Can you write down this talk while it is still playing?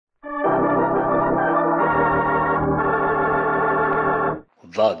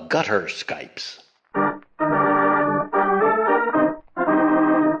The Gutter Skypes.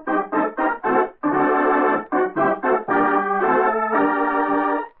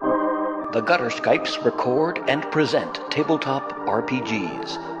 The Gutter Skypes record and present tabletop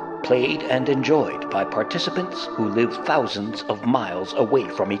RPGs, played and enjoyed by participants who live thousands of miles away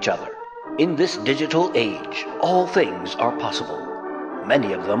from each other. In this digital age, all things are possible.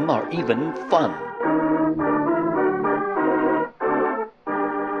 Many of them are even fun.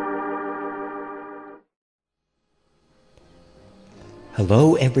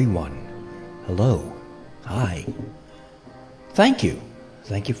 Hello, everyone. Hello. Hi. Thank you.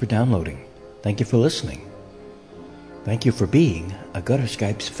 Thank you for downloading. Thank you for listening. Thank you for being a Gutter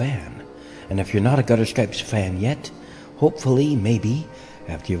Skypes fan. And if you're not a Gutter Skypes fan yet, hopefully, maybe,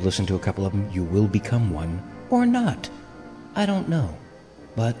 after you've listened to a couple of them, you will become one. Or not. I don't know.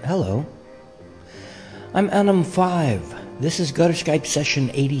 But hello. I'm Anim5. This is Gutter Skype session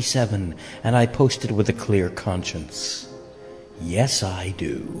 87, and I posted with a clear conscience. Yes, I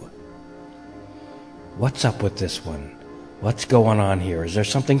do. What's up with this one? What's going on here? Is there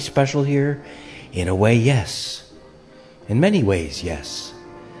something special here? In a way, yes. In many ways, yes.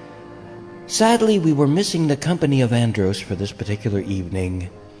 Sadly, we were missing the company of Andros for this particular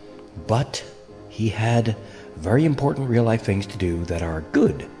evening, but he had very important real-life things to do that are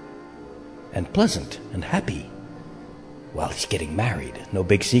good and pleasant and happy. Well, he's getting married. No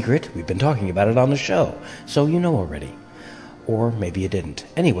big secret. We've been talking about it on the show, so you know already. Or maybe you didn't.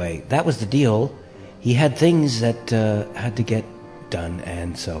 Anyway, that was the deal. He had things that had to get done,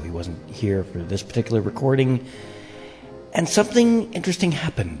 and so he wasn't here for this particular recording. And something interesting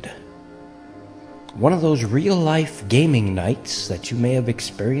happened. One of those real-life gaming nights that you may have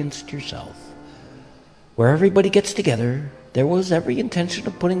experienced yourself, where everybody gets together. There was every intention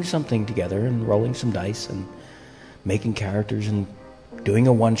of putting something together and rolling some dice and making characters and doing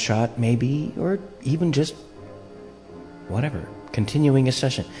a one-shot maybe, or even just whatever, continuing a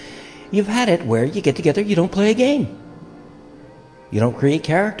session. You've had it where you get together, you don't play a game. You don't create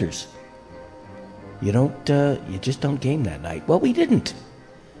characters. You just don't game that night. Well, we didn't.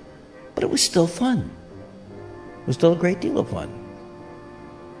 But it was still fun. It was still a great deal of fun.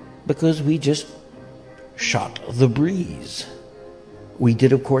 Because we just shot the breeze. We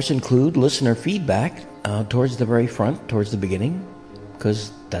did, of course, include listener feedback towards the very front, towards the beginning,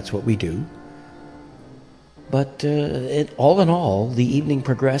 because that's what we do. But all in all, the evening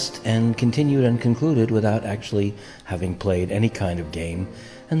progressed and continued and concluded without actually having played any kind of game.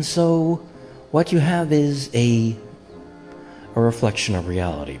 And so what you have is a reflection of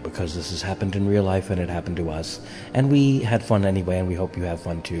reality, because this has happened in real life and it happened to us. And we had fun anyway, and we hope you have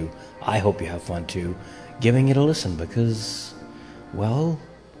fun too. I hope you have fun too, giving it a listen, because, well,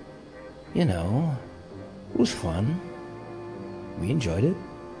 you know, it was fun. We enjoyed it.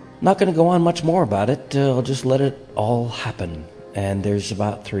 Not going to go on much more about it. I'll just let it all happen. And there's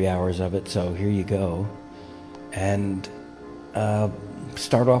about 3 hours of it, so here you go. And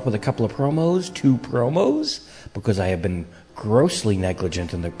start off with a couple of promos, 2 promos, because I have been grossly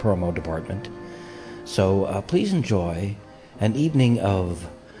negligent in the promo department. So please enjoy an evening of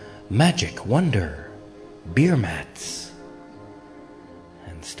magic, wonder, beer mats,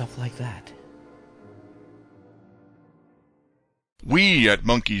 and stuff like that. We at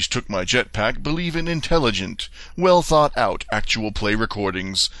Monkeys Took My Jetpack believe in intelligent, well-thought-out actual play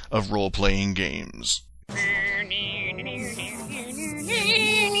recordings of role-playing games.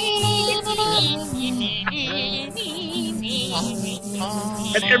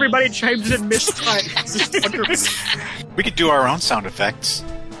 And everybody chimes in mistime. This is wonderful. We could do our own sound effects.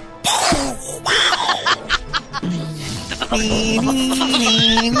 Who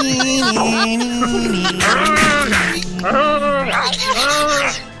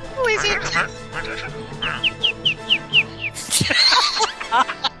is it?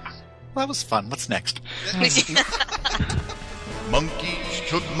 That was fun. What's next? Monkeys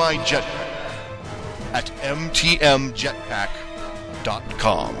Took My Jetpack at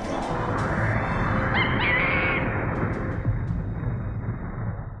mtmjetpack.com.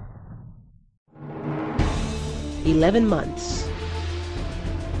 "11 months,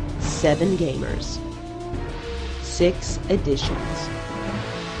 7 gamers, 6 editions,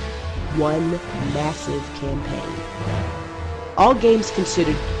 1 massive campaign. All Games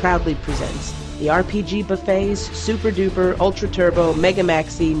Considered proudly presents the RPG Buffet's Super Duper Ultra Turbo Mega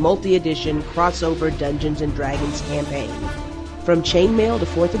Maxi Multi-Edition Crossover Dungeons & Dragons campaign from Chainmail to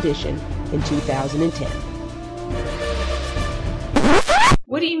 4th edition in 2010.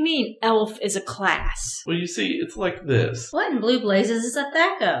 What do you mean elf is a class? Well, you see, it's like this. What in blue blazes is a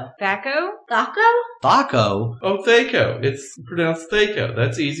thaco? Thaco? Thaco? Thaco? Oh, Thaco. It's pronounced Thaco.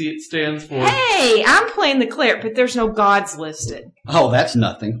 That's easy. It stands for... Hey, I'm playing the cleric, but there's no gods listed. Oh, that's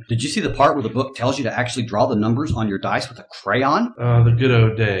nothing. Did you see the part where the book tells you to actually draw the numbers on your dice with a crayon? The good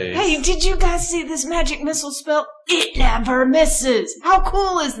old days. Hey, did you guys see this magic missile spell? It never misses. How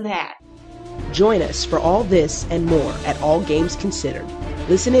cool is that? Join us for all this and more at All Games Considered.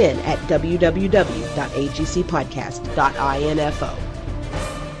 Listen in at www.agcpodcast.info.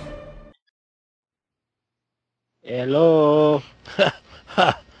 Hello.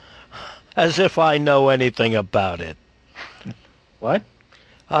 As if I know anything about it. What?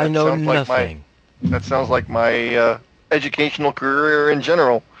 I know nothing. That sounds like my educational career in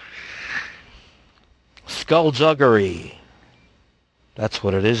general. Skullduggery. That's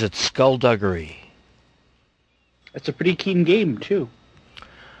what it is. It's skullduggery. It's a pretty keen game, too.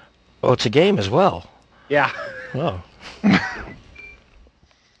 Oh, it's a game as well. Yeah. Oh.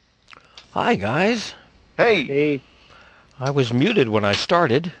 Hi, guys. Hey. Hey. I was muted when I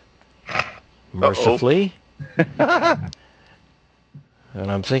started. Mercifully. And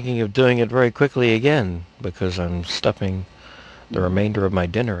I'm thinking of doing it very quickly again because I'm stuffing the remainder of my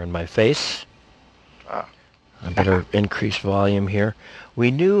dinner in my face. I better increase volume here.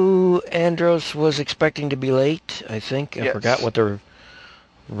 We knew Andros was expecting to be late, I think. I forgot what the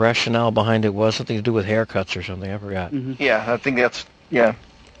rationale behind it was. Something to do with haircuts or something. I forgot. Mm-hmm. Yeah, I think that's... Yeah.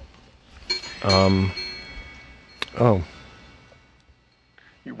 Oh.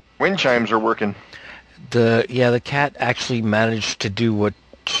 Your wind chimes are working. The cat actually managed to do what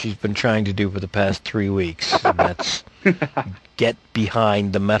she's been trying to do for the past 3 weeks. And that's get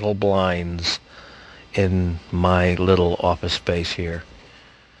behind the metal blinds in my little office space here.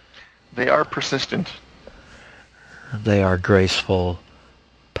 They are persistent. They are graceful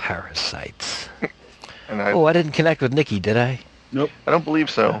parasites. And I didn't connect with Nikki, did I? Nope. I don't believe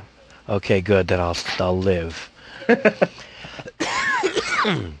so. Okay, good. Then I'll live.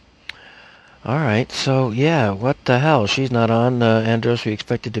 All right. So yeah, what the hell? She's not on. Andros, we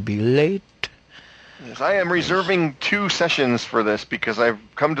expected to be late. Yes, I am reserving 2 sessions for this because I've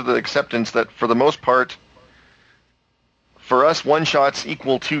come to the acceptance that for the most part, for us, one-shots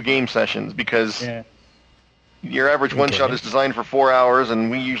equal 2 game sessions because your average one-shot is designed for 4 hours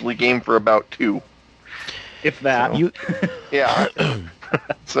and we usually game for about 2. If that. So, yeah.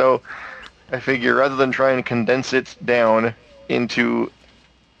 So I figure rather than try and condense it down into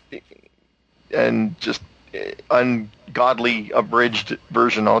and just ungodly abridged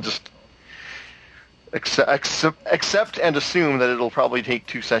version, I'll just accept and assume that it'll probably take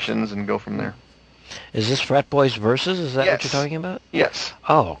 2 sessions and go from there. Is this Frat Boys Versus? Is that what you're talking about? Yes.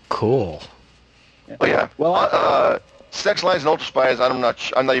 Oh, cool. Oh yeah. Well, Sex Lies and Ultra Spies. I'm not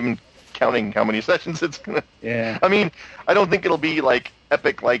even counting how many sessions it's gonna. Yeah. I mean, I don't think it'll be like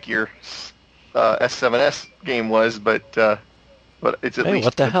epic like your S7S game was, but it's at least.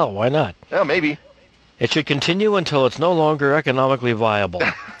 What the hell? Why not? Yeah, maybe. It should continue until it's no longer economically viable.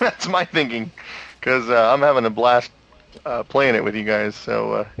 That's my thinking, because I'm having a blast playing it with you guys.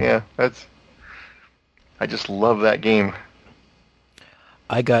 So yeah, I just love that game.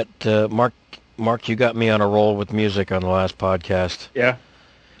 I got Mark. You got me on a roll with music on the last podcast. Yeah.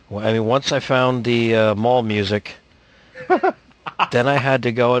 Well, I mean, once I found the mall music, then I had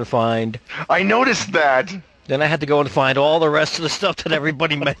to go and find. I noticed that. Then I had to go and find all the rest of the stuff that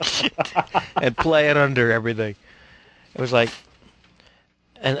everybody mentioned and play it under everything. It was like,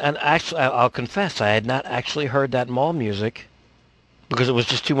 and actually, I'll confess, I had not actually heard that mall music because it was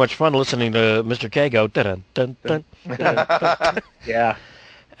just too much fun listening to Mr. K go dun dun dun dun dun. Yeah.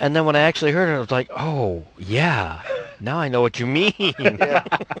 And then when I actually heard it, I was like, oh yeah, now I know what you mean. Yeah.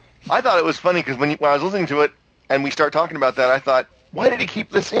 I thought it was funny because when I was listening to it and we start talking about that, I thought, why did he keep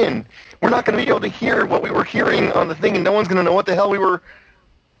this in? We're not going to be able to hear what we were hearing on the thing, and no one's going to know what the hell we were...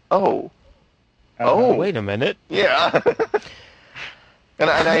 Oh. Wait a minute. Yeah. and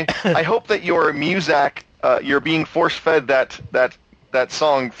I hope that your Muzak, you're being force-fed that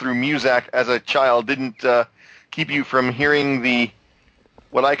song through Muzak as a child didn't keep you from hearing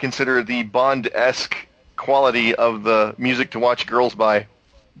what I consider the Bond-esque quality of the music to watch girls by.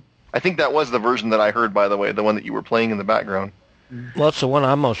 I think that was the version that I heard, by the way, the one that you were playing in the background. Well, that's the one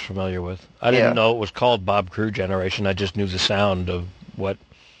I'm most familiar with. I didn't know it was called Bob Crew Generation. I just knew the sound of what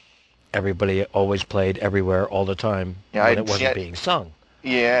everybody always played everywhere all the time when it wasn't being sung.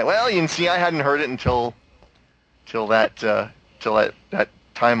 Yeah, well, you can see I hadn't heard it until that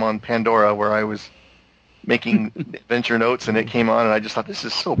time on Pandora where I was making adventure notes and it came on and I just thought this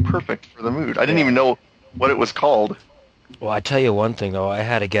is so perfect for the mood. I didn't even know what it was called. Well, I tell you one thing though, I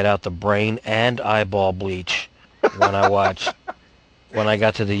had to get out the brain and eyeball bleach when I watched when I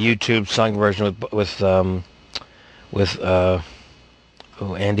got to the YouTube sung version with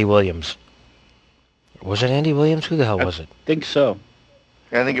Andy Williams. Was it Andy Williams? Who the hell was it? I think so.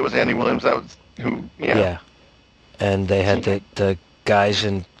 I think it was Andy Williams. That was who. Yeah. Yeah. And they had the guys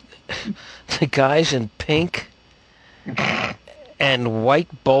in pink and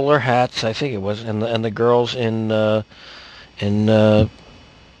white bowler hats, I think it was, and the girls in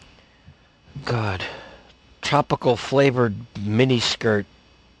tropical flavored miniskirt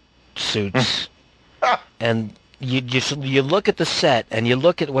suits. And you look at the set and you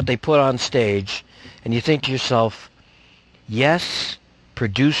look at what they put on stage and you think to yourself, yes,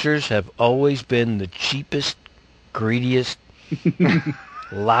 producers have always been the cheapest, greediest,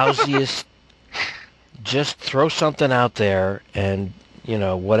 lousiest. Just throw something out there and,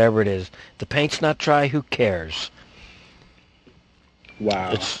 whatever it is. The paint's not dry, who cares?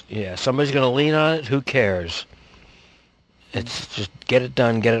 Wow. Somebody's going to lean on it, who cares? It's just get it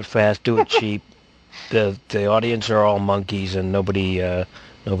done, get it fast, do it cheap. The audience are all monkeys and nobody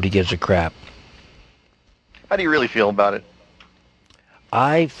gives a crap. How do you really feel about it?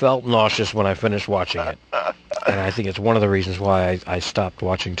 I felt nauseous when I finished watching it. And I think it's one of the reasons why I stopped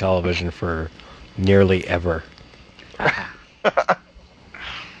watching television for nearly ever.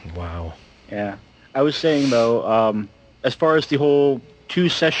 Wow. Yeah. I was saying, though, as far as the whole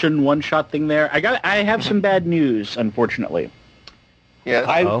 2-session one-shot thing there, I have some bad news, unfortunately.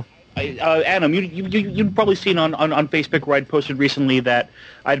 Yeah. Adam, you'd probably seen on Facebook where I'd posted recently that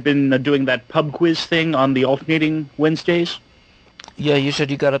I'd been doing that pub quiz thing on the alternating Wednesdays. Yeah, you said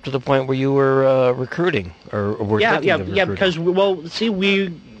you got up to the point where you were recruiting, or were thinking of recruiting. Yeah, because,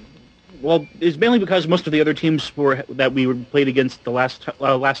 it's mainly because most of the other teams that we played against the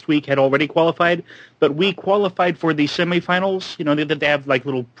last week had already qualified, but we qualified for the semifinals. They have like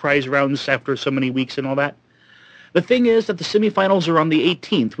little prize rounds after so many weeks and all that. The thing is that the semifinals are on the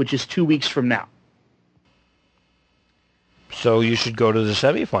 18th, which is 2 weeks from now. So you should go to the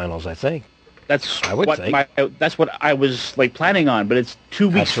semifinals, I think. That's what I was planning on, but it's 2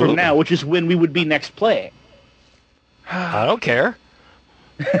 weeks from now, which is when we would be next playing. I don't care.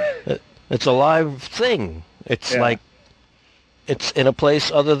 It's a live thing. It's like it's in a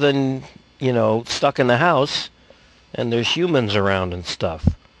place other than stuck in the house, and there's humans around and stuff.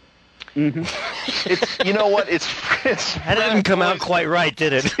 Mm-hmm. It's that didn't come out quite right,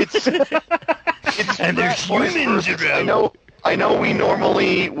 did it? It's and there's humans around. I know we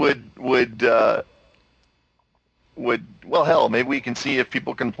normally would hell, maybe we can see if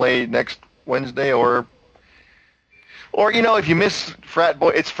people can play next Wednesday or if you miss frat boy,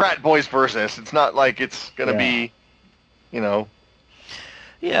 it's frat boys versus. It's not like it's going to be,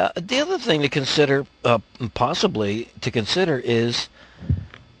 Yeah, the other thing to consider, possibly to consider, is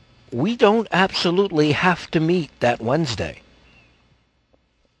we don't absolutely have to meet that Wednesday.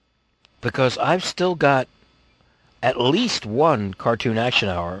 Because I've still got at least one cartoon action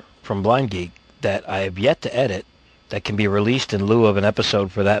hour from Blindgeek that I have yet to edit that can be released in lieu of an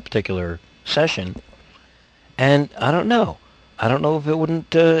episode for that particular session. And I don't know. I don't know if it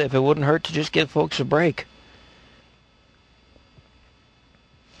wouldn't hurt to just give folks a break.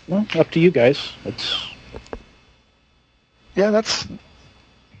 Well, up to you guys. That's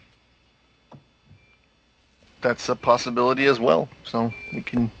a possibility as well. So we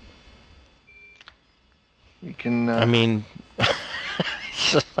can. I mean,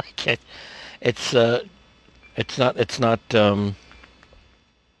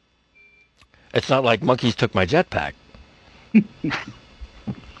 it's not like monkeys took my jetpack.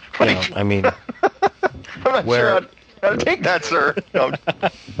 I mean, I'm not sure how to take that, sir. No.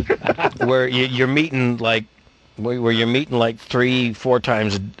 Where you're meeting like 3-4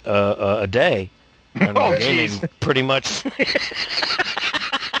 times a day. And gaming pretty much.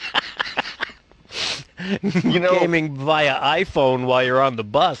 Gaming via iPhone while you're on the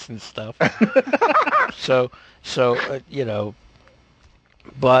bus and stuff.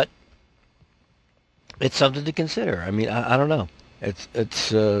 But it's something to consider. I mean, I don't know.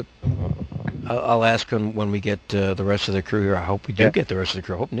 I'll ask when we get the rest of the crew here. I hope we do get the rest of the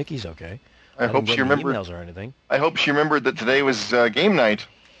crew. I hope Nikki's okay. I hope she remembered emails or anything. I hope she remembered that today was game night.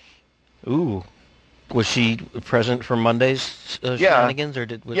 Ooh. Was she present for Monday's shenanigans?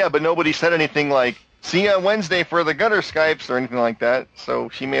 Yeah, but nobody said anything like, see you on Wednesday for the Gutter Skypes or anything like that. So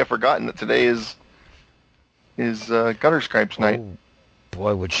she may have forgotten that today is Gutter Skypes night. Oh,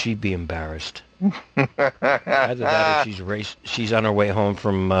 boy, would she be embarrassed. Either that or she's on her way home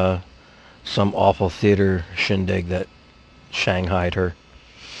from some awful theater shindig that shanghaied her.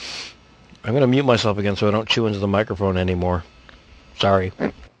 I'm going to mute myself again so I don't chew into the microphone anymore. Sorry.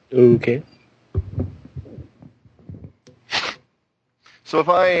 Okay. So if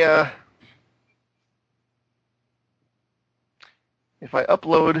I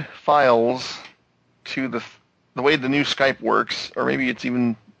upload files to the way the new Skype works, or maybe it's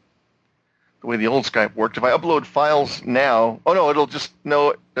even the way the old Skype worked, if I upload files now,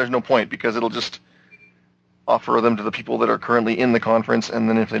 there's no point, because it'll just offer them to the people that are currently in the conference, and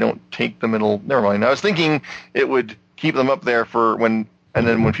then if they don't take them, never mind. I was thinking it would keep them up there and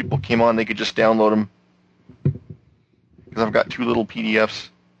then when people came on, they could just download them, because I've got two little PDFs.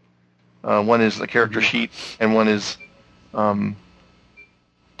 One is the character sheet, and one is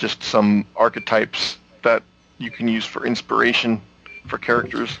just some archetypes that you can use for inspiration for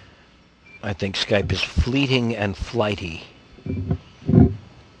characters. I think Skype is fleeting and flighty.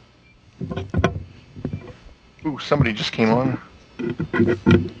 Ooh, somebody just came on.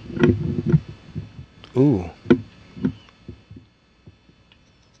 Ooh.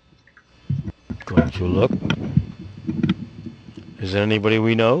 Going to look. Is there anybody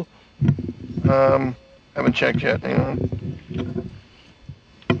we know? Haven't checked yet. Hang on.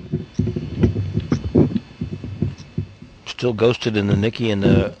 Still ghosted in the Nikki and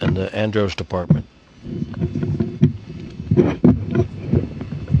the Andros department.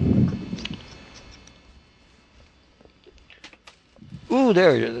 Ooh,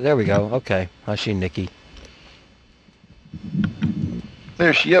 there we go. Okay, I see Nikki.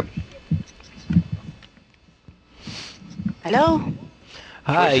 There she. Yep. Hello.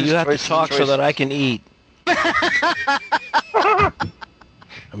 Hi, you have to talk so that I can eat. I'm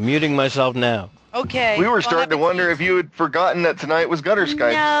muting myself now. Okay. We were starting to wonder if you had forgotten that tonight was Gutter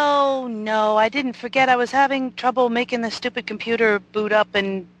Skype. No, I didn't forget. I was having trouble making the stupid computer boot up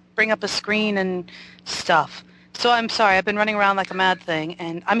and bring up a screen and stuff. So I'm sorry. I've been running around like a mad thing,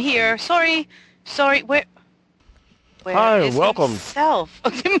 and I'm here. Sorry. Where Hi, is welcome. Himself?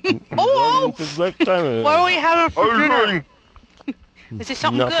 Oh! What are we having for dinner? Is there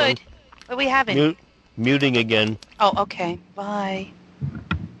something Nothing. good? What are we having? Muting again. Oh, okay. Bye.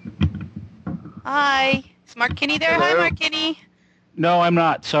 Hi. Is Mark Kinney there? Hello. Hi, Mark Kinney. No, I'm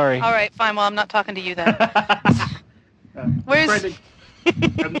not. Sorry. All right, fine. Well, I'm not talking to you then. Where's...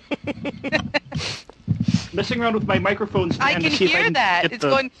 I'm messing around with my microphone stand I can to see if I hear can that. get It's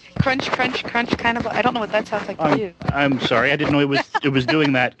going crunch, crunch, crunch, kind of... I don't know what that sounds like to you. I'm sorry. I didn't know it was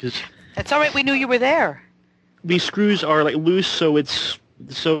doing that, because... It's all right. We knew you were there. These screws are like loose, so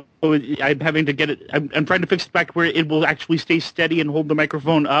I'm having to get it. I'm trying to fix it back where it will actually stay steady and hold the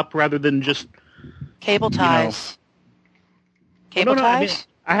microphone up rather than just cable ties. Cable ties? ties?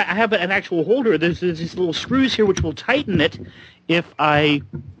 I mean, I have an actual holder. There's these little screws here which will tighten it if I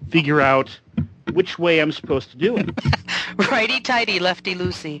figure out which way I'm supposed to do it. Righty tighty, lefty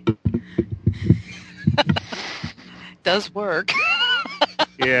loosey. Does work.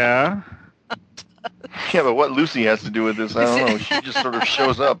 Yeah. Yeah, but what Lucy has to do with this, I don't know. She just sort of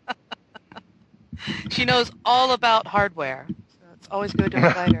shows up. She knows all about hardware. So it's always good to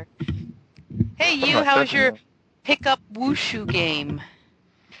invite her. Hey, you, how was your pickup wushu game?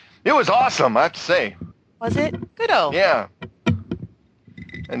 It was awesome, I have to say. Was it? Good-o. Yeah.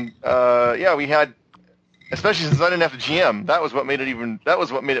 And, we had, especially since I didn't have to GM, that was what made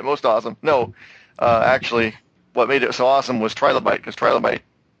it most awesome. No, actually, what made it so awesome was Trilobite, because Trilobite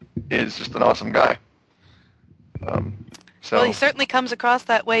is just an awesome guy. Well, he certainly comes across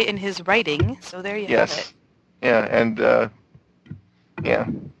that way in his writing, so there you have it. Yeah, and,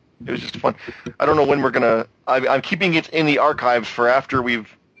 it was just fun. I don't know when we're going to... I'm keeping it in the archives for after we've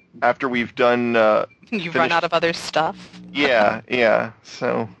done... You've run out of other stuff? Yeah,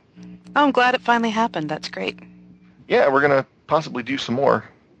 so... Oh, I'm glad it finally happened. That's great. Yeah, we're going to possibly do some more.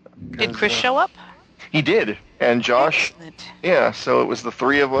 Did Chris show up? He did, and Josh. Excellent. Yeah, so it was the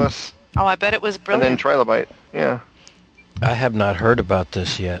three of us. Oh, I bet it was brilliant. And then Trilobite, yeah. I have not heard about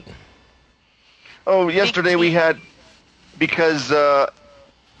this yet. Oh, yesterday we had... Because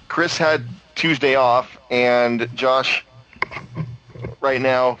Chris had Tuesday off, and Josh, right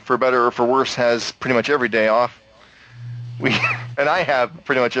now, for better or for worse, has pretty much every day off. And I have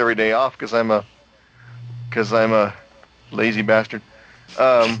pretty much every day off because I'm a lazy bastard.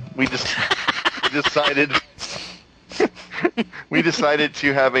 We decided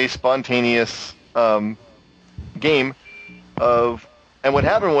to have a spontaneous game of, and what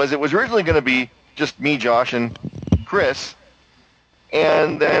happened was it was originally going to be just me, Josh, and Chris,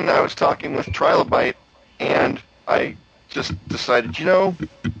 and then I was talking with Trilobite, and I just decided,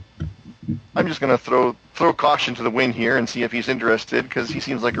 I'm just going to throw caution to the wind here and see if he's interested, because he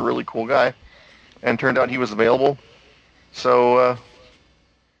seems like a really cool guy. And turned out he was available. So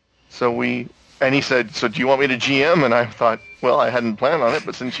And he said, so do you want me to GM? And I thought, well, I hadn't planned on it,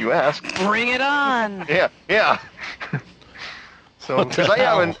 but since you asked. Bring it on. Yeah. So, because I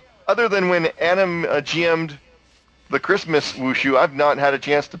haven't, other than when Adam GM'd the Christmas Wushu, I've not had a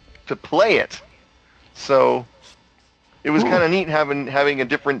chance to play it. So, it was kind of neat having a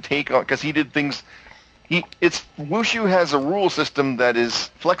different take on, because he did things, Wushu has a rule system that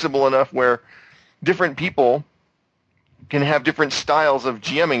is flexible enough where different people can have different styles of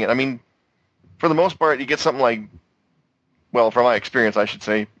GMing it. I mean, for the most part, you get something like, well, from my experience, I should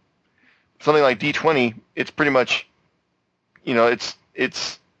say, something like D20, it's pretty much,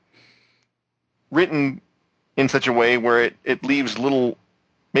 it's written in such a way where it leaves little,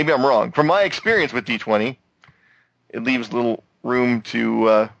 maybe I'm wrong, from my experience with D20, it leaves little room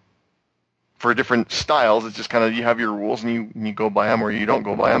for different styles. It's just kind of, you have your rules and you go by them or you don't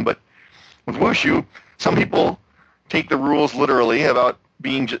go by them. But with Wushu, some people take the rules literally about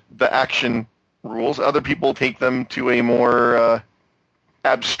being the action rules. Other people take them to a more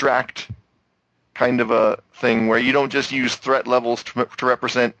abstract kind of a thing where you don't just use threat levels to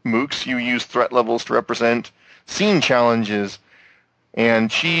represent mooks. You use threat levels to represent scene challenges.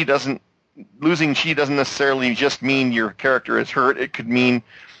 And losing chi doesn't necessarily just mean your character is hurt. It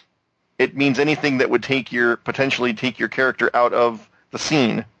means anything that would potentially take your character out of the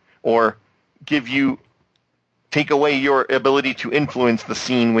scene or take away your ability to influence the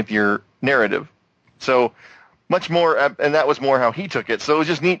scene with your narrative. So much more, and that was more how he took it. So it was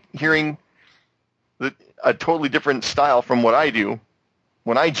just neat hearing a totally different style from what I do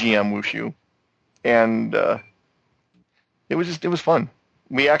when I GM Wushu, and it was fun.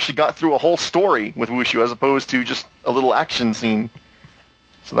 We actually got through a whole story with Wushu as opposed to just a little action scene.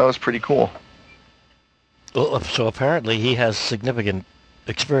 So that was pretty cool. Well, so apparently he has significant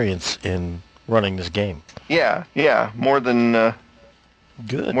experience in running this game. Yeah, more than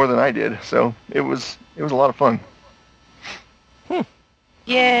I did. So it was a lot of fun.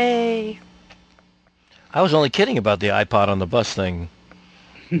 Yay! I was only kidding about the iPod on the bus thing.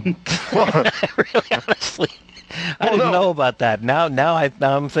 Really, honestly, I didn't know about that. Now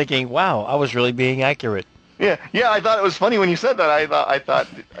I'm thinking, wow, I was really being accurate. Yeah. I thought it was funny when you said that. I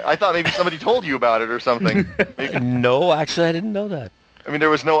thought maybe somebody told you about it or something. No, actually, I didn't know that. I mean, there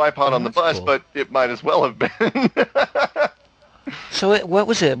was no iPod on the bus, cool. But it might as well have been. So what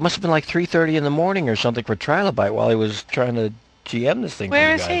was it? It must have been like 3:30 in the morning or something for Trilobite while he was trying to GM this thing.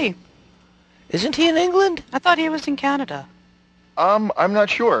 Where is he? Isn't he in England? I thought he was in Canada. I'm not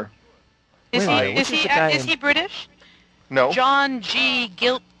sure. Is he British? No. John G.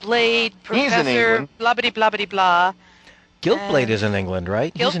 Giltblade, Professor. He's in England. Blabbity blabbity blah. Giltblade is in England,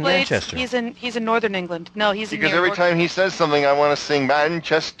 right? He's in Manchester. He's in northern England. No, he's because every time he says something, I want to sing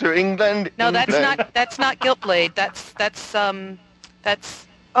Manchester, England. No, England. that's not Giltblade. That's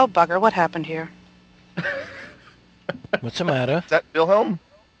oh bugger! What happened here? What's the matter? Is that Wilhelm?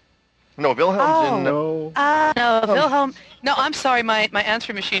 No, Wilhelm's in. No, Wilhelm. No, I'm sorry. My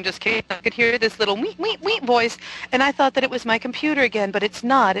answer machine just came. I could hear this little weet weet weet voice, and I thought that it was my computer again, but it's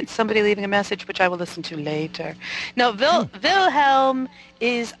not. It's somebody leaving a message, which I will listen to later. No, Wilhelm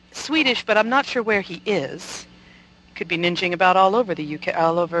is Swedish, but I'm not sure where he is. Could be ninjing about all over the UK,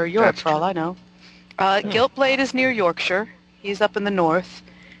 all over Europe, for all I know. Giltblade is near Yorkshire. He's up in the north.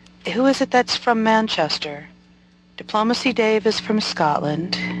 Who is it that's from Manchester? Diplomacy Dave is from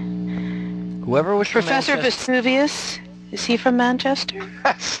Scotland. Whoever was from Professor Vesuvius, is he from Manchester?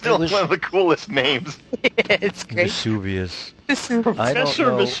 That's still one of the coolest names. It's great. Vesuvius.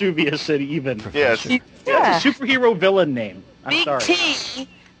 Professor Vesuvius said even. Yes. Yeah. It's a superhero villain name. I'm sorry.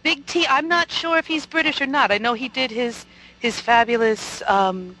 Big T. I'm not sure if he's British or not. I know he did his fabulous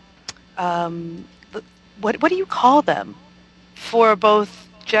what do you call them for both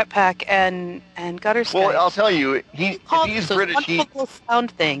Jetpack and Gutter Skypes? Well, I'll tell you, if he's British, wonderful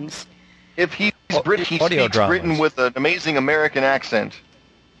sound things. If he's British, he speaks Britain with an amazing American accent.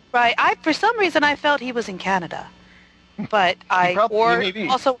 Right. For some reason I felt he was in Canada, but also in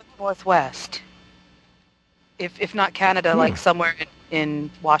the Northwest. If not Canada, like somewhere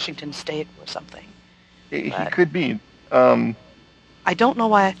in Washington State or something. He could be. I don't know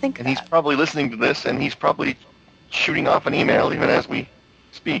why I think that. And he's probably listening to this, and he's probably shooting off an email even as we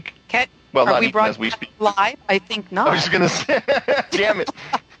speak. Are we broadcasting live? I think not. I was going to say, damn it.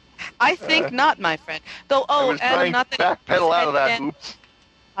 I think not, my friend. Though, Adam, not that backpedal out of that. Oops.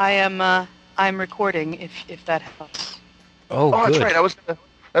 I'm recording. If that helps. Oh, good. That's right.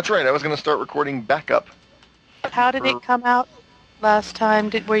 That's right. I was going to start recording backup. How did it come out last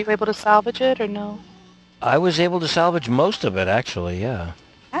time? Were you able to salvage it or no? I was able to salvage most of it, actually. Yeah.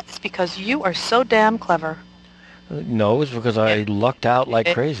 That's because you are so damn clever. No, it was because I lucked out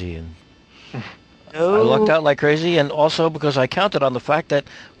like crazy, and I lucked out like crazy, and also because I counted on the fact that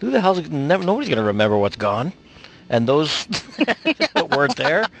who the hell's nobody's going to remember what's gone, and those that weren't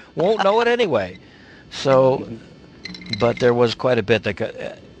there won't know it anyway. So, but there was quite a bit that got,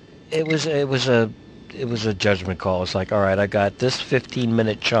 it was a judgment call. It's like, all right, I got this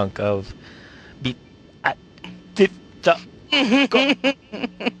 15-minute chunk of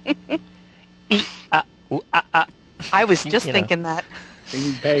I was just thinking that.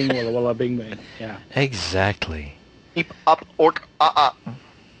 Bing bang, walla walla bing bang. Yeah. Exactly. Keep up, orc,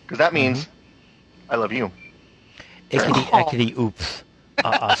 because that means I love you. Ickety ackety oops.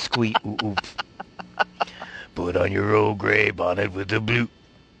 Squeak oops. Put on your old gray bonnet with the blue.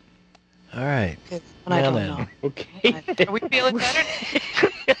 All right. I don't know. Okay. Are we feeling better?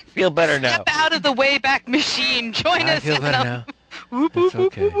 Feel better now. Step out of the Wayback Machine. Join us. I feel better now. Whoop, That's whoop,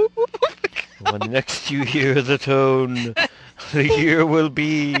 okay. whoop, whoop, whoop. When next you hear the tone, the year will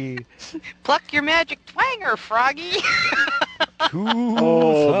be Pluck your magic twanger, Froggy.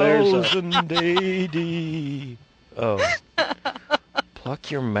 2080. Oh.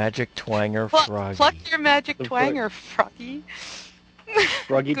 Pluck your magic twanger, Froggy. Pluck your magic twanger, Froggy.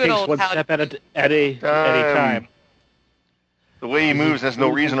 Froggy Good takes old one howdy. step at a time. The way he moves has no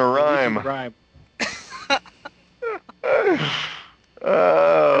reason to rhyme.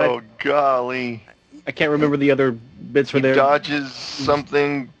 Oh, golly. I can't remember the other bits for there. Dodges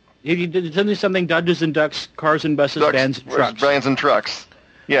something. He did something, dodges and ducks, cars and buses, vans and trucks. Vans and trucks.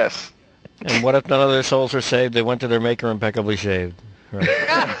 Yes. And what if none of their souls are saved? They went to their maker impeccably shaved. Right.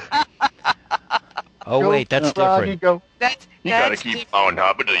 Oh, wait, that's different. Go. You gotta keep on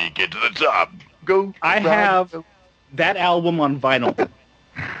hopping till you get to the top. Go. I have that album on vinyl.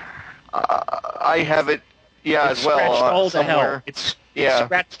 I have it, as well. Scratched all to somewhere. hell. It's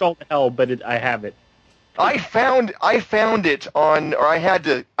scratched all to hell, but I have it. I found it on, or I had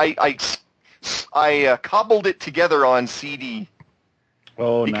to. I cobbled it together on CD.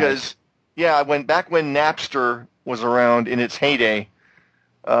 Oh, because I went back when Napster was around in its heyday,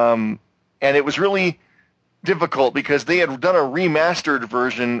 and it was really difficult because they had done a remastered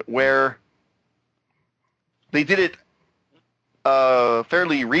version where they did it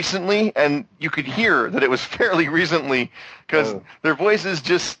fairly recently, and you could hear that it was fairly recently because their voices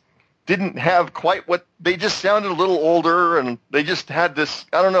just didn't have quite what they just sounded a little older, and they just had this.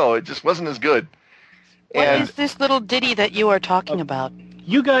 I don't know. It just wasn't as good. What is this little ditty that you are talking about?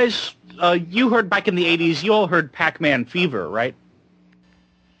 You guys, you heard back in the 80s, you all heard Pac-Man Fever, right?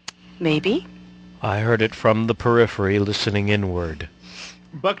 Maybe. I heard it from the periphery, listening inward.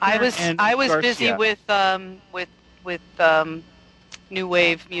 Buckner I was Garcia. busy with new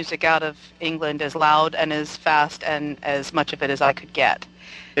wave music out of England, as loud and as fast and as much of it as I could get.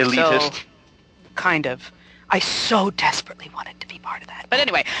 Elitist. So, kind of. I so desperately wanted to be part of that. But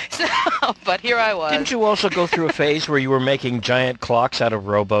anyway, but here I was. Didn't you also go through a phase where you were making giant clocks out of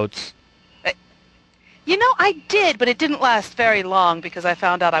rowboats? You know, I did, but it didn't last very long because I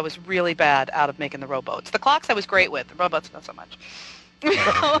found out I was really bad out of making the rowboats. The clocks I was great with. The rowboats, not so much.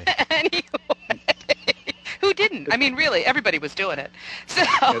 Anyway, who didn't? I mean, really, everybody was doing it.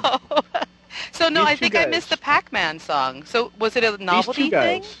 So no, I think I missed the Pac-Man song. So was it a novelty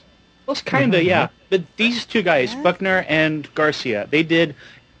thing? Well, it's kind of, yeah. But these two guys, Buckner and Garcia, they did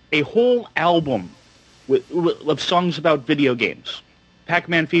a whole album of songs about video games.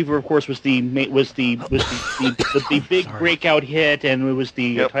 Pac-Man Fever, of course, was the big breakout hit, and it was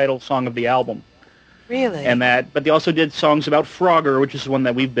the title song of the album. Really? But they also did songs about Frogger, which is the one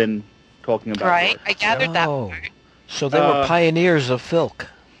that we've been talking about. Right, I gathered that part. So they were pioneers of filk.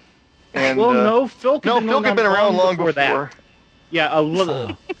 And, no, filk had been around long before. That. Yeah, a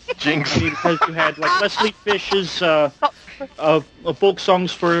little. Jinx. I mean, because you had like Leslie Fish's folk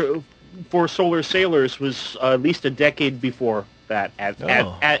songs for Solar Sailors was at least a decade before that,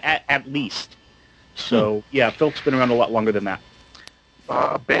 at least. So yeah, filk's been around a lot longer than that.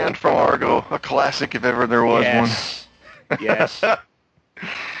 Band from Argo, a classic if ever there was one. Yes.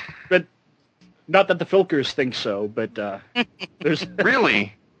 But not that the filkers think so, but there's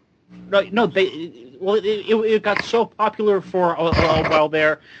really. No, it got so popular for a while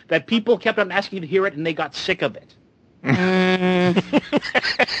there that people kept on asking to hear it, and they got sick of it.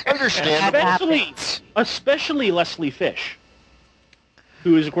 Understandable. Especially Leslie Fish,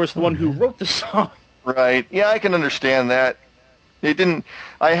 who is, of course, the one who wrote the song. Right. Yeah, I can understand that. It didn't.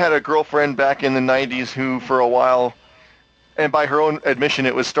 I had a girlfriend back in the 90s who, for a while, and by her own admission,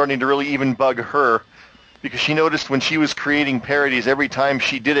 it was starting to really even bug her, because she noticed when she was creating parodies, every time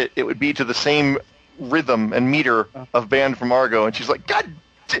she did it, it would be to the same rhythm and meter of Band from Argo, and she's like, God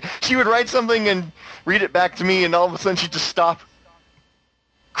She would write something and read it back to me, and all of a sudden she'd just stop.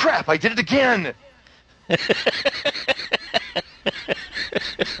 Crap! I did it again.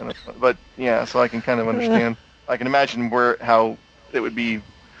 But yeah, so I can kind of understand. I can imagine how it would be.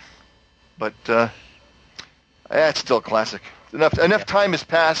 But it's still a classic. Enough time has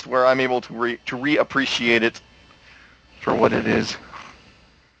passed where I'm able to reappreciate it for what it is.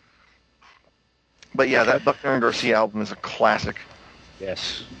 But yeah, that Buckner and Garcia album is a classic.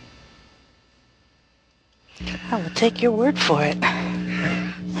 Yes. I will take your word for it.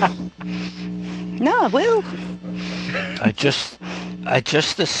 No, I will. I just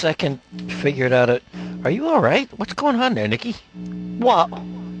this second figured out it. Are you all right? What's going on there, Nikki? What?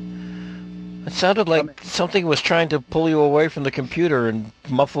 It sounded like something was trying to pull you away from the computer and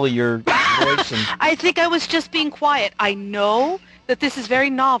muffle your voice. And I think I was just being quiet. I know that this is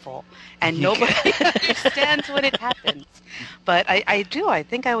very novel, and nobody understands when it happens. But I do. I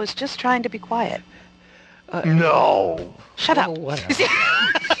think I was just trying to be quiet. No. Shut up. Whatever.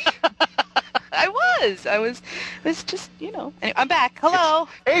 I was just, Anyway, I'm back. Hello.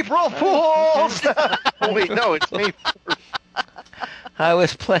 It's April Fools! Oh, wait, no, it's May 4th. I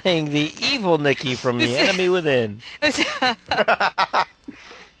was playing the evil Nikki from The Enemy Within. I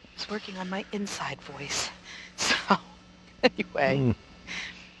was working on my inside voice. So, anyway.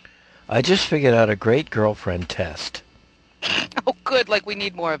 I just figured out a great girlfriend test. Oh, good. Like, we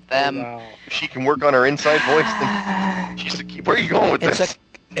need more of them. Oh, wow. If she can work on her inside voice, then she's the key. Where are you going with this?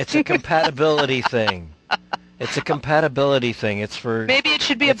 It's a compatibility thing. It's a compatibility thing. It's for... Maybe it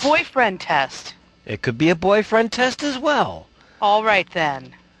should be a boyfriend test. It could be a boyfriend test as well. All right,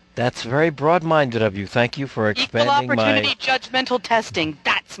 then. That's very broad-minded of you. Thank you for expanding Equal opportunity judgmental testing.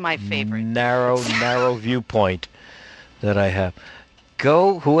 That's my favorite. Narrow viewpoint that I have.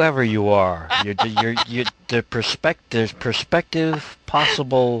 Go, whoever you are. There's prospective,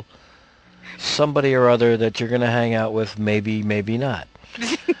 possible somebody or other that you're going to hang out with, maybe not.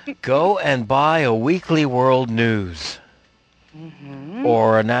 Go and buy a Weekly World News. Mm-hmm.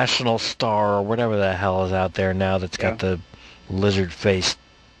 Or a National Star, or whatever the hell is out there now that's got the lizard face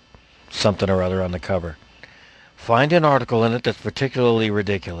something or other on the cover. Find an article in it that's particularly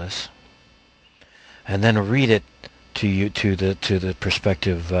ridiculous, and then read it to the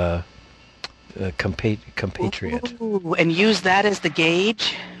prospective compatriot. Ooh, and use that as the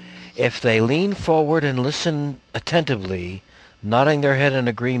gauge? If they lean forward and listen attentively, nodding their head in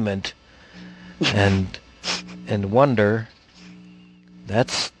agreement, and wonder,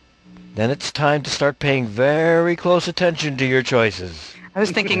 then it's time to start paying very close attention to your choices. I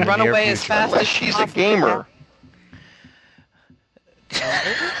was thinking run away as fast as she's a gamer.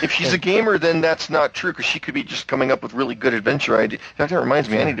 If she's a gamer, then that's not true, because she could be just coming up with really good adventure ideas. In fact, that reminds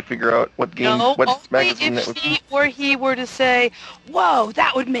me, I need to figure out what game, what magazine that was. If she or he were to say, whoa,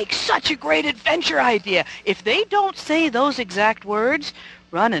 that would make such a great adventure idea. If they don't say those exact words,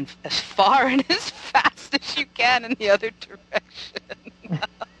 run as far and as fast as you can in the other direction.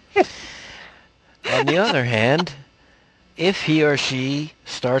 On the other hand, if he or she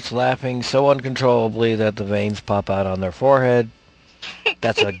starts laughing so uncontrollably that the veins pop out on their forehead,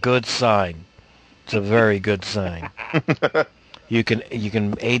 that's a good sign. It's a very good sign. You can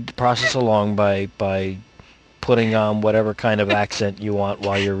aid the process along by putting on whatever kind of accent you want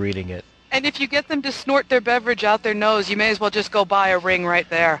while you're reading it. And if you get them to snort their beverage out their nose, you may as well just go buy a ring right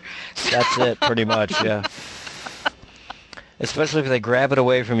there. That's it, pretty much, yeah. Especially if they grab it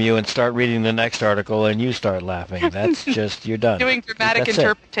away from you and start reading the next article and you start laughing. That's just, you're done. Doing dramatic That's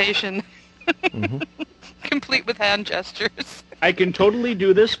interpretation. Mm-hmm. Complete with hand gestures. I can totally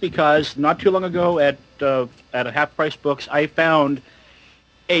do this because not too long ago at a Half Price Books, I found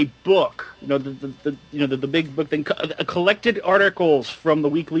a book, the big book thing, collected articles from the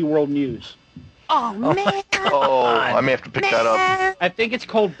Weekly World News. Oh man! Oh, I may have to pick that up. I think it's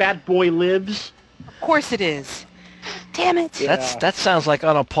called Bat Boy Lives. Of course it is. Damn it! Yeah. That sounds like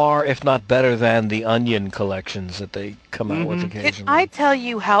on a par, if not better than the Onion collections that they come out with occasionally. Can I tell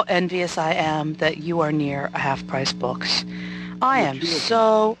you how envious I am that you are near a Half Price Books? I am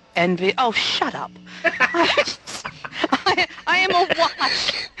so envious. Oh, shut up! I am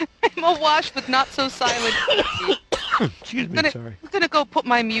awash. I'm awash with not so silent. Excuse me, sorry. I'm gonna go put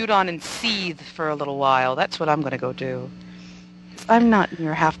my mute on and seethe for a little while. That's what I'm gonna go do. I'm not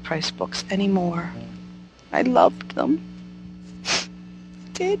near Half Price Books anymore. I loved them.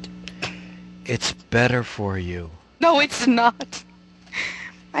 Did. It's better for you. No, it's not.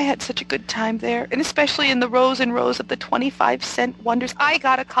 I had such a good time there, and especially in the rows and rows of the 25-cent wonders. I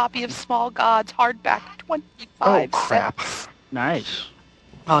got a copy of Small Gods, hardback, 25 crap. cents. Nice.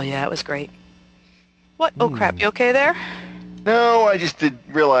 Oh, yeah, it was great. What? Oh, crap. You okay there? No, I just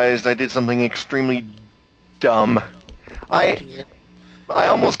realized I did something extremely dumb. I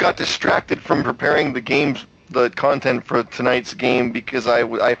almost got distracted from preparing the content for tonight's game because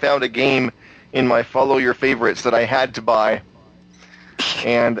I found a game in my Follow Your Favorites that I had to buy.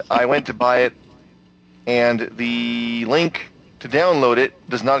 And I went to buy it, and the link to download it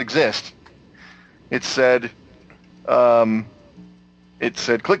does not exist. It said, click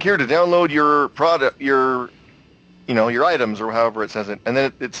here to download your product, your items, or however it says it. And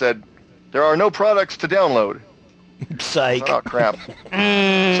then it said, there are no products to download. Psych. Oh, crap.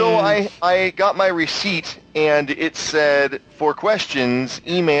 So I got my receipt, and it said, for questions,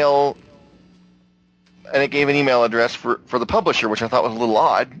 email, and it gave an email address for the publisher, which I thought was a little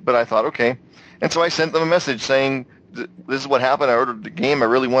odd, but I thought, okay. And so I sent them a message saying, this is what happened. I ordered the game. I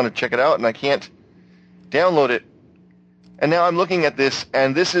really want to check it out, and I can't download it. And now I'm looking at this,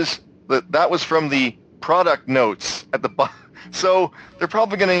 and that was from the product notes at the bottom. So they're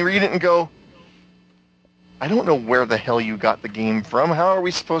probably going to read it and go, I don't know where the hell you got the game from. How are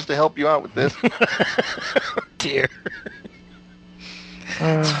we supposed to help you out with this? Dear.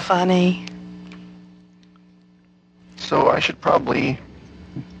 It's funny. So I should probably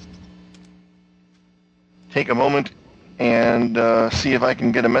take a moment and see if I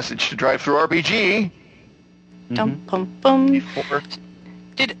can get a message to Drive Through RPG. Before.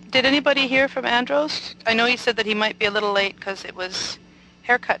 Did anybody hear from Andros? I know he said that he might be a little late because it was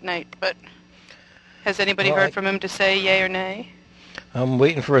haircut night, but has anybody heard from him to say yay or nay? I'm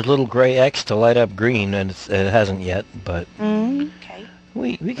waiting for his little gray X to light up green, and it hasn't yet, but okay.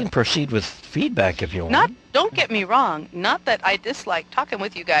 We can proceed with feedback if you want. Don't get me wrong, not that I dislike talking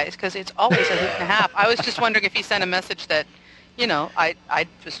with you guys, because it's always a hoot and a half. I was just wondering if he sent a message that, I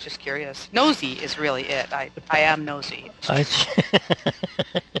was just curious. Nosy is really it. I am nosy.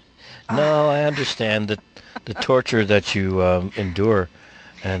 No, I understand the torture that you endure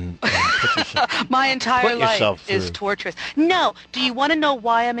and put yourself, my entire life is through. torturous. No, do you want to know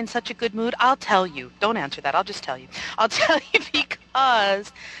why I'm in such a good mood? I'll tell you. Don't answer that. I'll just tell you. I'll tell you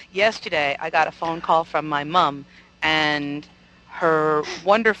because yesterday I got a phone call from my mom, and her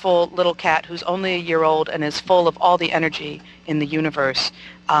wonderful little cat, who's only a year old and is full of all the energy in the universe,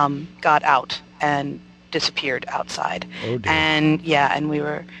 got out and disappeared outside. Oh, dear. And we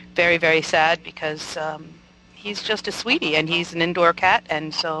were very, very sad because he's just a sweetie, and he's an indoor cat,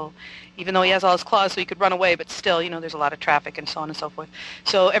 and so even though he has all his claws so he could run away, but still, there's a lot of traffic and so on and so forth.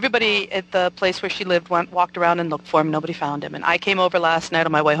 So everybody at the place where she lived walked around and looked for him. Nobody found him. And I came over last night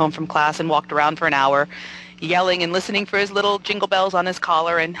on my way home from class and walked around for an hour, yelling and listening for his little jingle bells on his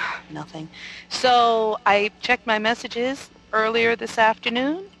collar, and nothing. So I checked my messages earlier this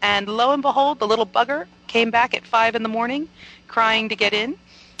afternoon, and lo and behold, the little bugger came back at 5 in the morning crying to get in.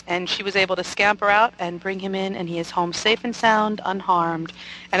 And she was able to scamper out and bring him in, and he is home safe and sound, unharmed.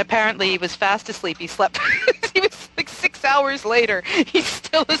 And apparently he was fast asleep. He slept. He was like 6 hours later. He's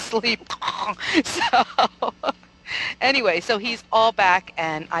still asleep. So anyway, so he's all back,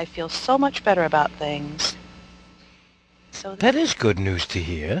 and I feel so much better about things. So that is good news to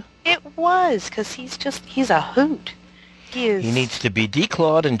hear. It was, because he's a hoot. He needs to be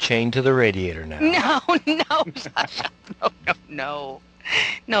declawed and chained to the radiator now. No, Sasha. No.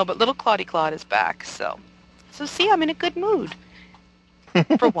 No, but little Claudie Claude is back, so see, I'm in a good mood.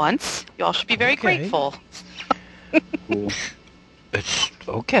 For once. You all should be very grateful. Cool. It's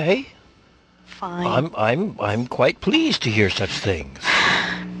okay. Fine. I'm quite pleased to hear such things.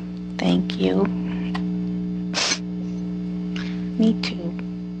 Thank you. Me too.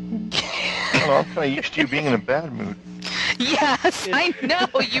 Well, I'm kind of used to you being in a bad mood. Yes, I know,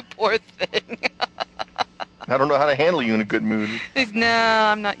 you poor thing. I don't know how to handle you in a good mood. No,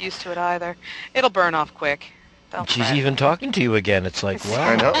 I'm not used to it either. It'll burn off quick. She's even talking to you again. It's like, wow.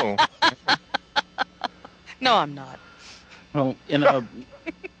 I know. No, I'm not. Well,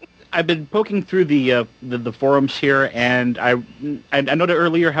 I've been poking through the forums here, and I noted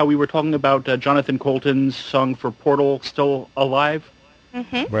earlier how we were talking about Jonathan Colton's song for Portal still alive.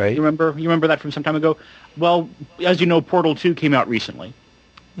 Mm-hmm. Right. You remember that from some time ago? Well, as you know, Portal 2 came out recently,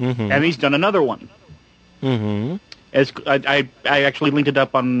 and he's done another one. Mm-hmm. As I actually linked it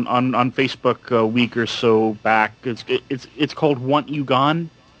up on Facebook a week or so back. It's called "Want You Gone,"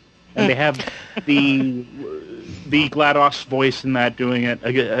 and they have the GLaDOS voice in that doing it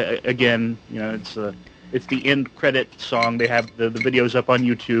again. It's the end credit song. They have the videos up on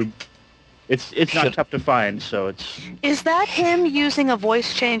YouTube. It's not tough to find, so it's. Is that him using a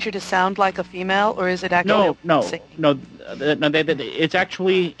voice changer to sound like a female, or is it actually singing? No. It's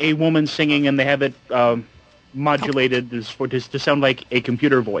actually a woman singing, and they have it modulated to sound like a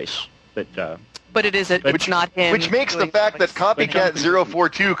computer voice. But But it's not him. Which makes the fact that Copycat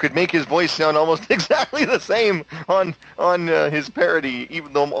 042 could make his voice sound almost exactly the same on his parody,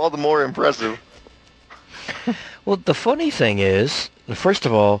 even though all the more impressive. Well, the funny thing is, first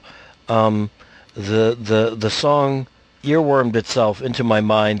of all, the song earwormed itself into my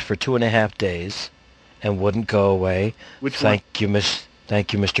mind for 2.5 days and wouldn't go away. Thank you,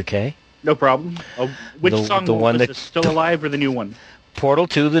 Mr. K. No problem. Which song was this? Still Alive or the new one? Portal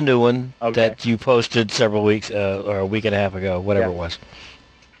 2, the new one that you posted several weeks or a week and a half ago, whatever it was.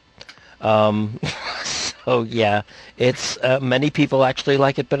 So yeah, it's many people actually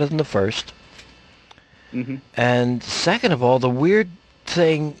like it better than the first. Mm-hmm. And second of all, the weird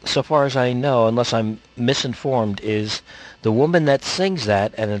thing, so far as I know, unless I'm misinformed, is the woman that sings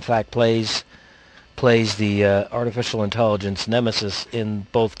that and in fact plays the artificial intelligence nemesis in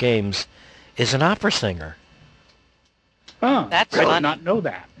both games is an opera singer. Huh. That's I did not know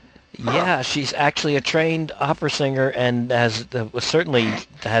that. Yeah, she's actually a trained opera singer and certainly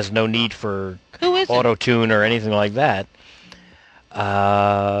has no need for auto-tune or anything like that.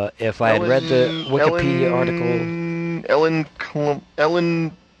 If I had read the Wikipedia article...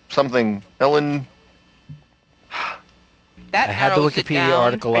 Ellen something. Ellen... I had the Wikipedia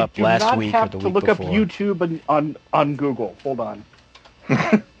article up last week or the week before. I do not have to look up YouTube on Google. Hold on.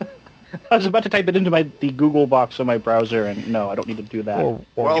 I was about to type it into the Google box on my browser, and no, I don't need to do that.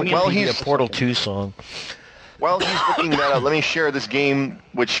 Or he's a Portal 2 song. While he's looking that up, let me share this game,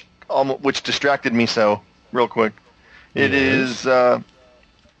 which distracted me so, real quick. It is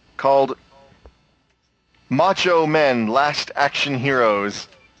called Macho Men Last Action Heroes.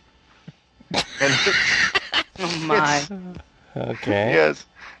 And oh my. Okay. Yes,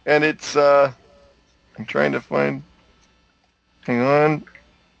 and it's I'm trying to find. Hang on.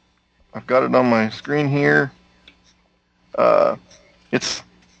 I've got it on my screen here. It's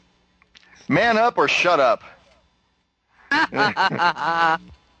Man Up or Shut Up. And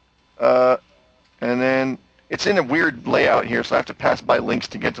then it's in a weird layout here, so I have to pass by links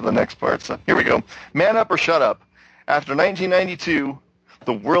to get to the next part. So here we go. Man Up or Shut Up. After 1992,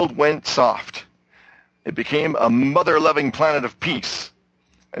 the world went soft. It became a mother-loving planet of peace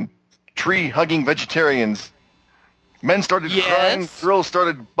and tree-hugging vegetarians. Men started crying, girls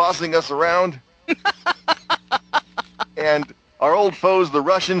started bossing us around, and our old foes, the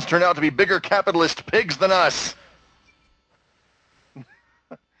Russians, turned out to be bigger capitalist pigs than us.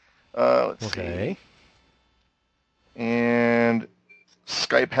 Let's see. And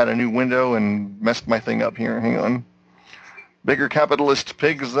Skype had a new window and messed my thing up here. Hang on. Bigger capitalist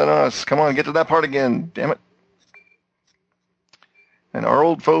pigs than us. Come on, get to that part again. Damn it. And our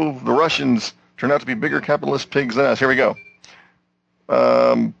old foe, the Russians, turned out to be bigger capitalist pigs than us. Here we go.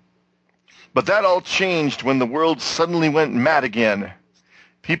 But that all changed when the world suddenly went mad again.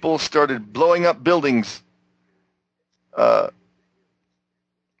 People started blowing up buildings. And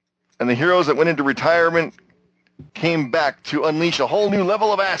the heroes that went into retirement came back to unleash a whole new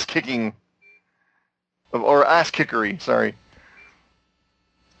level of ass-kicking. Or ass-kickery, sorry.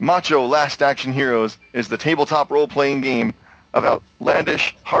 Macho Last Action Heroes is the tabletop role-playing game of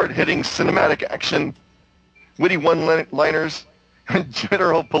outlandish, hard-hitting cinematic action, witty one-liners, and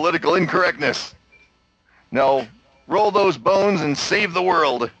general political incorrectness. Now, roll those bones and save the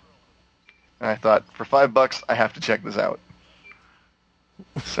world. And I thought, for $5, I have to check this out.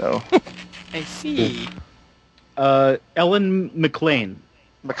 So. I see. Ellen McLean.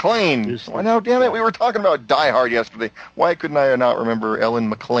 McLean. Well, no, damn it, we were talking about Die Hard yesterday. Why couldn't I not remember Ellen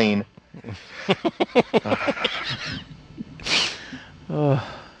McLean?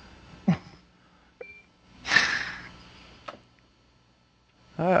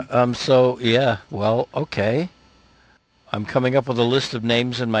 So, yeah, well, okay. I'm coming up with a list of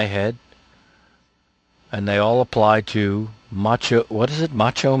names in my head, and they all apply to Macho... What is it?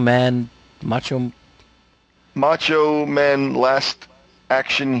 Macho Men Last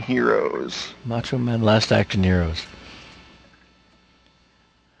Action Heroes. Macho Men Last Action Heroes.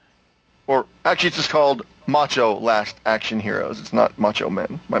 Or, actually, it's just called Macho Last Action Heroes. It's not Macho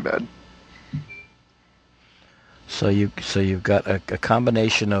Men. My bad. So you've got a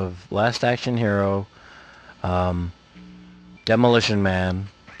combination of Last Action Hero, Demolition Man.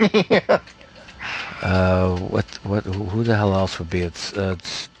 Yeah. Who the hell else would be?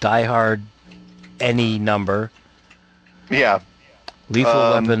 It's Die Hard, any number. Yeah.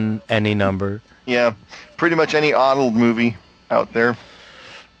 Lethal Weapon, any number. Yeah, pretty much any Arnold movie out there.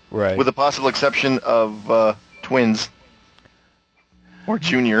 Right. With the possible exception of Twins. Or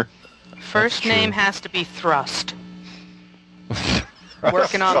Junior. First name has to be Thrust.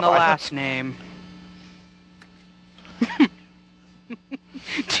 Working on the last name.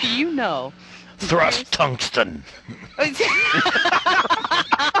 Do you know Thrust tungsten.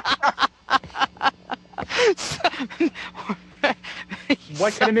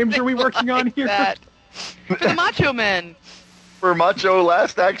 What kind of names are we working on here? That. For the Macho Men. For Macho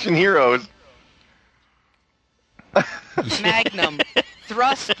Last Action Heroes. Magnum.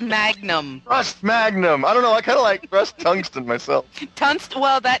 Thrust Magnum. Thrust Magnum. I don't know. I kind of like Thrust Tungsten myself.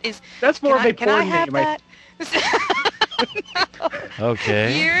 Well, that's more of a porn name. That?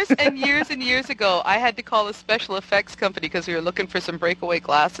 Okay. Years and years and years ago, I had to call a special effects company because we were looking for some breakaway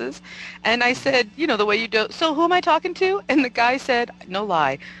glasses. And I said, the way you do, so who am I talking to? And the guy said, no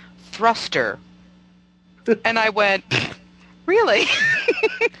lie, Thruster. And I went, really?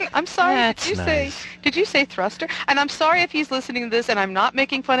 I'm sorry. That's nice. Did you say Thruster? And I'm sorry if he's listening to this and I'm not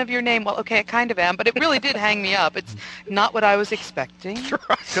making fun of your name. Well, okay, I kind of am, but it really did hang me up. It's not what I was expecting.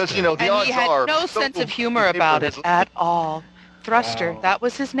 Because, the odds and he had no sense of humor about it at all. Thruster. Wow. That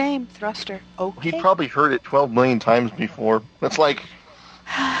was his name, Thruster. Okay. He probably heard it 12 million times before. That's like...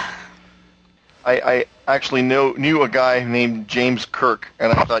 I actually knew a guy named James Kirk,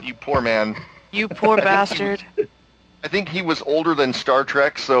 and I thought, you poor man. You poor bastard. I think he was older than Star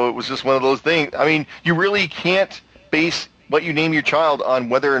Trek, so it was just one of those things. I mean, you really can't base what you name your child on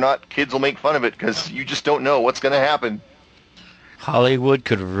whether or not kids will make fun of it, because you just don't know what's going to happen. Hollywood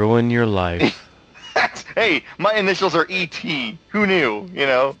could ruin your life. Hey, my initials are E.T. Who knew,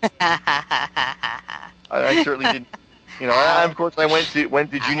 I certainly didn't. Of course, I went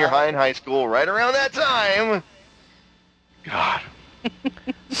to junior high and high school right around that time. God.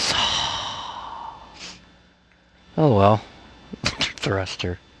 Oh, well.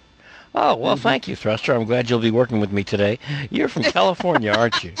 Thruster. Oh, well, thank you, Thruster. I'm glad you'll be working with me today. You're from California,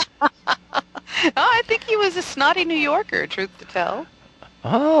 aren't you? I think he was a snotty New Yorker, truth to tell.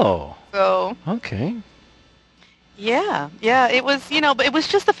 Oh. So. Okay. Yeah, it was, but it was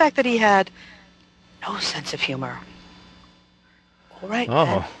just the fact that he had no sense of humor. All right.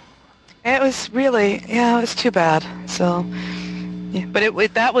 Oh. It was really, it was too bad. So, yeah,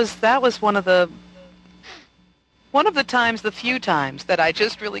 but that was one of the times, the few times that I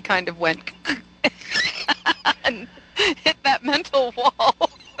just really kind of went and hit that mental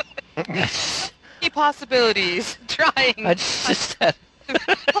wall. Any possibilities, trying. I just said.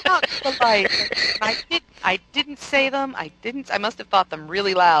 Come out to the light. I didn't say them. I must have thought them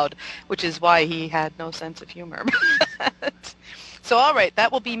really loud, which is why he had no sense of humor. So, all right,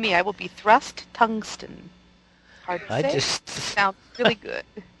 that will be me. I will be Thrust Tungsten. Hard to say. Sounds really good.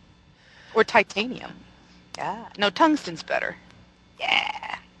 Or titanium. Yeah. No, tungsten's better.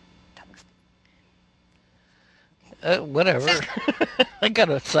 Yeah. Tungsten. Whatever. I got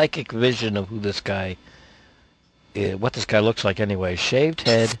a psychic vision of who this guy is, what this guy looks like anyway. Shaved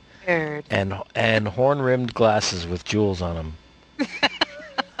head and horn-rimmed glasses with jewels on them.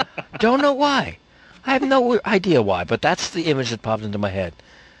 Don't know why. I have no idea why, but that's the image that popped into my head.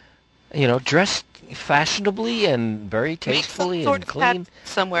 Dressed fashionably and very tastefully and clean.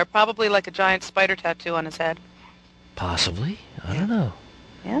 Somewhere, probably like a giant spider tattoo on his head. Possibly. I don't know.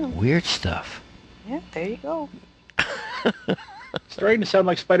 Yeah. Weird stuff. Yeah, there you go. Starting to sound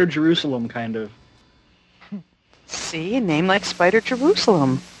like Spider Jerusalem, kind of. See, a name like Spider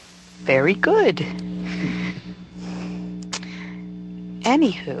Jerusalem. Very good.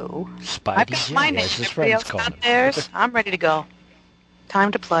 Anywho, I've got my name. Everybody else got theirs. I'm ready to go.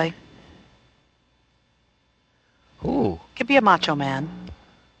 Time to play. Ooh. Could be a macho man.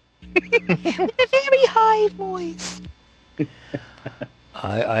 With a very high voice.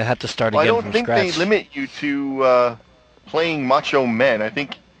 I have to start again from scratch. I don't think they limit you to playing macho men. I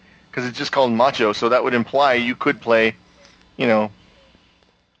think, because it's just called macho, so that would imply you could play, a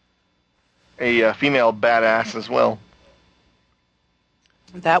female badass as well.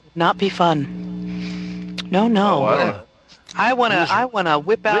 That would not be fun. No. Oh, I wanna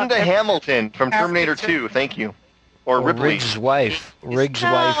whip out Linda Hamilton from Terminator 2. Thank you. Or Ripley. Riggs' wife. Riggs'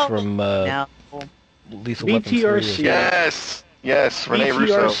 wife from Lethal Weapon 3. Yes, Rene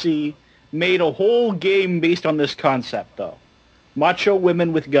Russo. BTRC made a whole game based on this concept, though. Macho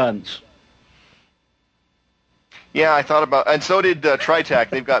women with guns. Yeah, I thought about, and so did Tritac.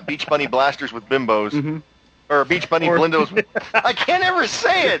 They've got Beach Bunny blasters with bimbos. Mm-hmm. Or Beach Bunny blindos. I can't ever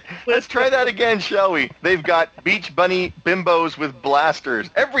say it. Let's try that again, shall we? They've got Beach Bunny bimbos with blasters.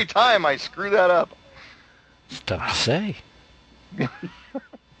 Every time I screw that up. It's tough to say.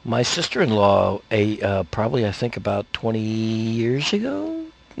 My sister-in-law, probably I think about 20 years ago,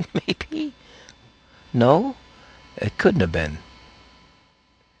 maybe? No? It couldn't have been.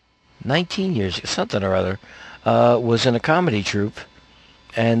 19 years, something or other, was in a comedy troupe,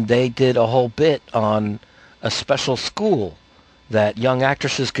 and they did a whole bit on a special school that young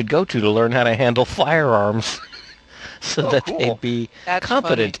actresses could go to learn how to handle firearms so that they'd be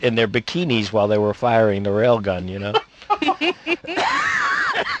competent in their bikinis while they were firing the railgun, you know.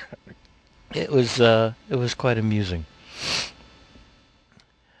 It was quite amusing.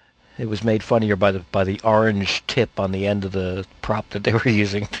 It was made funnier by the orange tip on the end of the prop that they were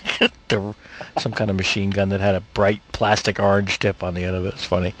using. Some kind of machine gun that had a bright plastic orange tip on the end of it. It's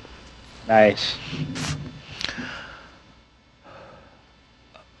funny. Nice.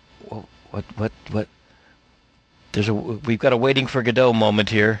 What? We've got a waiting for Godot moment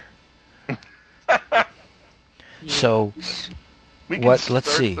here. So,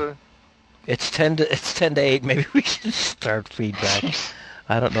 let's see. It's 10 to 8. Maybe we should start feedback.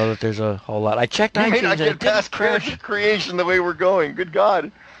 I don't know that there's a whole lot. I checked iTunes. May not get past character creation the way we're going. Good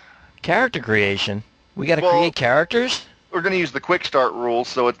God. Character creation? We got to create characters? We're going to use the quick start rules,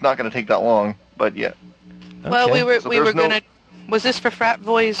 so it's not going to take that long. But yeah. Well, Okay. we were going to. Was this for frat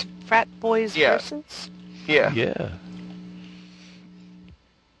boys versus? Yeah. Yeah.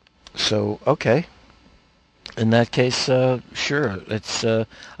 So, okay. In that case, sure. It's.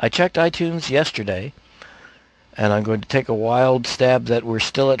 I checked iTunes yesterday, and I'm going to take a wild stab that we're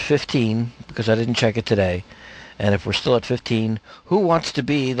still at 15, because I didn't check it today. And if we're still at 15, who wants to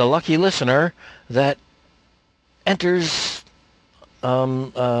be the lucky listener that enters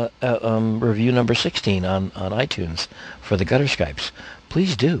review number 16 on iTunes for the Gutter Skypes?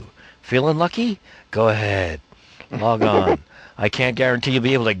 Please do. Feeling lucky? Go ahead. Log on. I can't guarantee you'll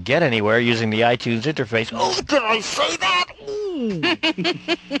be able to get anywhere using the iTunes interface. Oh, did I say that?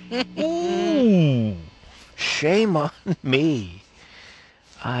 Ooh. Ooh. Shame on me.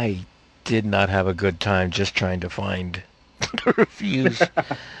 I did not have a good time just trying to find the reviews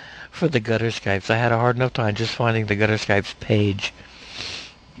for the Gutter Skypes. I had a hard enough time just finding the Gutter Skypes page.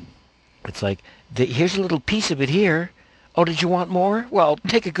 It's like, here's a little piece of it here. Oh, did you want more? Well,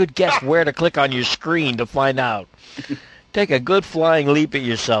 take a good guess where to click on your screen to find out. Take a good flying leap at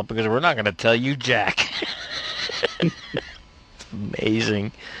yourself, because we're not going to tell you jack.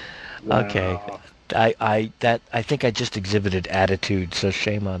 Amazing. Wow. Okay. I think I just exhibited attitude, so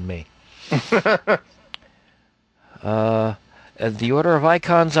shame on me. The order of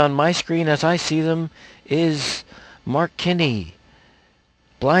icons on my screen as I see them is Mark Kinney,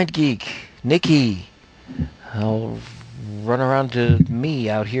 Blindgeek, Nikki. I'll run around to me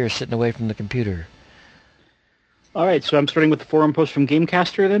out here sitting away from the computer. All right, so I'm starting with the forum post from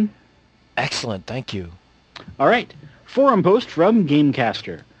Gamecaster then? Excellent, thank you. All right, forum post from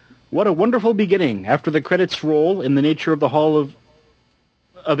Gamecaster. What a wonderful beginning after the credits roll in the nature of the hall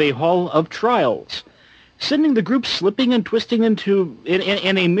of a hall of trials, sending the group slipping and twisting into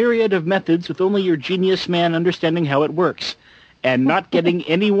in a myriad of methods with only your genius man understanding how it works, and not getting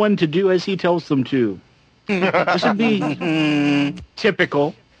anyone to do as he tells them to. This would be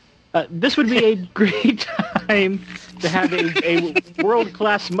typical. This would be a great time to have a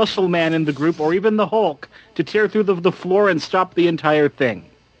world-class muscle man in the group, or even the Hulk, to tear through the floor and stop the entire thing.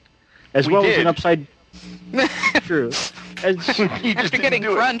 As well as an upside... True. After getting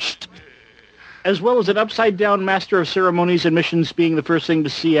crunched. As well as an upside-down master of ceremonies and missions being the first thing to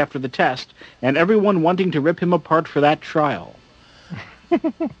see after the test, and everyone wanting to rip him apart for that trial.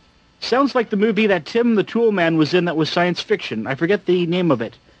 Sounds like the movie that Tim the Tool Man was in that was science fiction. I forget the name of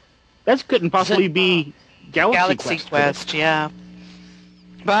it. That couldn't possibly be Galaxy Quest, yeah.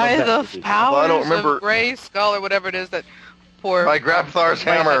 By the powers of Grayskull, or whatever it is that poor... By Grabthar's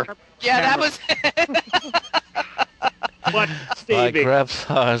hammer. Yeah, that was it. What savings? By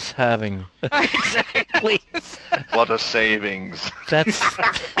Grabthar's having. Exactly. What a savings. That's...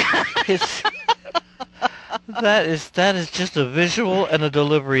 That is just a visual and a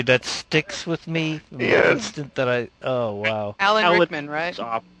delivery that sticks with me from the instant that I... Oh, wow. Alan Rickman, right?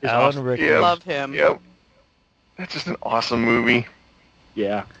 Alan Rickman. Yep. Love him. Yep. That's just an awesome movie.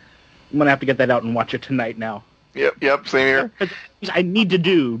 Yeah. I'm going to have to get that out and watch it tonight now. Yep, same here. I need to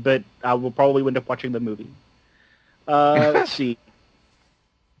do, but I will probably end up watching the movie. Let's see.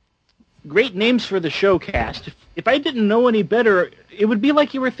 Great names for the show cast. If I didn't know any better, it would be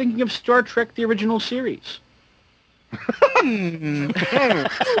like you were thinking of Star Trek, the original series.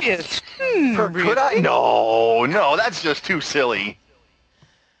 Yes. Could I? No, that's just too silly.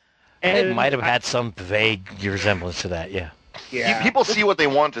 And it might have had some vague resemblance to that, yeah. People see what they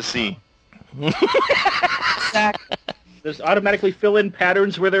want to see. There's automatically fill-in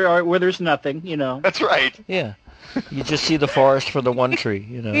patterns where there's nothing, you know. That's right. Yeah. You just see the forest for the one tree,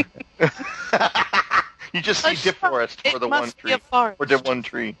 you know. You just see dip forest for the one tree. Or the one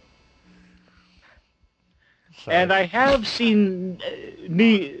tree. Sorry. And I have seen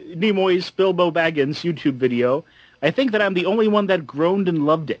Nimoy's Bilbo Baggins YouTube video I think that I'm the only one that groaned and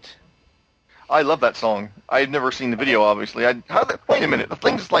loved it. I love that song. I had never seen the video, obviously. Wait a minute. The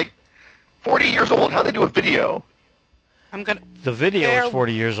thing's like 40 years old. How'd they do a video? The video is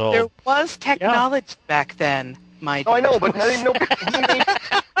 40 years old. There was technology back then, my I know, but I didn't know.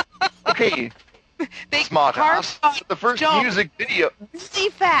 Okay. Smart ass. The first music video. See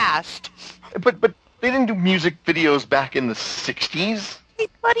fast. But they didn't do music videos back in the 60s?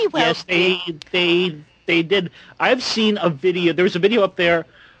 Bloody well. Yes, they did. I've seen a video. There was a video up there.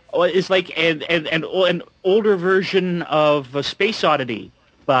 It's like an older version of Space Oddity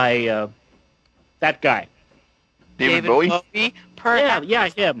by that guy. David Bowie? Yeah,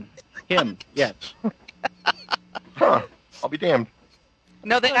 him, yes. Huh. I'll be damned.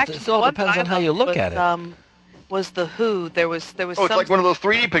 No, they actually. It all depends on how you look at it. Was the Who? There was. Oh, it's like one of those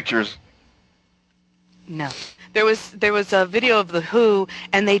 3D pictures. No, there was a video of the Who,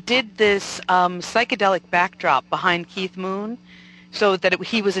 and they did this psychedelic backdrop behind Keith Moon, so that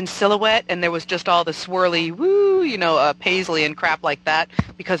he was in silhouette, and there was just all the swirly paisley and crap like that,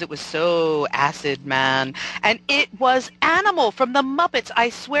 because it was so acid, man. And it was Animal from the Muppets. I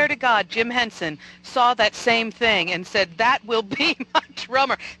swear to God, Jim Henson saw that same thing and said, that will be my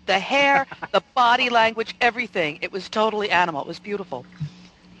drummer. The hair, the body language, everything. It was totally Animal. It was beautiful.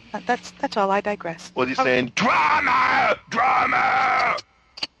 That's all. I digress. Was he saying, drama, drama?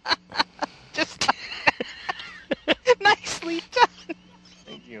 Just nicely done.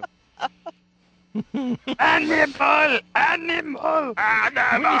 Thank you. Animal!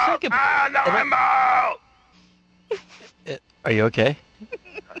 Are you okay?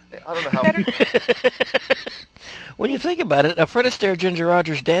 I don't know how. When you think about it, a Fred Astaire Ginger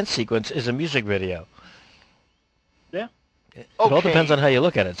Rogers dance sequence is a music video. Yeah. It all depends on how you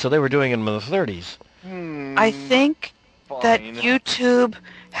look at it. So they were doing it in the 30s. I think that YouTube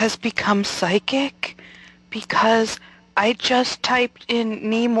has become psychic because I just typed in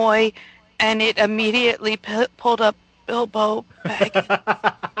Nimoy and it immediately pulled up Bilbo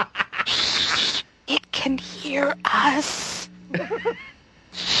Baggins. It can hear us.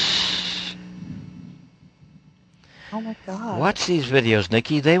 Oh my God! Watch these videos,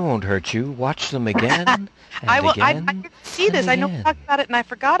 Nikki. They won't hurt you. Watch them again. I didn't see this. I know we talked about it and I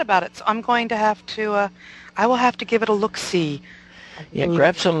forgot about it. So I'm going to have to. I will have to give it a look-see. Yeah,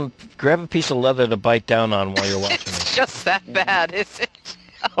 grab a piece of leather to bite down on while you're watching it. It's just that bad, is it?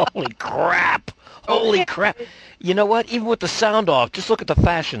 Holy crap! Holy crap! You know what? Even with the sound off, just look at the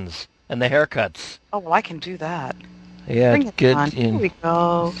fashions and the haircuts. Oh well, I can do that. Yeah, Bring it good. on. Here we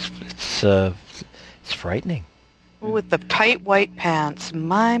go. It's frightening. With the tight white pants,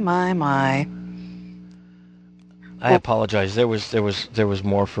 my. I apologize. There was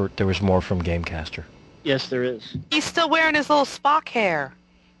more from Gamecaster. Yes, there is. He's still wearing his little Spock hair.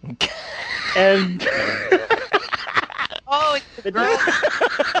 And oh, it's the girl.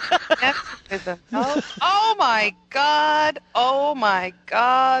 Oh my God! Oh my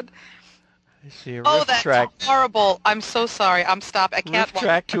God! I see a riff track. That's horrible. I'm so sorry. I'm stopped. I can't watch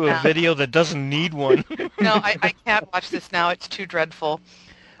track to a video that doesn't need one. No, I can't watch this now. It's too dreadful.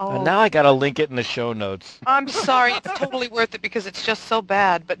 Oh. Now I gotta link it in the show notes. I'm sorry. It's totally worth it because it's just so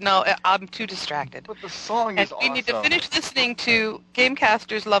bad. But no, I'm too distracted. But the song is awesome. And we need to finish listening to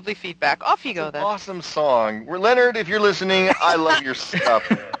Gamecaster's lovely feedback. Off you go, then. Awesome song. Leonard, if you're listening, I love your stuff.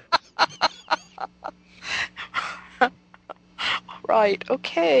 Right,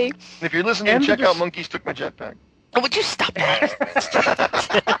 okay. And if you're listening, check out Monkeys Took My Jetpack. Oh, would you stop that?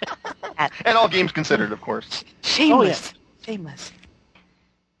 And all games considered, of course. Shameless. Shameless.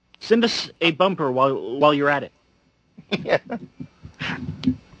 Send us a bumper while you're at it. Yeah.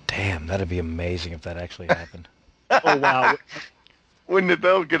 Damn, that'd be amazing if that actually happened. Oh, wow. Wouldn't it,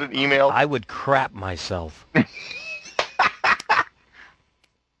 though? Get an email? I would crap myself.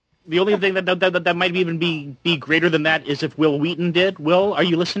 The only thing that might even be greater than that is if Will Wheaton did. Will, are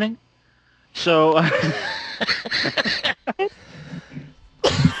you listening? So,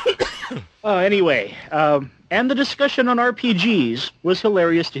 anyway, and the discussion on RPGs was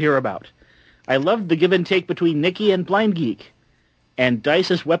hilarious to hear about. I loved the give and take between Nikki and Blindgeek. And dice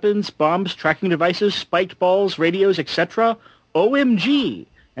as weapons, bombs, tracking devices, spiked balls, radios, etc. OMG!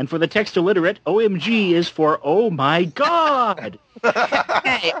 And for the text illiterate, OMG is for oh my God!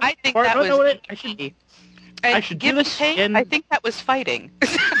 Hey, I think that was... I should do this in... I think that was fighting.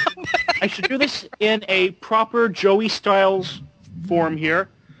 I should do this in a proper Joey Styles form here.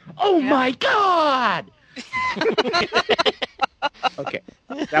 Oh my God! Okay.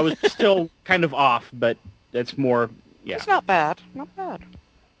 That was still kind of off, but that's more, yeah. It's not bad. Not bad.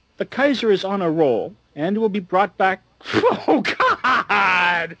 The Kaiser is on a roll and will be brought back... Oh,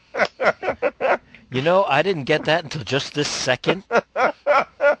 God! You know, I didn't get that until just this second. I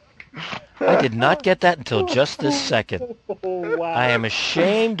did not get that until just this second. Oh, wow. I am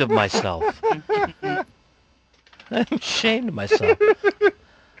ashamed of myself. I'm ashamed of myself.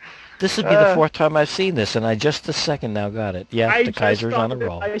 This would be the fourth time I've seen this, and I just this second now got it. Yeah, the Kaiser's on a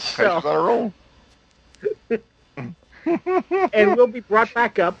roll. Kaiser's on a roll. And will be brought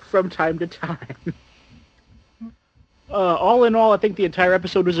back up from time to time. All in all, I think the entire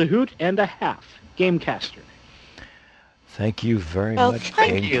episode was a hoot and a half. Gamecaster. Thank you very much,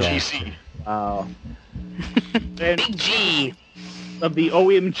 thank you. Gamecaster. Big G. Of the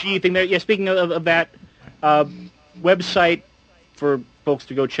OMG thing there. Yeah, speaking of that, website for folks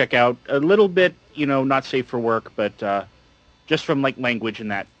to go check out. A little bit, not safe for work, but just from like language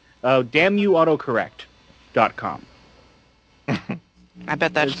and that. DamnYouAutocorrect.com. I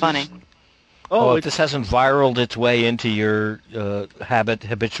bet that's funny. Oh, if this hasn't viraled its way into your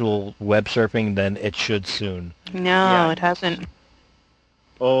habitual web surfing, then it should soon. No, it hasn't.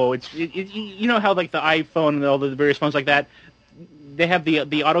 Oh, it's you know how like the iPhone and all the various phones like that, they have the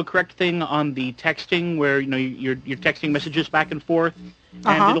autocorrect thing on the texting where you're texting messages back and forth,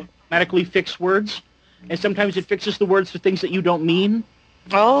 and it'll automatically fix words, and sometimes it fixes the words for things that you don't mean.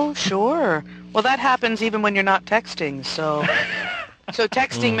 Oh, sure. Well, that happens even when you're not texting, so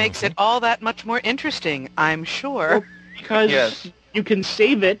texting makes it all that much more interesting, I'm sure. Well, because you can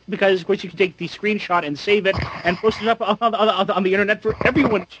save it, because of course you can take the screenshot and save it and post it up on the internet for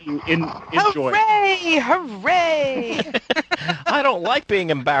everyone to enjoy. Hooray! Hooray! I don't like being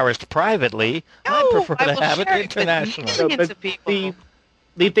embarrassed privately. No, I prefer to have it share internationally. with millions of people.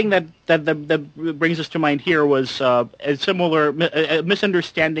 The thing that brings us to mind here was a similar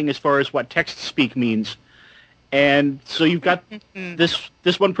misunderstanding as far as what text speak means. And so you've got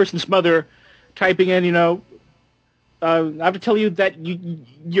this one person's mother typing in, I have to tell you that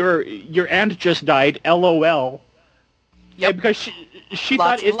your aunt just died, LOL. Yep. Because she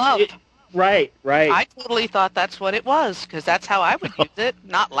Lots thought of love. Right. I totally thought that's what it was, because that's how I would use it,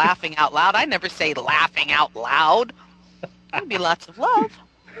 not laughing out loud. I never say laughing out loud. It would be lots of love.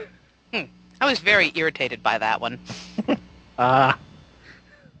 I was very irritated by that one. But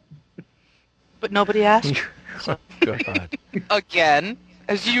nobody asked. So. God. Again,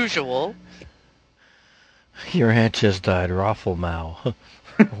 as usual. Your aunt just died, Rafflemow.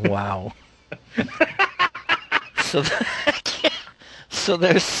 Wow. So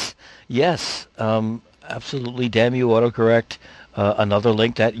there's, yes, absolutely, damn you, autocorrect. Another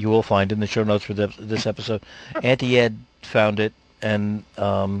link that you will find in the show notes for this episode. Auntie Ed found it and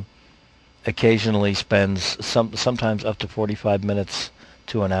occasionally spends sometimes up to 45 minutes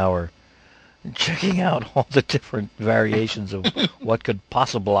to an hour checking out all the different variations of what could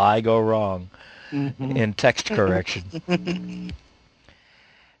possibly go wrong in text correction.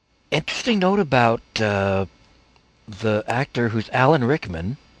 Interesting note about the actor who's Alan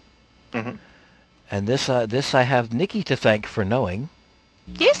Rickman. Mm-hmm. And this I have Nikki to thank for knowing.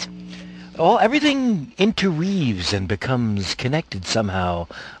 Yes. Everything interweaves and becomes connected somehow,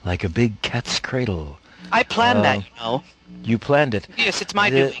 like a big cat's cradle. I planned that, You planned it. Yes, it's my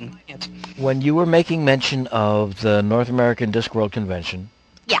doing. Yes. When you were making mention of the North American Discworld Convention.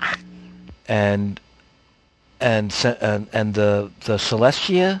 Yeah. And the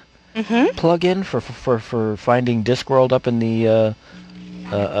Celestia plug-in for finding Discworld up in the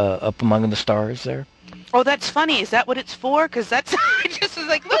up among the stars there. Oh, that's funny. Is that what it's for? Because that's I just was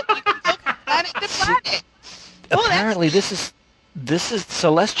like, look, you can go from planet to planet. Apparently, this is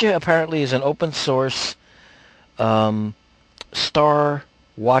Celestia. Apparently, is an open source star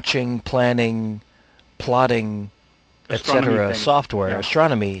watching, planning, plotting, etc. software,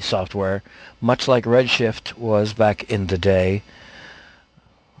 astronomy software, much like Redshift was back in the day.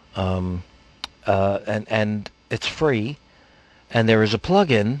 And it's free. And there is a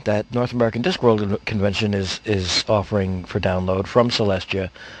plugin that North American Discworld Convention is offering for download from Celestia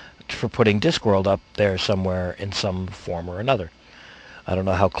for putting Discworld up there somewhere in some form or another. I don't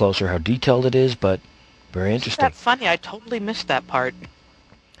know how close or how detailed it is, but very interesting. Isn't that funny? I totally missed that part.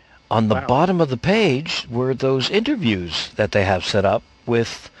 On the bottom of the page were those interviews that they have set up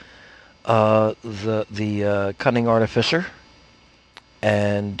with the cunning artificer,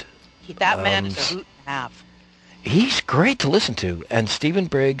 and that man is a hoot and a half. He's great to listen to, and Stephen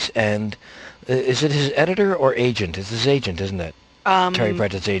Briggs, and is it his editor or agent? It's his agent, isn't it? Terry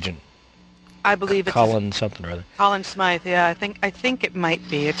Pratchett's agent. I believe it's Colin something or other. Colin Smythe. Yeah, I think it might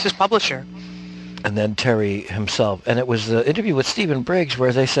be. It's his publisher. And then Terry himself, and it was the interview with Stephen Briggs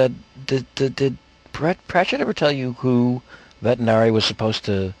where they said, "Did Pratchett ever tell you who Vetinari was supposed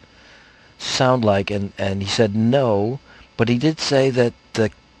to sound like?" And he said no, but he did say that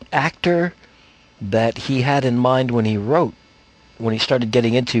the actor that he had in mind when he started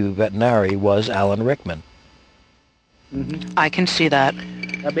getting into veterinary was Alan Rickman. Mm-hmm. I can see that.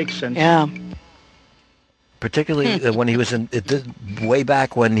 That makes sense. Yeah. Particularly when he was way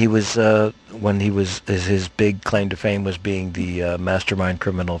back when his big claim to fame was being the mastermind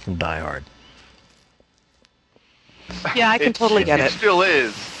criminal from Die Hard. Yeah, I can totally get it. It still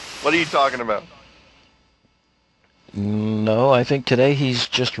is. What are you talking about? No, I think today he's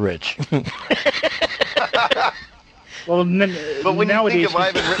just rich. Well, but when nowadays you think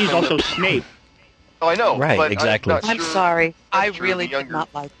of Ivan he's Rickman, also Snape. Oh, I know. Right, but exactly. I'm I'm sorry. I That's true, really the did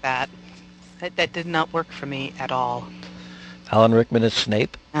not like that. That did not work for me at all. Alan Rickman is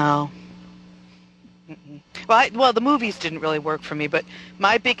Snape? No. Mm-mm. Well, the movies didn't really work for me, but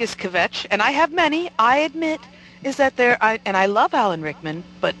my biggest kvetch, and I have many, I admit, is that and I love Alan Rickman,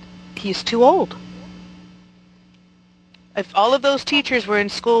 but he's too old. If all of those teachers were in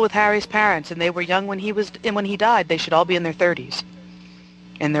school with Harry's parents and they were young when he died, they should all be in their 30s.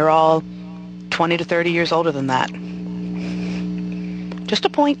 And they're all 20 to 30 years older than that. Just a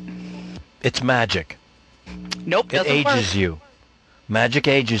point. It's magic. Nope, It doesn't ages work. you. Magic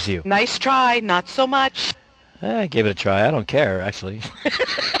ages you. Nice try, not so much. I gave it a try. I don't care, actually.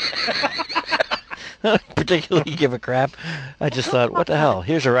 Particularly give a crap. I just thought, what the hell?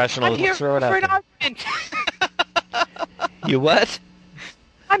 Here's a rational. I'm here Let's throw it for out an there. argument. You what?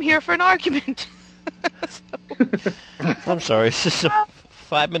 I'm here for an argument. I'm sorry. Is this a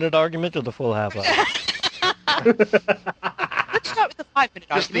 5-minute argument or the full half hour? Let's start with the 5-minute argument.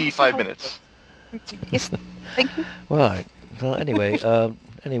 Just the 5 minutes. Yes, thank you. Well, anyway,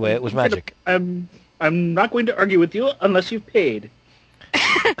 it was magic. I'm not going to argue with you unless you've paid.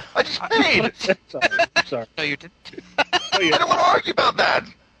 I just paid. Sorry. No, you didn't. I don't want to argue about that.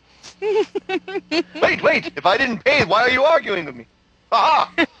 Wait. If I didn't pay, why are you arguing with me?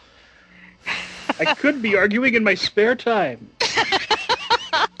 Aha! I could be arguing in my spare time.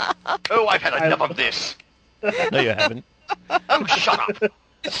 Oh, I've had enough of this. No, you haven't. Oh, shut up.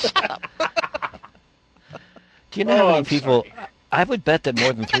 Shut up. Do you know how many I'm people... sorry. I would bet that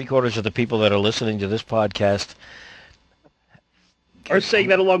more than 3/4 of the people that are listening to this podcast... Are saying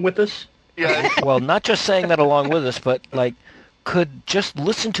that along with us? Yeah. Well, not just saying that along with us, but, could just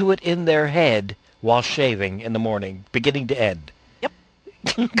listen to it in their head while shaving in the morning, beginning to end. Yep.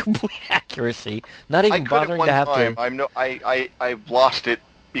 Complete accuracy. Not even I could bothering at to have one to... time. I've lost it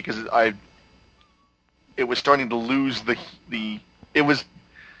because it was starting to lose it was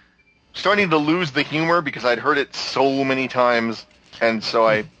starting to lose the humor because I'd heard it so many times, and so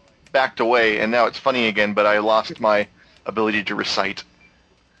I backed away, and now it's funny again, but I lost my ability to recite.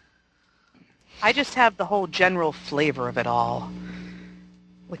 I just have the whole general flavor of it all,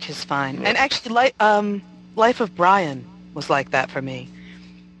 which is fine. And actually, Life of Brian was like that for me.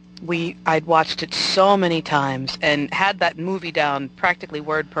 I'd watched it so many times and had that movie down practically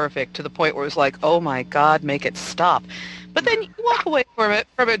word perfect to the point where it was like, oh my God, make it stop. But then you walk away from it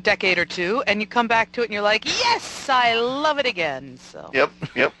for a decade or two, and you come back to it, and you're like, yes, I love it again. So. Yep.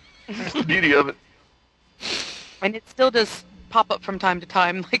 That's the beauty of it. And it still does pop up from time to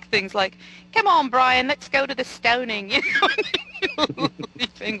time, like things like, come on, Brian, let's go to the stoning,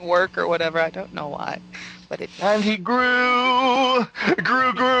 leaving work or whatever. I don't know why. But And he grew, and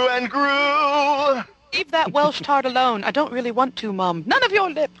grew. Leave that Welsh tart alone. I don't really want to, Mum. None of your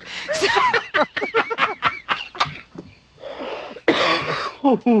lip.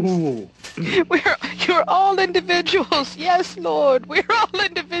 You're all individuals. Yes, Lord. We're all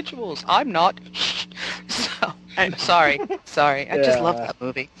individuals. I'm not. So, I'm sorry. I just love that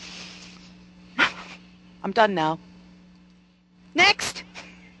movie. I'm done now. Next.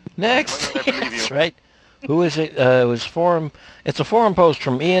 That's right. Who is it? It was forum. It's a forum post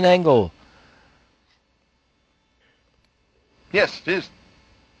from Ian Engel. Yes, it is.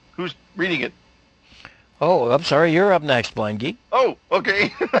 Who's reading it? Oh, I'm sorry. You're up next, Blindgeek. Oh,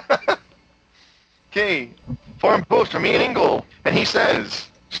 okay. Okay. Forum post from Ian Engel. And he says,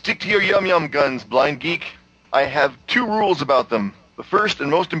 stick to your yum-yum guns, Blindgeek. I have 2 rules about them. The first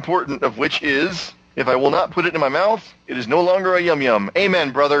and most important of which is, if I will not put it in my mouth, it is no longer a yum-yum. Amen,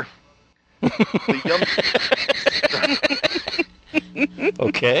 brother.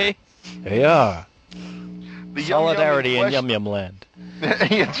 Okay. There you are. The Solidarity in Yum-Yum Land.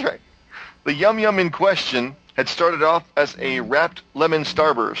 That's right. The yum-yum in question had started off as a wrapped lemon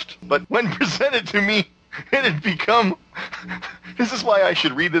starburst, but when presented to me, it had become... This is why I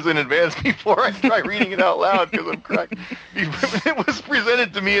should read this in advance before I try reading it out loud, because I'm cracked. It was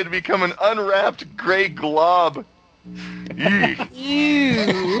presented to me, it had become an unwrapped gray glob.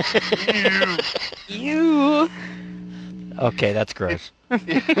 Ew. Okay, that's gross.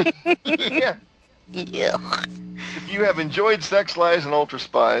 Yeah. Yeah. If you have enjoyed Sex Lies and Ultra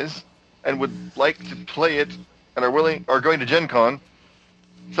Spies and would like to play it and are going to Gen Con,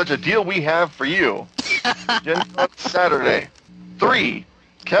 such a deal we have for you. Gen Con Saturday. 3.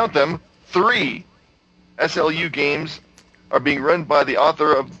 Count them. 3 SLU games are being run by the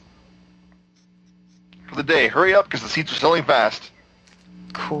author of for the day. Hurry up, because the seats are selling fast.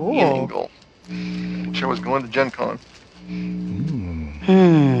 Cool. Ian Engel. Show is going to Gen Con.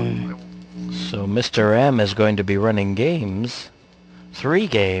 So Mr. M is going to be running games, 3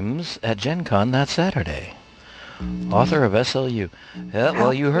 games, at Gen Con that Saturday. Author of SLU. Yeah,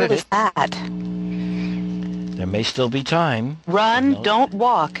 well, you heard it. That? There may still be time. Run, don't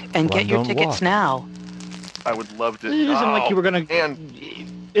walk, and get your tickets now. I would love to. It isn't like you were gonna.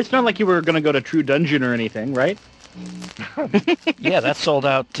 It's not like you were gonna go to True Dungeon or anything, right? Yeah, that sold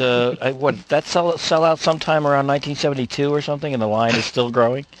out. That sell out sometime around 1972 or something, and the line is still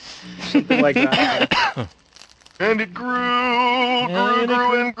growing. Something like that. And it grew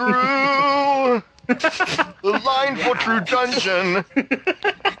and grew. The line for True Dungeon.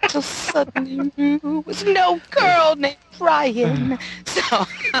 Till suddenly there was no girl named Ryan. So.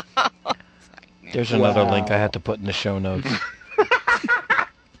 There's another link I had to put in the show notes.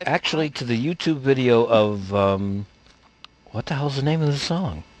 Actually, to the YouTube video of what the hell's the name of the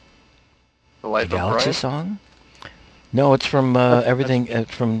song? The Galaxy song? No, it's from everything.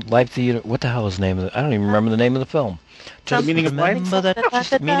 It's from Live Theater. What the hell is the name of it? I don't even remember the name of the film. Just Meaning of Life?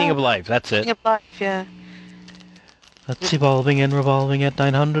 Meaning of Life. That's it. Meaning of Life, yeah. That's evolving and revolving at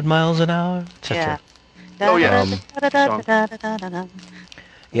 900 miles an hour, etc. Yeah. Oh, yeah.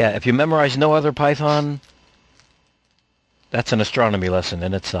 Yeah, if you memorize no other Python, that's an astronomy lesson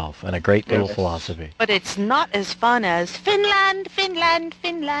in itself, and a great little philosophy. But it's not as fun as Finland, Finland,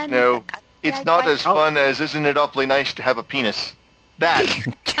 Finland. No, it's not as fun as Isn't It Awfully Nice to Have a Penis? That.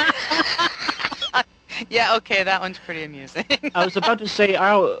 Yeah, okay, that one's pretty amusing. I was about to say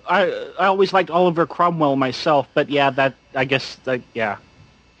I always liked Oliver Cromwell myself, but yeah, that I guess yeah.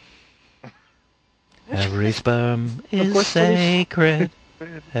 Every sperm is sacred.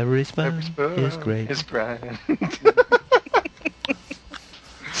 Every sperm is great. Is grand.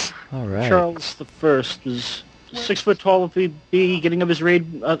 All right. Charles the First was 6 foot tall at the beginning of his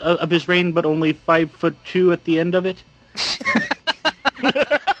reign, but only 5'2" at the end of it.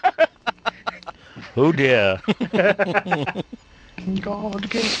 Oh dear. God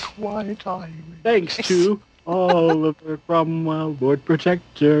gets quite angry. Thanks to Oliver Cromwell, Lord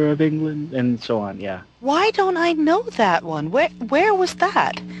Protector of England, and so on. Yeah. Why don't I know that one? Where was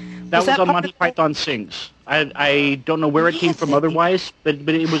that? That was on Monty Python Sings. I don't know where it came from otherwise, but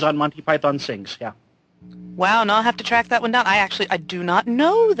it was on Monty Python Sings. Yeah. Wow, now I'll have to track that one down. I do not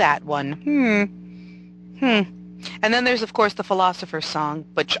know that one. And then there's, of course, the Philosopher's Song,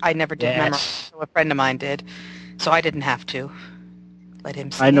 which I never did memorize, so a friend of mine did. So I didn't have to let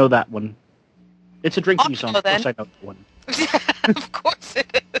him sing. I know that one. It's a drinking song. Of course I know that one. Of course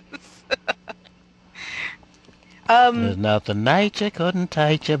it is. There's nothing nature couldn't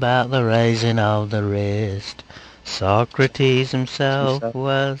teach about the raising of the wrist. Socrates himself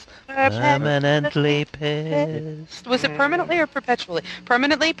was permanently pissed. Was it permanently or perpetually?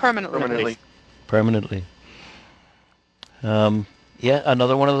 Permanently? Permanently. Yeah,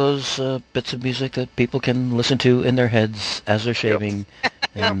 another one of those bits of music that people can listen to in their heads as they're shaving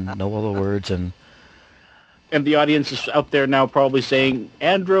and know all the words. And the audience is out there now probably saying,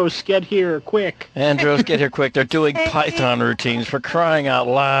 Andros, get here, quick. Andros, get here, quick. They're doing Python routines, for crying out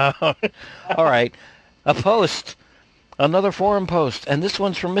loud. All right, a post. Another forum post. And this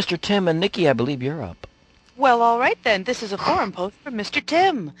one's from Mr. Tim and Nikki. I believe you're up. Well, all right then. This is a forum post from Mr.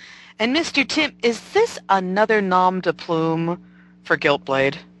 Tim. And Mr. Tim, is this another nom de plume for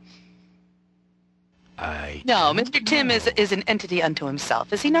Guiltblade? No, Mr. Tim is an entity unto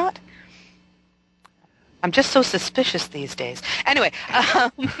himself, is he not? I'm just so suspicious these days. Anyway,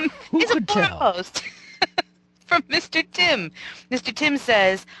 it's a forum post from Mr. Tim. Mr. Tim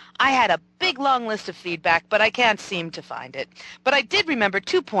says, I had a big long list of feedback, but I can't seem to find it. But I did remember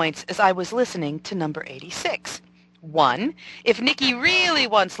 2 points as I was listening to number 86. 1, if Nikki really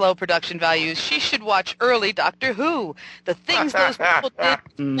wants low production values, she should watch early Doctor Who. The things those people did,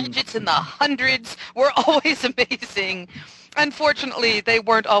 budgets in the hundreds, were always amazing. Unfortunately, they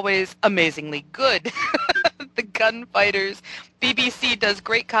weren't always amazingly good. The gunfighters. BBC does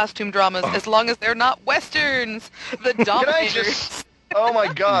great costume dramas as long as they're not westerns. The Dominators. Oh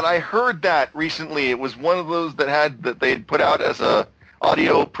my God, I heard that recently. It was one of those that they had put out as a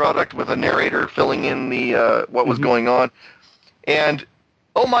audio product with a narrator filling in the what was going on. And,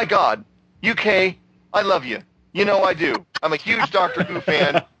 oh my God, UK, I love you. You know I do. I'm a huge Doctor Who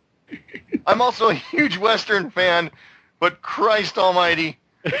fan. I'm also a huge Western fan, but Christ almighty,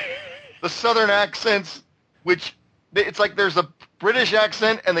 the Southern accents, which it's like there's a British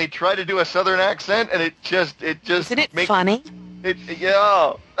accent and they try to do a Southern accent, and it just Isn't it funny? The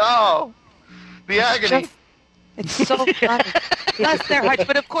agony. It's so funny. Bless their hearts.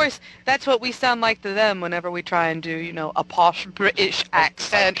 But of course, that's what we sound like to them whenever we try and do, a posh British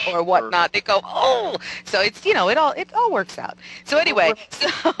accent or whatnot. They go, oh! So it's, it all works out. So anyway,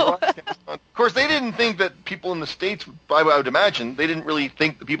 Of course, they didn't think that people in the States, I would imagine, they didn't really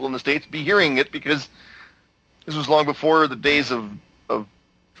think the people in the States would be hearing it because this was long before the days of...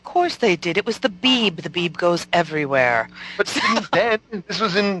 Of course they did. It was the Beeb. The Beeb goes everywhere. But then, this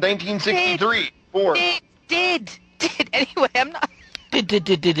was in 1963. Did. Anyway, I'm not...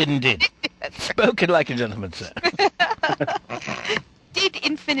 Did. Spoken like a gentleman, sir. Did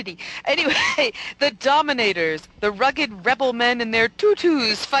infinity. Anyway, the Dominators, the rugged rebel men in their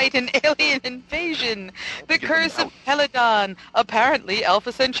tutus fight an alien invasion. The Curse of Peladon. Apparently,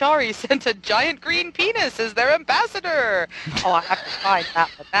 Alpha Centauri sent a giant green penis as their ambassador. Oh, I have to find that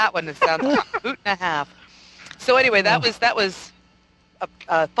one. That one sounds like a boot and a half. So anyway, that was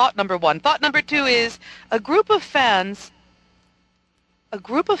thought number one. Thought number two is a group of fans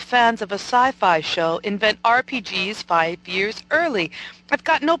of a sci-fi show invent RPGs 5 years early. I've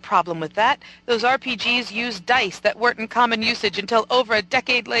got no problem with that. Those RPGs use dice that weren't in common usage until over a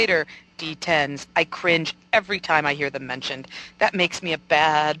decade later. D10s. I cringe every time I hear them mentioned. That makes me a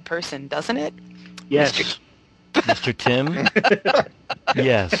bad person, doesn't it? Yes. Mr. Tim?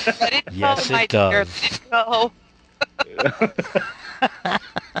 Yes. Yes, it does.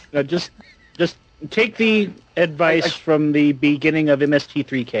 Now just take the advice from the beginning of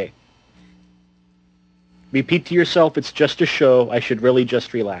MST3K. Repeat to yourself, it's just a show. I should really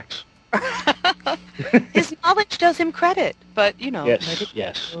just relax. His knowledge does him credit, but,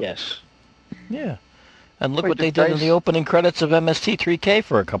 Yes. Yeah. And look what they did in the opening credits of MST3K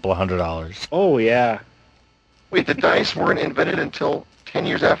for a couple of $100. Oh, yeah. Wait, the dice weren't invented until 10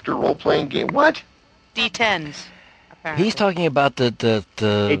 years after role-playing game. What? D10s. Apparently. He's talking about the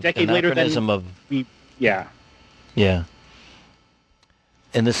a decade anachronism later than Yeah.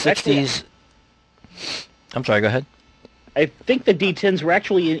 In the 60s... I'm sorry, go ahead. I think the D10s were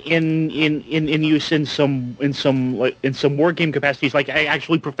actually in use in some war game capacities, like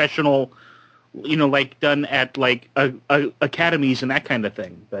actually professional, like done at like academies and that kind of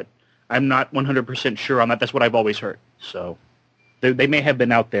thing. But I'm not 100% sure on that. That's what I've always heard. So they may have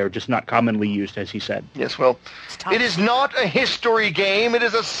been out there, just not commonly used, as he said. Yes, well, it is not a history game. It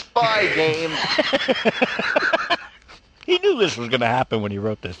is a spy game. He knew this was going to happen when he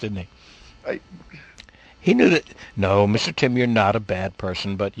wrote this, didn't he? He knew that... No, Mr. Tim, you're not a bad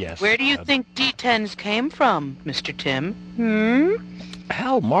person, but yes. Where do you think D10s came from, Mr. Tim?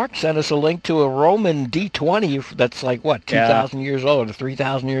 Hell, Mark sent us a link to a Roman D20 that's like, what, 2,000 years old or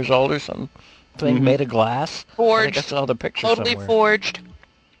 3,000 years old or something? Thing made of glass? Forged. I think I saw the picture totally somewhere. Forged.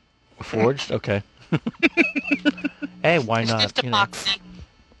 Forged? Okay. Hey, why not? It's just epoxy.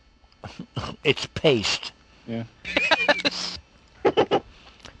 It's paste. Yeah.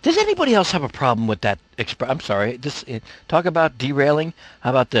 Does anybody else have a problem with that I'm sorry. Talk about derailing.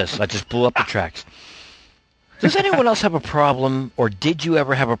 How about this? I just blew up the tracks. Does anyone else have a problem, or did you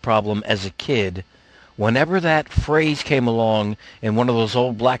ever have a problem as a kid, whenever that phrase came along in one of those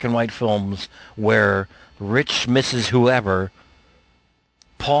old black and white films where rich Mrs. Whoever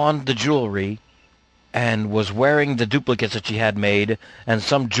pawned the jewelry and was wearing the duplicates that she had made, and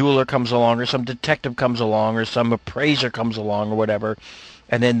some jeweler comes along, or some detective comes along, or some appraiser comes along, or whatever,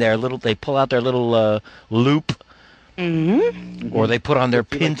 and then they pull out their little loop, or they put on their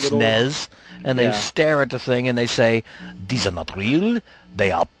pince-nez, and they stare at the thing, and they say, "These are not real,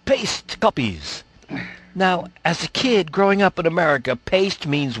 they are paste copies." Now, as a kid growing up in America, paste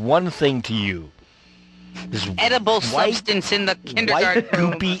means one thing to you. This edible substance in the kindergarten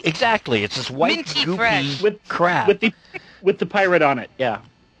room. Goopy, exactly. It's this white minty goopy fresh. crap with the pirate on it. Yeah,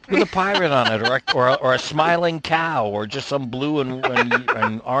 with a pirate on it, or a smiling cow, or just some blue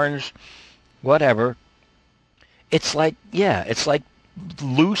and orange, whatever. It's like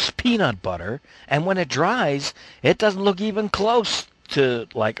loose peanut butter, and when it dries, it doesn't look even close to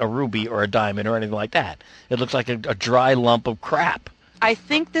like a ruby or a diamond or anything like that. It looks like a dry lump of crap. I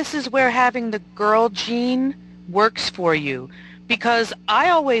think this is where having the girl gene works for you, because I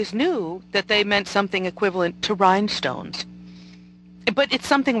always knew that they meant something equivalent to rhinestones. But it's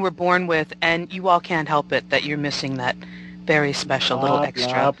something we're born with, and you all can't help it that you're missing that very special little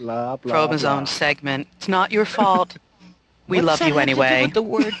extra chromosome segment. It's not your fault. We love you anyway.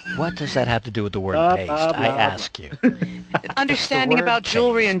 What does that have to do with the word paste? I ask you. Understanding about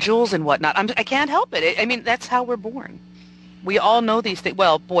jewelry and jewels and whatnot. I can't help it. I mean, that's how we're born. We all know these things.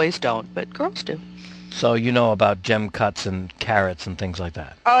 Well, boys don't, but girls do. So you know about gem cuts and carats and things like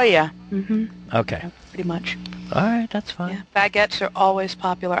that? Oh, yeah. Mm-hmm. Okay. Yeah, pretty much. All right, that's fine. Yeah, baguettes are always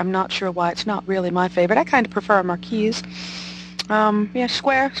popular. I'm not sure why. It's not really my favorite. I kind of prefer a marquise. Yeah,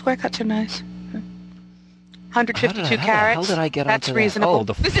 square cuts are nice. 152 carats. How did I get That's onto reasonable.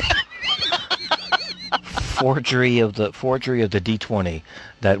 that? Oh, the forgery of the D20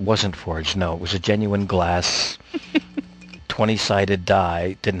 that wasn't forged. No, it was a genuine glass 20-sided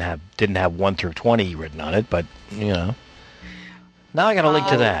die. Didn't have 1 through 20 written on it, but you know. Now I got a link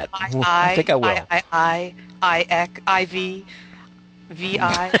to that. I think I will.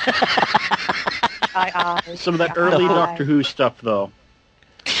 Some of that early Doctor Who stuff, though.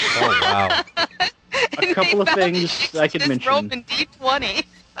 Oh wow. A couple of things I could mention. Roman D20.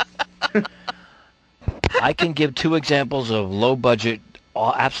 I can give 2 examples of low-budget,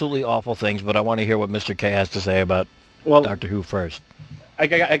 absolutely awful things, but I want to hear what Mr. K has to say about Doctor Who first. I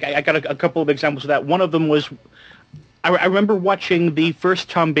got a couple of examples of that. One of them was, I remember watching the first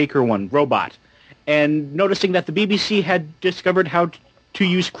Tom Baker one, Robot, and noticing that the BBC had discovered how to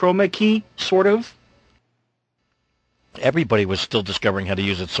use chroma key, sort of. Everybody was still discovering how to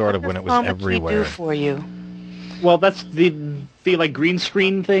use it, sort of, when it was everywhere. What do for you? Well, that's the like green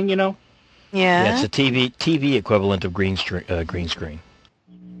screen thing, you know. Yeah. It's a TV equivalent of green screen.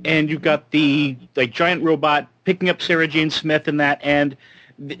 And you've got the giant robot picking up Sarah Jane Smith and that, and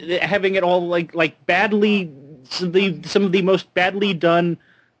having it all like badly, some of the most badly done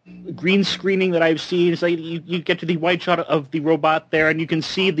green screening that I've seen. It's like you get to the wide shot of the robot there, and you can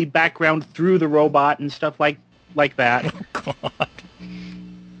see the background through the robot and stuff like that. Oh, God.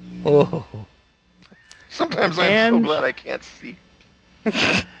 Oh. Sometimes I'm so glad I can't see.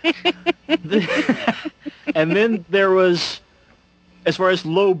 And then there was, as far as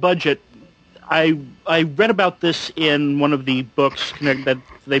low budget, I read about this in one of the books that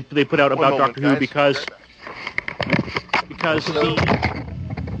they put out about Doctor Who because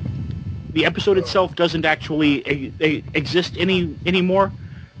the episode itself doesn't actually exist anymore.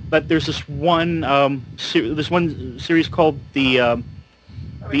 But there's this one series called the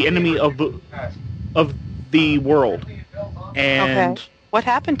Enemy of the World, and okay. What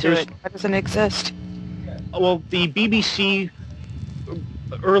happened to it? Why doesn't it exist? Well, the BBC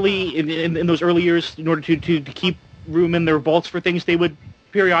early in those early years, in order to keep room in their vaults for things, they would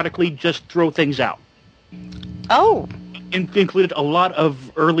periodically just throw things out. Oh, included a lot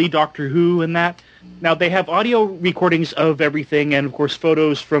of early Doctor Who and that. Now, they have audio recordings of everything, and of course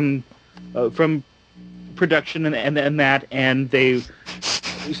photos from production and that, and that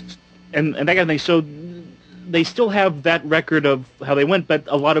kind of thing. So they still have that record of how they went, but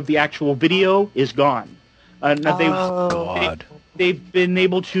a lot of the actual video is gone. They've been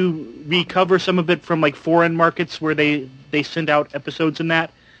able to recover some of it from like foreign markets where they send out episodes and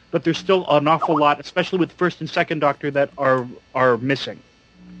that, but there's still an awful lot, especially with First and Second Doctor, that are missing.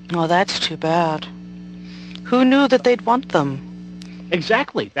 Oh, that's too bad. Who knew that they'd want them?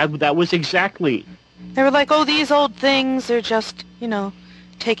 Exactly. That was exactly. They were like, oh, these old things are just,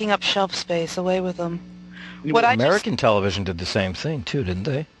 taking up shelf space. Away with them. American television did the same thing, too, didn't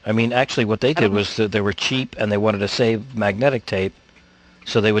they? I mean, actually, what they did was that they were cheap and they wanted to save magnetic tape,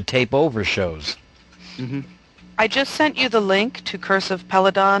 so they would tape over shows. Mm-hmm. I just sent you the link to Curse of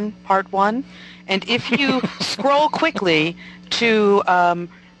Peladon Part 1, and if you scroll quickly to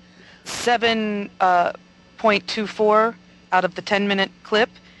 7.24 out of the 10-minute clip,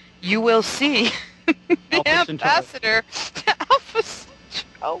 you will see the ambassador to Alpha Centauri.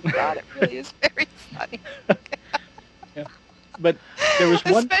 Oh, God, it really is very funny. Yeah. But there was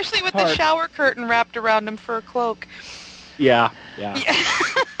one especially with the shower curtain wrapped around him for a cloak. Yeah.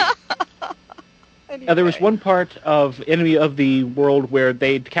 Anyway. Now, there was one part of Enemy of the World where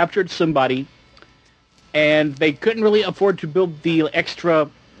they'd captured somebody, and they couldn't really afford to build the extra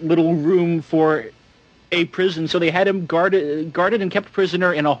little room for a prison, so they had him guarded and kept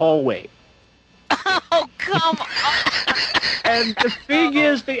prisoner in a hallway. Oh, come on! And the thing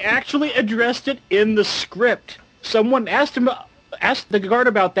is, they actually addressed it in the script. Someone asked the guard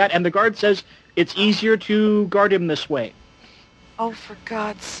about that, and the guard says it's easier to guard him this way. Oh, for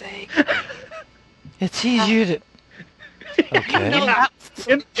God's sake! It's easier to. Okay. No,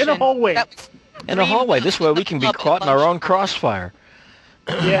 in a hallway. In a hallway. This way we can be caught in our own crossfire.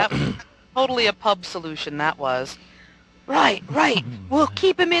 Yeah. Totally a pub solution, that was. Right. We'll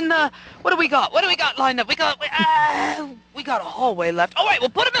keep him in the... What do we got lined up? We got a hallway left. All right, we'll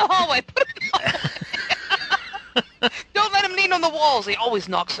put him in the hallway. Don't let him lean on the walls. He always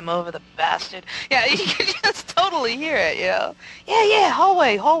knocks him over, the bastard. Yeah, you can just totally hear it, you know? Yeah,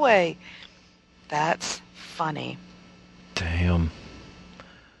 hallway. That's funny. Damn.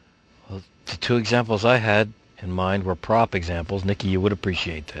 Well, the two examples I had in mind were prop examples. Nikki, you would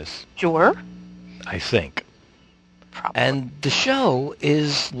appreciate this. Sure. I think. Probably. And the show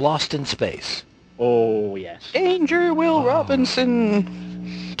is Lost in Space. Oh, yes. Danger, Will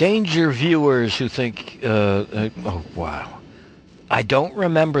Robinson. Danger viewers who think, oh, wow. I don't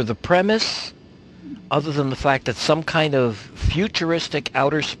remember the premise, other than the fact that some kind of futuristic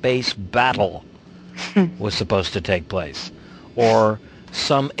outer space battle was supposed to take place. Or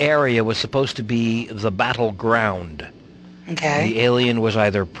some area was supposed to be the battleground. Okay. The alien was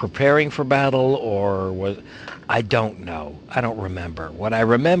either preparing for battle or was... I don't know. I don't remember. What I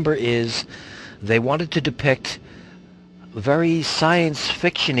remember is they wanted to depict very science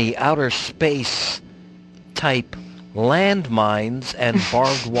fiction-y outer space type landmines and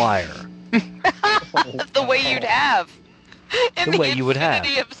barbed wire. The way you'd have. The way you would have.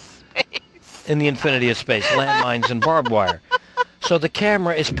 In the infinity of space. Landmines and barbed wire. So the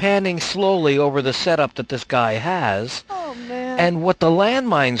camera is panning slowly over the setup that this guy has. Oh, man. And what the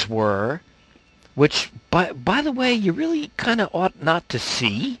landmines were, which, by the way, you really kind of ought not to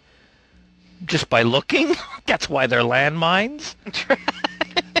see just by looking. That's why they're landmines.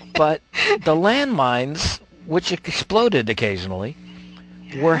 But the landmines, which exploded occasionally,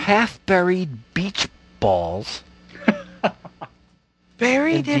 were half-buried beach balls.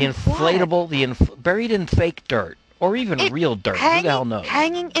 Buried in the inflatable, buried in fake dirt. Or even real dirt. Who the hell knows?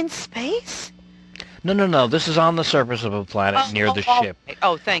 Hanging in space? No. This is on the surface of a planet near the ship.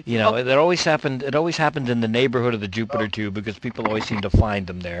 Oh, thank you. You know, it always happened in the neighborhood of the Jupiter tube because people always seem to find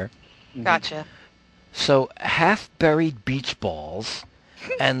them there. Gotcha. So half-buried beach balls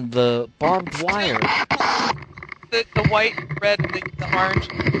and the barbed wire. The white, red, the orange,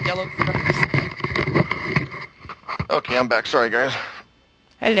 the yellow stripes. Okay, I'm back. Sorry, guys.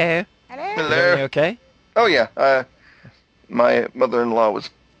 Hello. Hello. You okay? Oh, yeah. My mother-in-law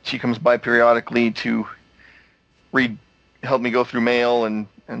she comes by periodically to help me go through mail and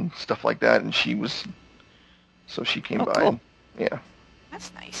stuff like that, and she came by. Cool. And, yeah.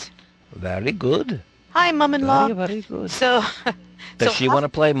 That's nice. Very good. Hi, Mom-in-law. Very, very good. So... Does she want to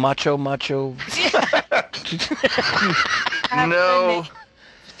play macho? No.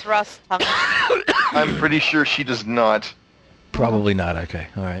 Thrust. I'm pretty sure she does not. Probably not. Okay.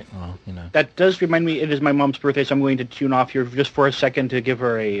 All right. Well, you know. That does remind me, it is my mom's birthday, so I'm going to tune off here just for a second to give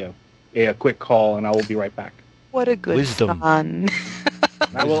her a quick call, and I will be right back. What a good son.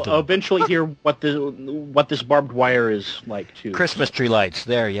 I will eventually hear what this barbed wire is like, too. Christmas tree lights.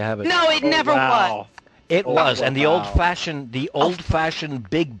 There, you have it. No, it never was. It was, and the old-fashioned,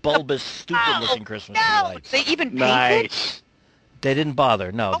 big, bulbous, stupid-looking Christmas tree lights. They even painted? They didn't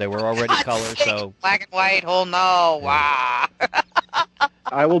bother. No, they were already color, so... Black and white, oh no. Wow.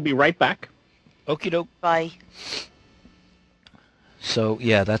 I will be right back. Okie doke. Bye. So,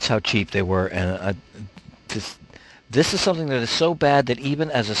 yeah, that's how cheap they were, and this is something that is so bad that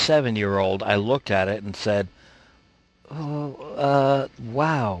even as a 7-year-old, I looked at it and said,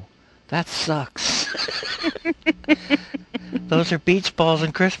 wow, that sucks. Those are beach balls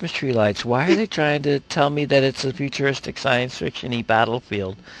and Christmas tree lights. Why are they trying to tell me that it's a futuristic science fiction-y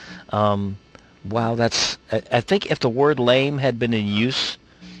battlefield? Wow, that's... I think if the word lame had been in use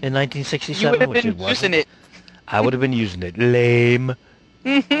in 1967, you would have which been it wasn't, using it. I would have been using it. Lame.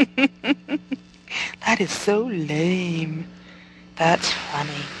 That is so lame. That's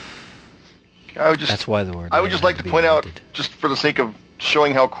funny. That's why the word... I would just like to point out, just for the sake of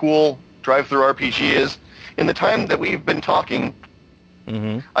showing how cool Drive-Thru RPG is, in the time that we've been talking,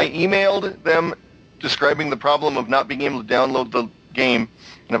 I emailed them describing the problem of not being able to download the game,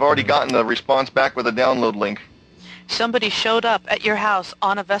 and I've already gotten a response back with a download link. Somebody showed up at your house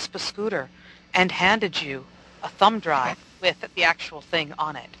on a Vespa scooter and handed you a thumb drive with the actual thing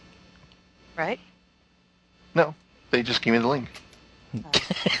on it. Right? No, they just gave me the link.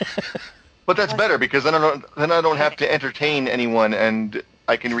 But that's better, because then I don't have to entertain anyone, and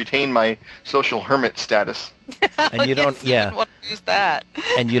I can retain my social hermit status. And you don't, I want to use that.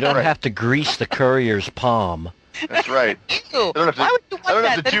 And you don't have to grease the courier's palm. That's right. Ew. I don't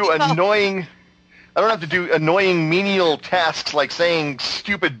have to do annoying menial tasks like saying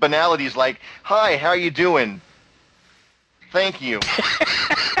stupid banalities like, "Hi, how you doing? Thank you."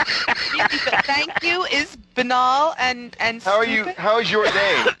 Thank you is banal and How are you? How is your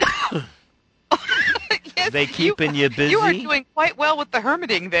day? Yes, they keeping you busy? You are doing quite well with the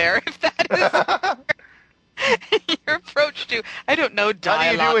hermiting there, if that is your approach to, I don't know, dialogue.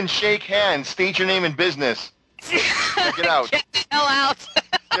 How do you do and shake hands? State your name and business. Get out. Get the hell out.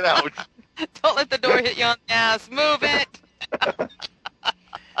 Get out. Don't let the door hit you on the ass. Move it.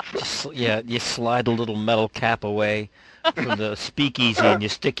 You slide a little metal cap away from the speakeasy and you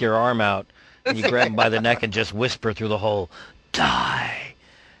stick your arm out and you grab him by the neck and just whisper through the hole, "Die."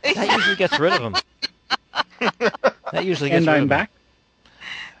 That usually gets rid of him. That usually gets rid of him. And I'm back.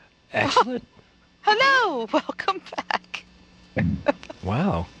 Excellent. Hello. Welcome back.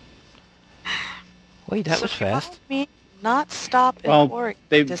 Wow. Wait, that was fast. Me not stop in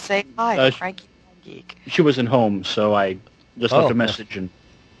Oregon to say hi to Frankie Blindgeek. She wasn't home, so I just left a message. And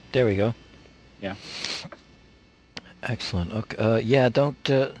there we go. Yeah. Excellent. Okay. Don't...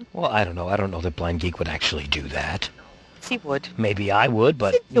 well, I don't know. I don't know that Blindgeek would actually do that. He would. Maybe I would,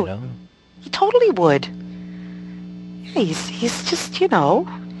 but, you know. He totally would. Yeah, he's just,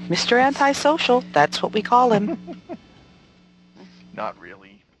 Mr. Antisocial. That's what we call him. Not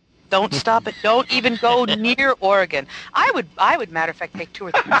really. Don't stop it. Don't even go near Oregon. I would, matter of fact, take 2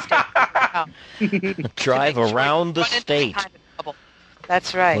 or 3 states. Drive around the state.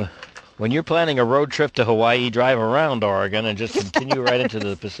 That's right. When you're planning a road trip to Hawaii, drive around Oregon and just continue right into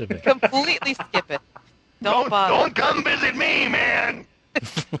the Pacific. Completely skip it. Don't bother. Don't come visit me, man.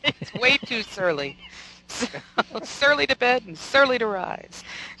 It's way too surly. Surly to bed and surly to rise.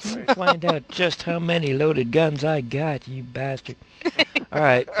 Find out just how many loaded guns I got, you bastard. All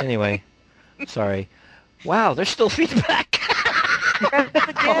right, anyway. Sorry. Wow, there's still feedback.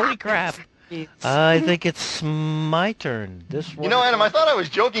 Holy crap. I think it's my turn. This one. Adam, I thought I was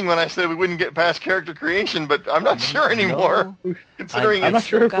joking when I said we wouldn't get past character creation, but I'm not sure anymore. No. Considering I'm not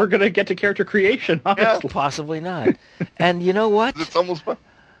sure if we're going to get to character creation, honestly. Yeah. Possibly not. And you know what? It's almost fun.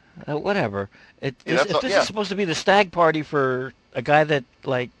 Whatever. If this is supposed to be the stag party for a guy that,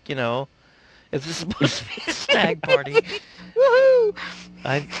 if this is supposed to be a stag party, woohoo!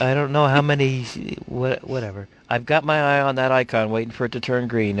 I don't know how many, whatever. I've got my eye on that icon, waiting for it to turn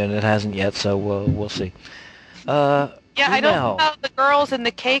green, and it hasn't yet, so we'll see. I don't know how the girls in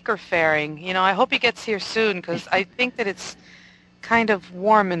the cake are faring. I hope he gets here soon, because I think that it's kind of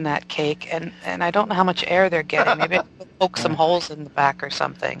warm in that cake, and I don't know how much air they're getting. Maybe I can poke some holes in the back or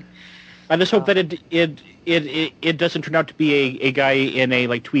something. I just hope that it doesn't turn out to be a guy in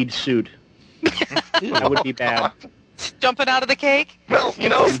a tweed suit. That would be bad. Jumping out of the cake? Well,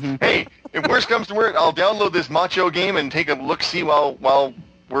 hey, if worst comes to worst, I'll download this macho game and take a look-see while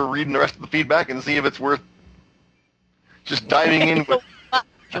we're reading the rest of the feedback and see if it's worth just diving in with.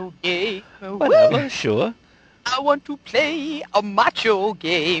 Macho game. Whatever, sure. I want to play a macho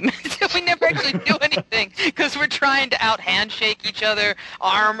game. We never actually do anything because we're trying to out-handshake each other,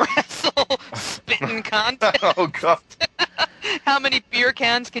 arm wrestle, spitting contest. Oh, God. How many beer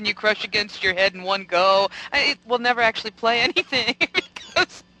cans can you crush against your head in one go? We'll never actually play anything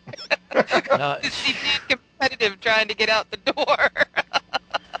because it's competitive trying to get out the door.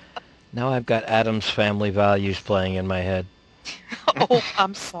 Now I've got Adam's Family Values playing in my head. Oh,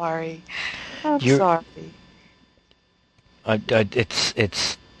 I'm sorry. I'm sorry.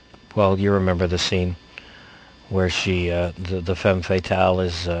 It's well, you remember the scene where she the femme fatale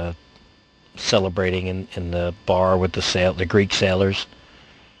is celebrating in the bar with the Greek sailors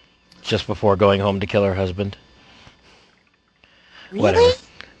just before going home to kill her husband. Really? Whatever.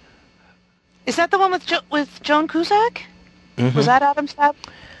 Is that the one with Joan Cusack? Mm-hmm. Was that Adam's tab?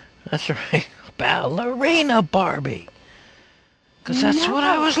 That's right. Ballerina Barbie. Because that's what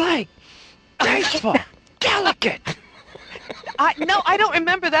I was like. Graceful. Delicate. I don't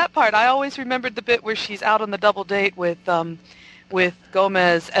remember that part. I always remembered the bit where she's out on the double date with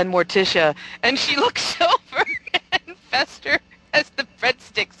Gomez and Morticia, and she looks over and Fester has the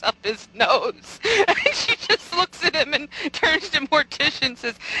breadsticks up his nose, and she just looks at him and turns to Morticia and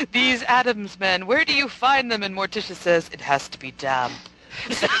says, "These Adams men, where do you find them?" And Morticia says, "It has to be damp."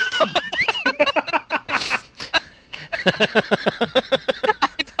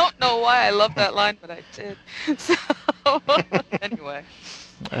 I don't know why I love that line, but I did. So, anyway.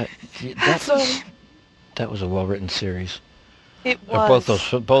 That was a well-written series. It was.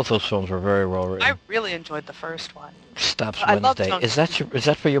 Both those films were very well written. I really enjoyed the first one. Stops Wednesday. Is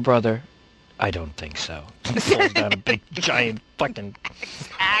that for your brother? I don't think so. Pulls down a big giant fucking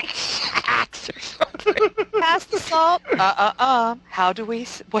axe or something. Pass the salt. How do we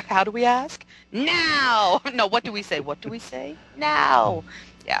ask? Now. No, what do we say? What do we say? Now.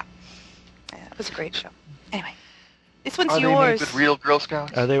 Yeah, it was a great show. Anyway, this one's yours. Are they real Girl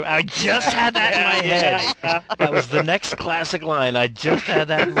Scouts? I just had that in my head. That was the next classic line. I just had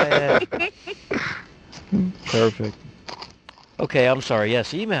that in my head. Perfect. Okay, I'm sorry.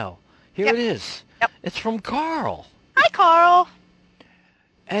 Yes, email. Here it is. Yep. It's from Carl. Hi, Carl.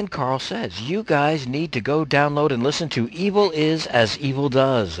 And Carl says, you guys need to go download and listen to Evil Is As Evil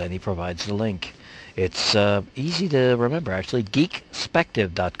Does, and he provides the link. It's easy to remember, actually,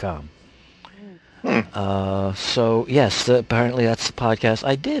 geekspective.com. So, yes, apparently that's the podcast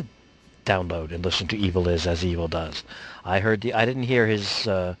I did download and listen to Evil Is As Evil Does. I didn't hear his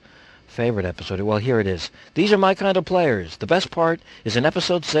favorite episode. Well, here it is. These are my kind of players. The best part is in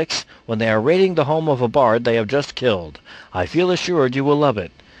episode 6, when they are raiding the home of a bard they have just killed. I feel assured you will love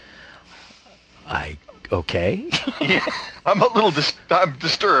it. Okay? Yeah, I'm a little I'm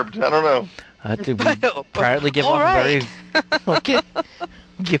disturbed. I don't know. To apparently give off a very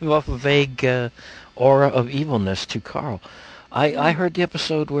give off a vague aura of evilness to Carl. I heard the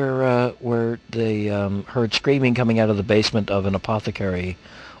episode where they heard screaming coming out of the basement of an apothecary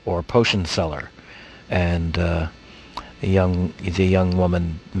or potion seller, and the young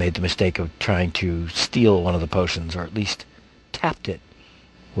woman made the mistake of trying to steal one of the potions, or at least tapped it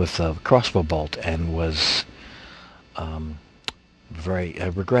with a crossbow bolt, and was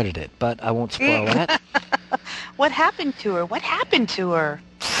regretted it. But I won't spoil that. What happened to her?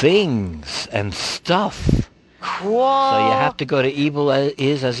 Things and stuff. Cool. So you have to go to Evil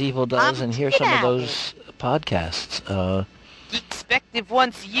Is As Evil Does and hear some of those podcasts. Geekspective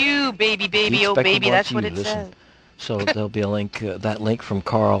wants you, baby, oh baby, that's what it says. So there'll be a link, that link from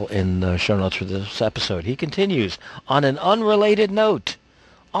Carl in the show notes for this episode. He continues, on an unrelated note,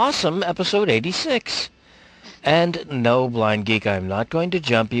 awesome episode 86. And no, Blindgeek, I'm not going to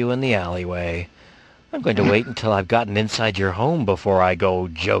jump you in the alleyway. I'm going to wait until I've gotten inside your home before I go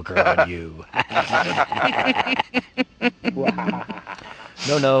Joker on you.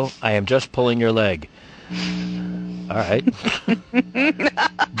 No, I am just pulling your leg. All right.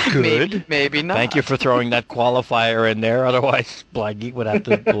 Good. Maybe not. Thank you for throwing that qualifier in there. Otherwise, Blindgeek would have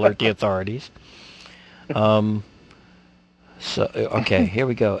to alert the authorities. Okay, here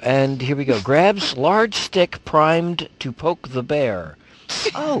we go. And here we go. Grabs large stick primed to poke the bear.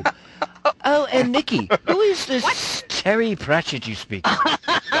 Oh, and Nikki, who is this Terry Pratchett you speak of?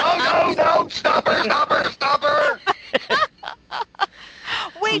 No, stop her!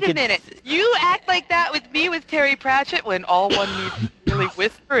 Wait a minute. You act like that with me with Terry Pratchett when all one needs to really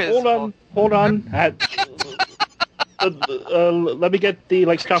whisper is... Hold on. Let me get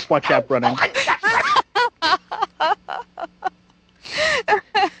the stopwatch app running.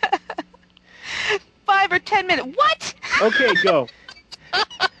 5 or 10 minutes. What? Okay, go.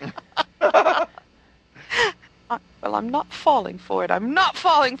 Well, I'm not falling for it. I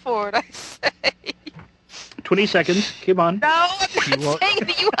say. 20 seconds. Come on. No, I'm not saying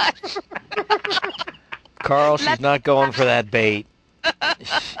that you hush. Carl, she's not going for that bait.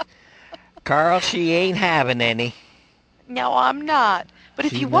 Carl, she ain't having any. No, I'm not. But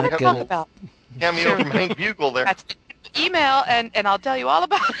if you want to talk about... Cameo from Hank Bugle there. That's email, and I'll tell you all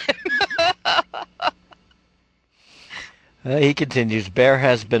about it. He continues, bear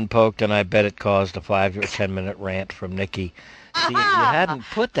has been poked, and I bet it caused a 5 or 10 minute rant from Nikki. See, if you hadn't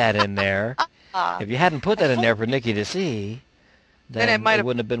put that in there, for Nikki to see, then it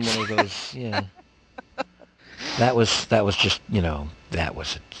wouldn't have been one of those, yeah. That was just, that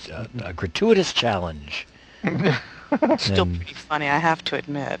was a gratuitous challenge. Still pretty funny, I have to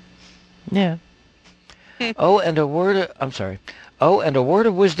admit. Yeah. And a word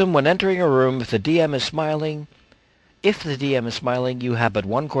of wisdom when entering a room, if the DM is smiling, you have but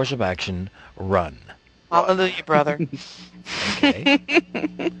one course of action, run. Hallelujah, brother. Okay.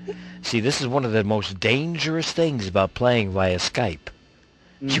 See, this is one of the most dangerous things about playing via Skype.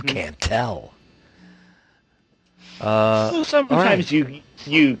 Mm-hmm. You can't tell. Well, sometimes right.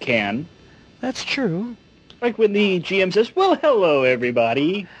 you can. That's true. Like when the GM says, well, hello,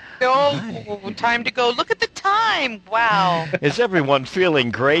 everybody. No, time to go. Look at the time. Wow. Is everyone feeling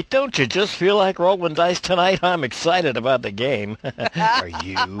great? Don't you just feel like rolling dice tonight? I'm excited about the game. Are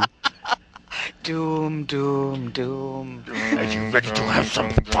you? Doom. Are you ready to have some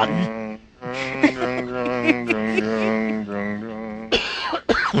fun?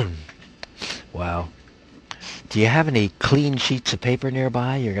 Wow. Do you have any clean sheets of paper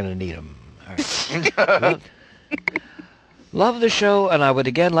nearby? You're going to need them. All right. Love the show, and I would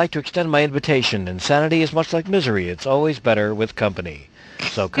again like to extend my invitation. Insanity is much like misery. It's always better with company.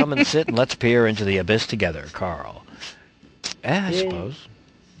 So come and sit and let's peer into the abyss together, Carl. I suppose.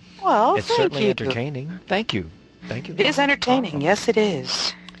 Well, it's certainly entertaining. Thank you. It is entertaining. Yes, it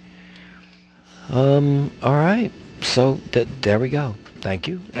is. All right. So there we go. Thank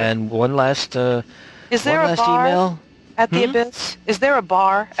you. And one last is there a bar email at the abyss? Is there a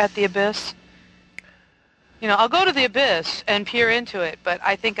bar at the abyss? I'll go to the abyss and peer into it, but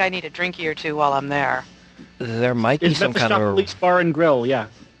I think I need a drinky or two while I'm there. There might be It's some kind of Mephistopheles Bar and Grill, yeah.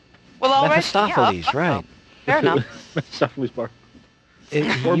 Well, all right. Mephistopheles, Yeah, right? Fair enough. Mephistopheles Bar.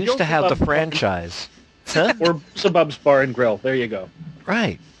 It Or used to have the Beelzebub franchise. Huh? Or Beelzebub's Bar and Grill. There you go.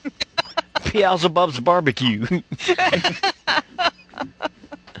 Right. Beelzebub's Barbecue.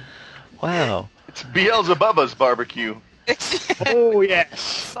 Wow. It's Beelzebubba's barbecue. Oh, yes.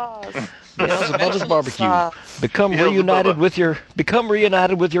 Sauce. Beelzebub's Barbecue. Become reunited with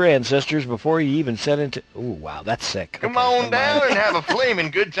your ancestors before you even set into. Ooh, wow, that's sick. Come on down and have a flaming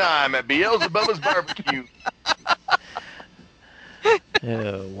good time at Beelzebubba's barbecue.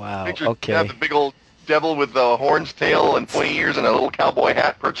 Oh, wow. Picture Okay. have the big old devil with the horns, tail, and pointy ears, and a little cowboy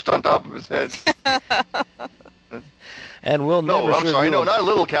hat perched on top of his head. And we'll never. No, I'm sorry, no, not a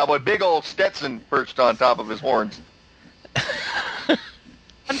little cowboy, big old Stetson perched on top of his horns.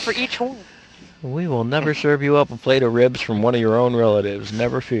 One for each horn. We will never serve you up a plate of ribs from one of your own relatives.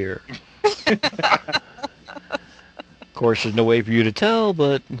 Never fear. Of course, there's no way for you to tell,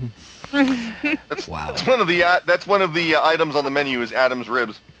 but wow. That's one of the items on the menu is Adam's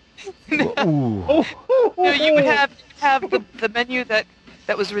ribs. Ooh. No, you would have the menu that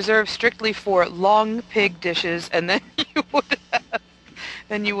was reserved strictly for long pig dishes, and then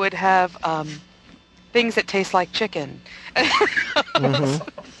you would have things that taste like chicken. Mm-hmm.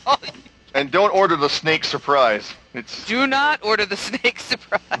 And don't order the snake surprise. Do not order the snake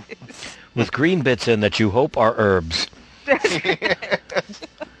surprise. With green bits in that you hope are herbs.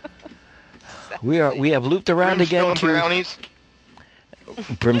 We have looped around again to brownies.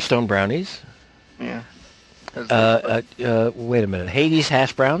 Brimstone brownies. Yeah. Wait a minute. Hades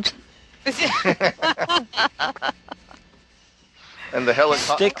hash browns. And the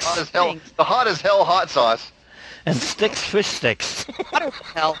hot as hell hot sauce. And fish sticks. What is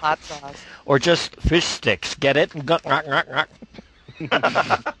hell hot sauce? Or just fish sticks. Get it?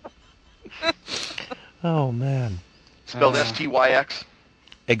 Oh, man. Spelled STYX.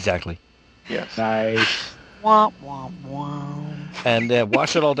 Exactly. Yes. Nice. Womp, womp, womp. And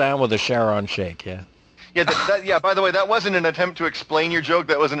wash it all down with a Sharon shake, yeah. Yeah, by the way, that wasn't an attempt to explain your joke.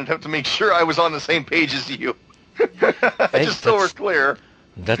 That was an attempt to make sure I was on the same page as you. Just so we're clear.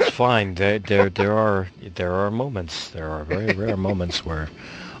 That's fine. There are moments. There are very rare moments where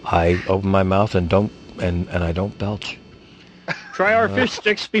I open my mouth and I don't belch. Try our fish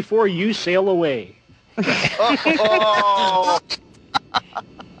sticks before you sail away. Oh.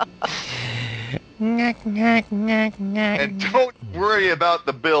 And don't worry about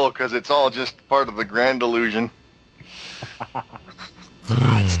the bill, because it's all just part of the grand illusion.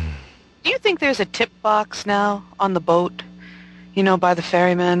 Do you think there's a tip box now on the boat? You know, by the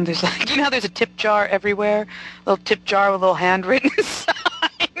ferryman, there's how there's a tip jar everywhere? A little tip jar with a little handwritten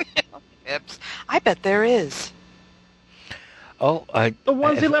sign. Tips. I bet there is. Oh, the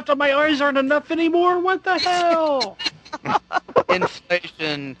ones they left on my eyes aren't enough anymore? What the hell?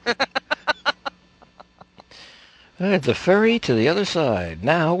 Inflation. It's a ferry to the other side,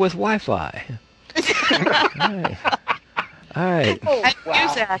 now with Wi-Fi. All right. Oh,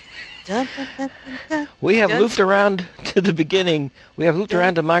 wow. We have looped around to the beginning. We have looped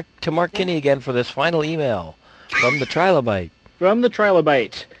around to Mark Kinney again for this final email from the Trilobite. From the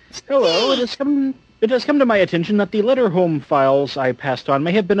Trilobite. Hello, it has come to my attention that the letter home files I passed on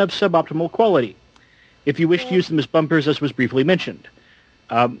may have been of suboptimal quality, if you wish to use them as bumpers, as was briefly mentioned.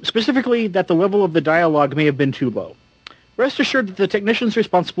 Specifically, that the level of the dialogue may have been too low. Rest assured that the technicians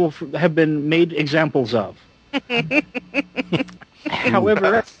responsible have been made examples of.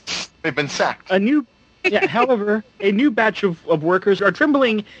 However, they've been sacked. However, a new batch of workers are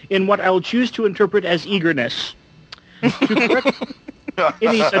trembling in what I'll choose to interpret as eagerness to correct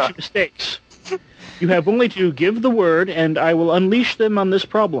any such mistakes. You have only to give the word, and I will unleash them on this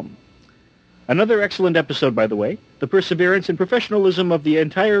problem. Another excellent episode, by the way. The perseverance and professionalism of the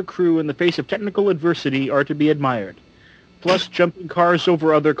entire crew in the face of technical adversity are to be admired. Plus, jumping cars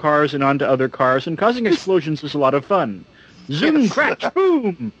over other cars and onto other cars and causing explosions is a lot of fun. Zoom, crash,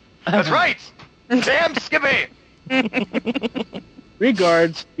 boom! That's right! Damn Skippy!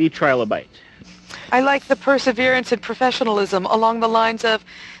 Regards, the Trilobite. I like the perseverance and professionalism along the lines of,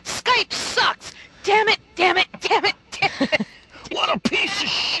 Skype sucks! Damn it, damn it, damn it, damn it! What a piece of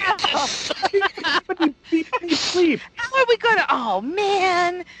shit! Sleep. How are we gonna... Oh,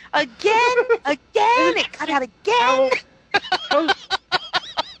 man! Again? It cut out again?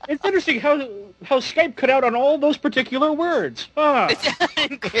 It's interesting how Skype cut out on all those particular words. Huh.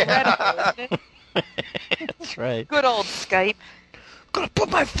 Incredible. That's right. Good old Skype. Gonna put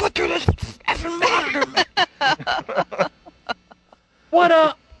my foot through this effing monitor, man. What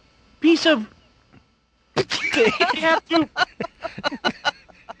a piece of... I have to...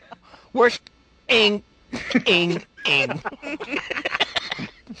 Worst ing. Ing.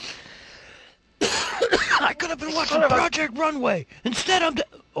 I could have been watching Project Runway. Instead,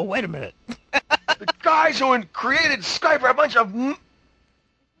 oh, wait a minute. The guys who created Skype are a bunch of...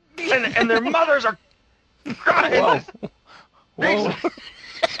 and their mothers are... Whoa.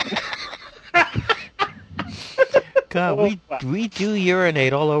 God, we do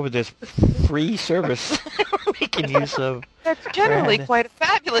urinate all over this free service we're making use of. That's generally quite a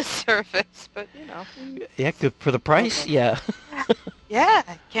fabulous service, but, Yeah, for the price, yeah. Yeah,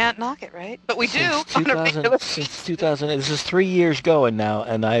 can't knock it, right? But we do. Since 2000, this is 3 years going now,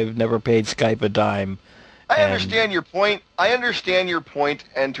 and I've never paid Skype a dime. I understand your point.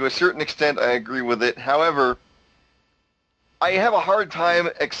 And to a certain extent, I agree with it. However, I have a hard time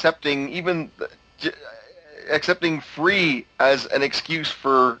accepting free as an excuse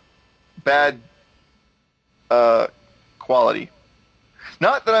for bad quality.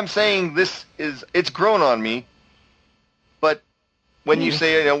 Not that I'm saying it's grown on me, but when you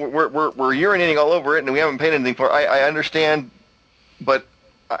say we're urinating all over it and we haven't paid anything for it, I understand, but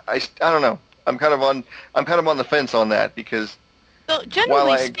I don't know. I'm kind of on the fence on that because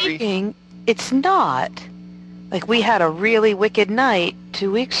generally speaking, it's not. Like, we had a really wicked night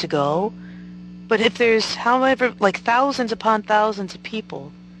 2 weeks ago, but if there's thousands upon thousands of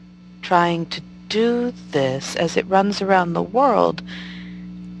people trying to do this as it runs around the world,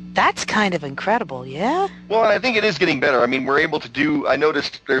 that's kind of incredible, yeah? Well, I think it is getting better. I mean, we're able to do... I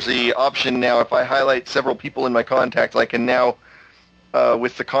noticed there's the option now, if I highlight several people in my contacts, I can now,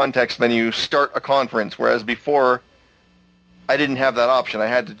 with the context menu, start a conference, whereas before, I didn't have that option. I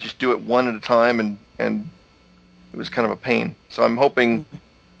had to just do it one at a time, and it was kind of a pain. So I'm hoping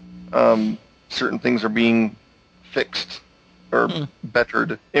certain things are being fixed, or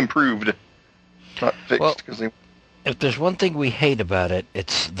bettered, improved, not fixed, because they... If there's one thing we hate about it,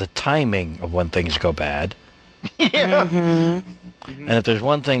 it's the timing of when things go bad. Yeah. And if there's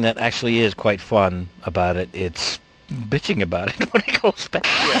one thing that actually is quite fun about it, it's bitching about it when it goes bad.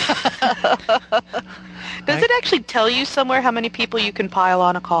 Does it actually tell you somewhere how many people you can pile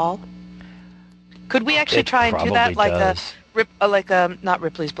on a call? Could we actually try and do that not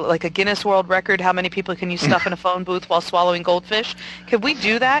Ripley's, but like a Guinness World Record? How many people can you stuff in a phone booth while swallowing goldfish? Could we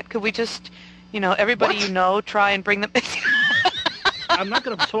do that? Could we just... everybody try and bring them... I'm not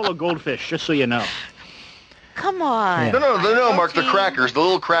going to swallow goldfish, just so you know. Come on. Yeah. No, Mark, the crackers, the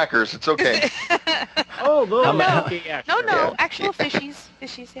little crackers. It's okay. Oh, those. Actual fishies.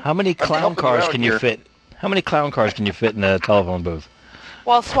 Yeah. How many clown cars can you fit? How many clown cars can you fit in a telephone booth?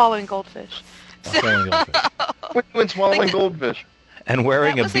 While swallowing goldfish. When swallowing goldfish. And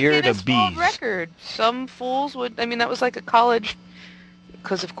wearing a beard of bees. World Record. Some fools would... that was like a college...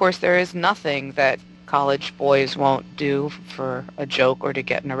 Because, of course, there is nothing that college boys won't do for a joke or to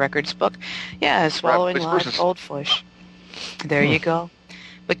get in a records book. Yeah, swallowing live goldfish. There you go.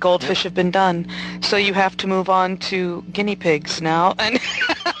 But goldfish have been done. So you have to move on to guinea pigs now. And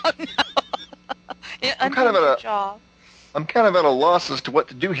I'm kind of at a loss as to what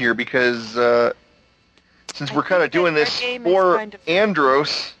to do here because since we're kind of doing this for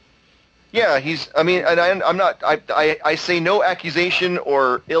Andros... Yeah, I'm not, I say no accusation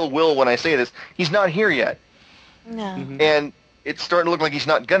or ill will when I say this. He's not here yet. No. And it's starting to look like he's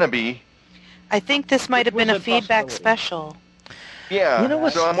not going to be. I think this might have been a feedback special. Yeah,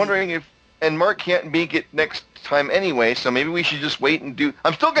 so I'm wondering and Mark can't make it next time anyway, so maybe we should just wait and do,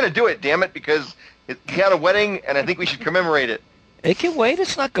 I'm still going to do it, damn it, because he had a wedding, and I think we should commemorate it. It can wait,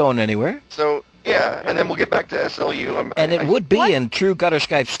 it's not going anywhere. So... Yeah, and then we'll get back to SLU. And it would be in true Gutter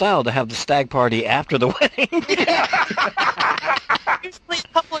Skype style to have the stag party after the wedding. Usually a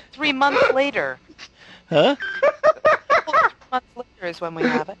couple of 3 months later. Huh? A couple of 3 months later is when we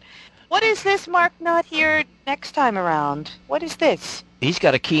have it. What is this, Mark, not here next time around? What is this? He's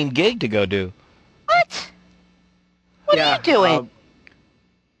got a keen gig to go do. What? What are you doing?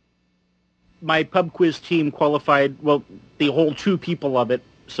 My pub quiz team qualified, the whole 2 people of it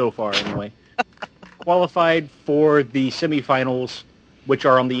so far anyway. Qualified for the semifinals, which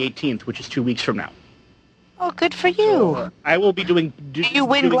are on the 18th, which is 2 weeks from now. Oh, good for you. So, I will be doing... Do you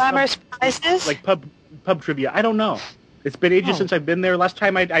win glamorous prizes? Like pub trivia. I don't know. It's been ages since I've been there. Last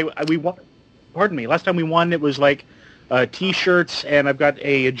time we won... Pardon me. Last time we won, it was like T-shirts, and I've got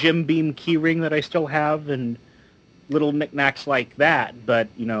a Jim Beam key ring that I still have, and little knickknacks like that. But,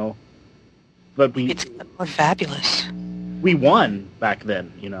 But it's more fabulous. We won back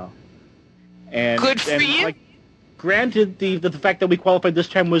then, And, good for you. Granted, the fact that we qualified this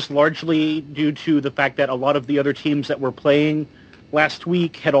time was largely due to the fact that a lot of the other teams that were playing last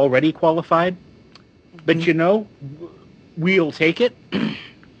week had already qualified. But we'll take it.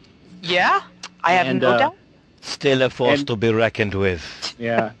 Yeah, I have no doubt. Still a force to be reckoned with.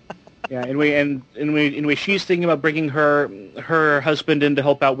 Yeah. Yeah, anyway, she's thinking about bringing her husband in to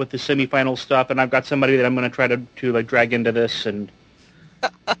help out with the semifinal stuff, and I've got somebody that I'm going to try to like drag into this, and so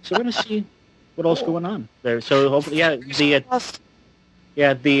we're going to see what else going on there. So hopefully, the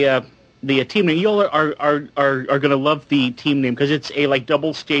team name. You all are going to love the team name because it's a like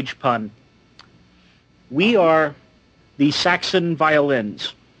double stage pun. We are the Saxon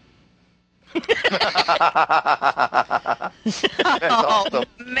Violins. Oh,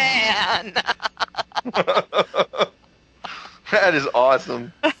 man. That is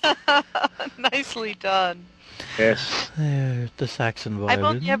awesome. Nicely done. Yes. The Saxon violins. I've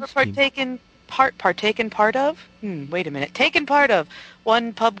only ever taken part of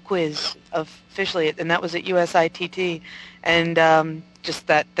one pub quiz officially, and that was at USITT, and just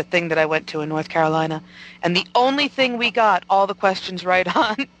the thing that I went to in North Carolina. And the only thing we got all the questions right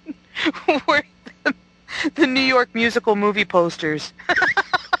on were the New York musical movie posters.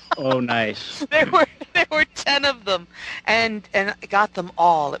 Oh, nice. There were 10 of them, and I got them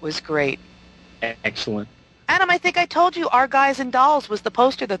all. It was great. Excellent. Adam, I think I told you Our Guys and Dolls was the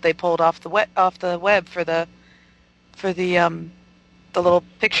poster that they pulled off the web for the little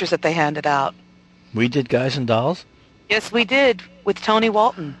pictures that they handed out. We did Guys and Dolls? Yes, we did, with Tony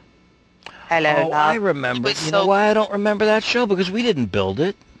Walton. Hello. Oh, I remember. You know why I don't remember that show? Because we didn't build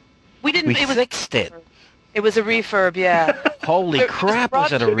it. We didn't. We fixed it. It was a refurb, yeah. Holy crap,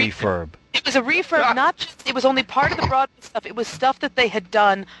 was it a refurb? It was a refurb, not just, it was only part of the Broadway stuff. It was stuff that they had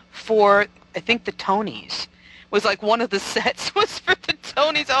done for, I think, the Tonys. Was like one of the sets was for the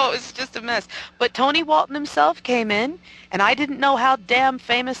Tonys. Oh, it was just a mess. But Tony Walton himself came in, and I didn't know how damn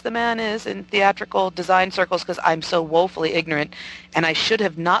famous the man is in theatrical design circles because I'm so woefully ignorant, and I should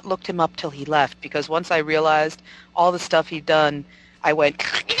have not looked him up till he left because once I realized all the stuff he'd done, I went...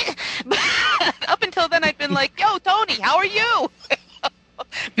 Up until then, I'd been like, yo, Tony, how are you?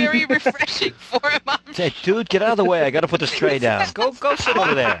 Very refreshing for him. Say, dude, get out of the way. I got to put this tray down. Go sit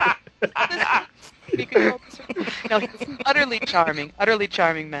over there. No, he's utterly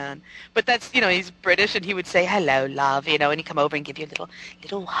charming man. But that's, he's British, and he would say, hello, love, and he'd come over and give you a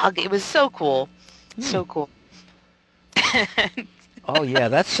little hug. It was so cool. So cool. Oh, yeah,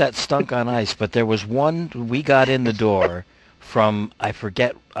 that set stunk on ice, but there was one, we got in the door from, I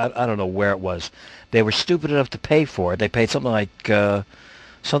forget, I don't know where it was. They were stupid enough to pay for it. They paid something like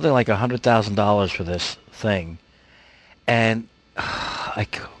 $100,000 for this thing. And, oh,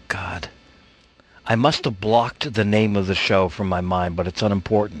 God. I must have blocked the name of the show from my mind, but it's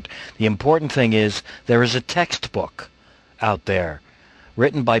unimportant. The important thing is there is a textbook out there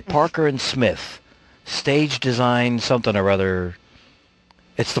written by Parker and Smith, stage design something or other.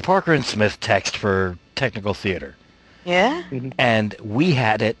 It's the Parker and Smith text for technical theater. Yeah? And we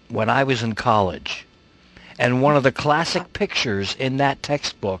had it when I was in college. And one of the classic pictures in that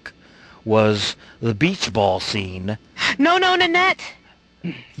textbook was the beach ball scene. No, Nanette.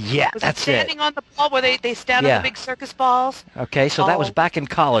 Yeah, was that's standing on the ball where they stand on the big circus balls? Okay, so that was back in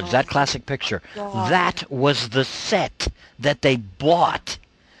college, that classic picture. God. That was the set that they bought.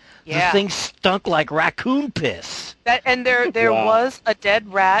 Yeah. The thing stunk like raccoon piss. And there was a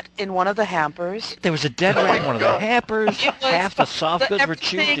dead rat in one of the hampers. There was a dead rat in one of the hampers. Half the soft goods were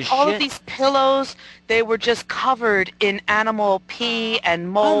chewed to all shit. of these pillows, they were just covered in animal pee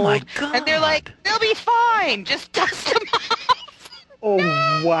and mold. Oh, my God. And they're like, they'll be fine. Just dust them off. Oh,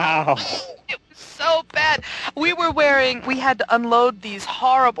 wow. It was so bad. We had to unload these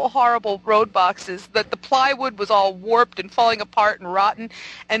horrible, horrible road boxes that the plywood was all warped and falling apart and rotten.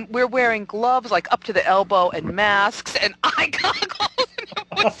 And we're wearing gloves like up to the elbow and masks and eye goggles. It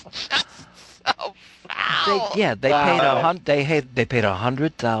was just so foul. They paid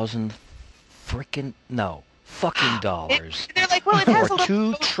 $100,000 fucking dollars. They're like, well, it has for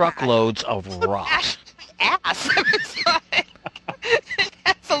 2 truckloads of rocks. Ass. It's like, it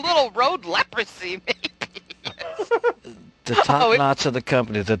has a little road leprosy, maybe. The top knots of the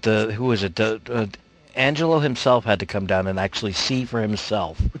company, Angelo himself had to come down and actually see for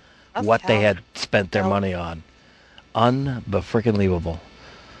himself what they had spent their money on. Unbefrickin-leavable.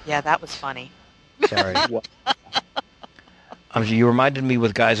 Yeah, that was funny. Sorry. You reminded me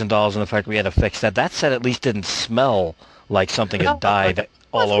with Guys and Dolls and the fact we had to fix that. That set at least didn't smell like something had died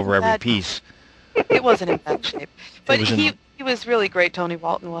all over every piece. It wasn't in bad shape. But he was really great, Tony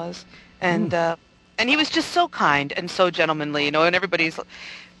Walton was. And he was just so kind and so gentlemanly, and everybody's,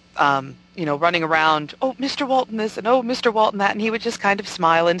 running around, oh, Mr. Walton this, and oh, Mr. Walton that, and he would just kind of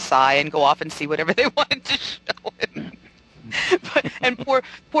smile and sigh and go off and see whatever they wanted to show him. And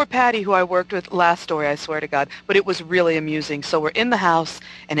poor Patty, who I worked with last story, I swear to God, but it was really amusing. So we're in the house,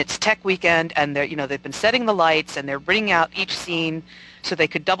 and it's tech weekend, and they've been setting the lights, and they're bringing out each scene so they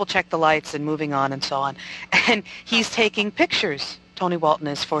could double-check the lights and moving on and so on. And he's taking pictures, Tony Walton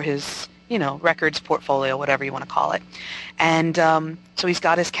is, for his, records portfolio, whatever you want to call it. And so he's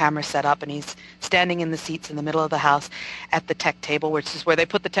got his camera set up, and he's standing in the seats in the middle of the house at the tech table, which is where they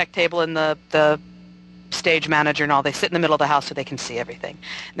put the tech table and the stage manager and all. They sit in the middle of the house so they can see everything.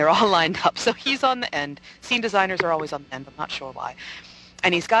 And they're all lined up. So he's on the end. Scene designers are always on the end. I'm not sure why.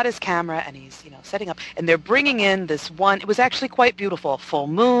 And he's got his camera, and he's, setting up. And they're bringing in this one. It was actually quite beautiful. Full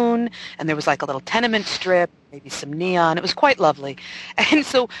moon, and there was like a little tenement strip, maybe some neon. It was quite lovely. And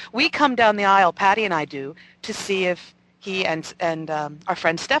so we come down the aisle, Patty and I do, to see if he and our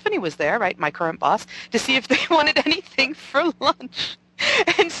friend Stephanie was there, right, my current boss, to see if they wanted anything for lunch.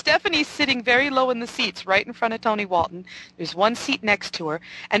 And Stephanie's sitting very low in the seats right in front of Tony Walton. There's one seat next to her.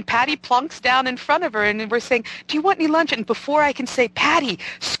 And Patty plunks down in front of her, and we're saying, do you want any lunch? And before I can say, Patty,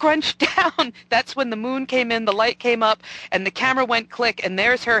 scrunch down, that's when the moon came in, the light came up, and the camera went click, and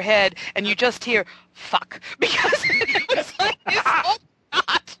there's her head, and you just hear, fuck. Because it was like this whole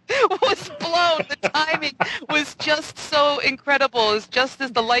shot was blown. The timing was just so incredible. It was just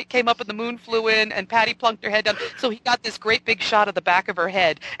as the light came up and the moon flew in and Patty plunked her head down. So he got this great big shot of the back of her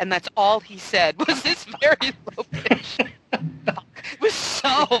head, and that's all he said was this very low pitch. It was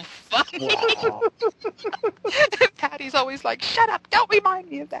so funny. Patty's always like, shut up, don't remind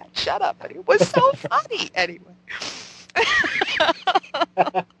me of that, shut up. And it was so funny. Anyway.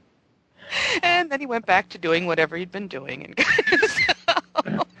 And then he went back to doing whatever he'd been doing.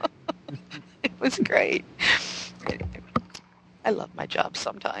 And it was great. Anyway, I love my job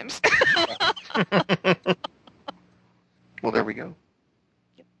sometimes. Well, there we go.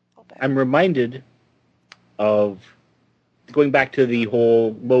 I'm reminded of going back to the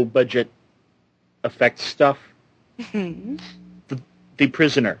whole low-budget effects stuff. The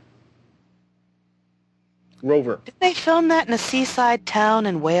Prisoner. Rover. Did they film that in a seaside town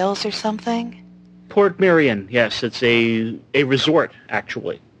in Wales or something? Port Merion, yes. It's a resort,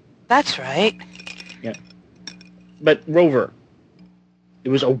 actually. That's right. Yeah. But Rover, it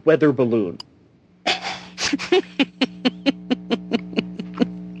was a weather balloon.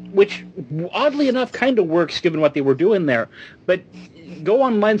 Which, oddly enough, kind of works given what they were doing there. But go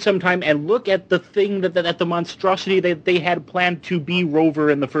online sometime and look at the thing, at the monstrosity that they had planned to be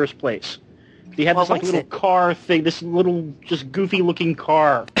Rover in the first place. They had this little car thing, this little just goofy-looking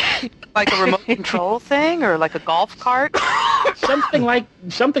car. Like a remote control thing, or like a golf cart? something like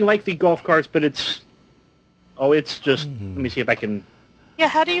the golf carts, but it's just. Let me see if I can. Yeah,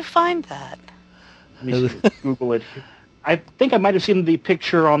 how do you find that? Let me see, Google it. I think I might have seen the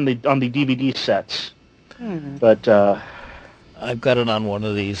picture on the DVD sets, but I've got it on one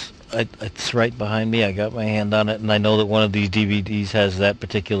of these. It's right behind me. I got my hand on it, and I know that one of these DVDs has that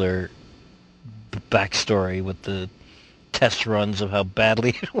particular backstory with the test runs of how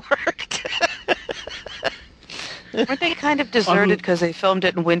badly it worked. Weren't they kind of deserted because they filmed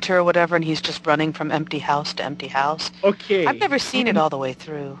it in winter or whatever, and he's just running from empty house to empty house? Okay. I've never seen it all the way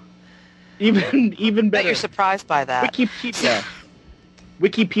through. Even better. Bet you're surprised by that.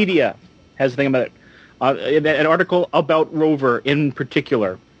 Wikipedia has a thing about it. An article about Rover in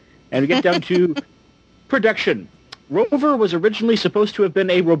particular. And we get down to production. Rover was originally supposed to have been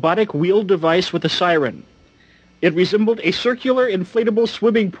a robotic wheeled device with a siren. It resembled a circular inflatable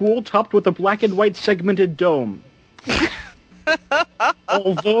swimming pool topped with a black and white segmented dome.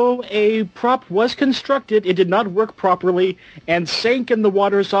 Although a prop was constructed, it did not work properly and sank in the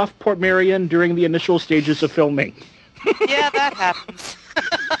waters off Port Merion during the initial stages of filming. Yeah, that happens.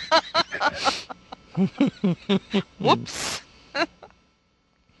 Whoops.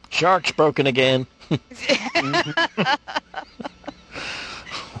 Shark's broken again. Get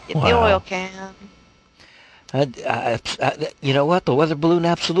the oil can. You know what? The weather balloon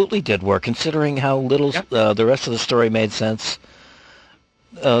absolutely did work, considering how little the rest of the story made sense.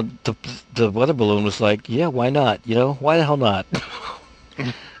 The weather balloon was like, yeah, why not? Why the hell not?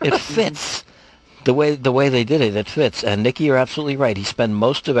 It fits. The way they did it, it fits. And Nikki, you're absolutely right. He spent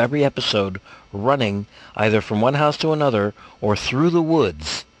most of every episode running either from one house to another or through the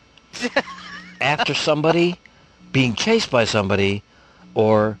woods after somebody, being chased by somebody,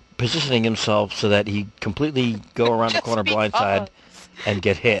 or positioning himself so that he completely go around the corner blindside and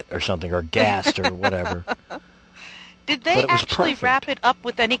get hit or something, or gassed or whatever. Did they actually wrap it up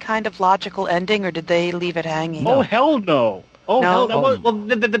with any kind of logical ending, or did they leave it hanging? Oh, hell no. Oh, no? Hell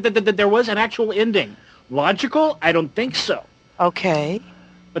no. There was an actual ending. Logical? I don't think so. Okay.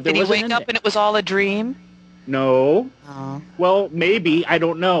 But there Did he was wake up and it was all a dream? No. Oh. Well, maybe. I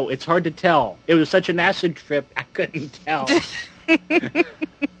don't know. It's hard to tell. It was such an acid trip, I couldn't tell.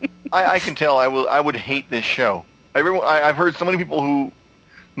 I can tell. I would hate this show. I've heard so many people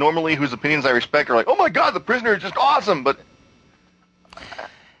whose opinions I respect are like, "Oh my God, The Prisoner is just awesome," but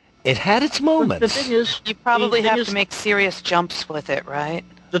it had its moments. The thing is, you probably have to make serious jumps with it, right?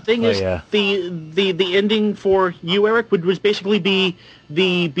 The thing is, the ending for you, Eric, was basically be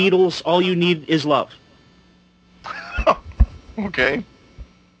the Beatles' "All You Need Is Love." Okay.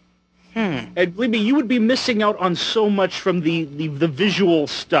 And believe me, you would be missing out on so much from the visual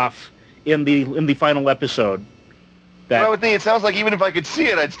stuff in the final episode. I would think it sounds like even if I could see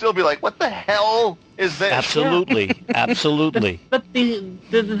it, I'd still be like, "What the hell is this?" Absolutely, absolutely. But the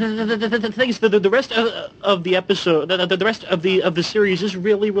things, the rest of the episode, the rest of the series is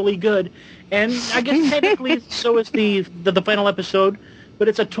really, really good, and I guess technically so is the final episode, but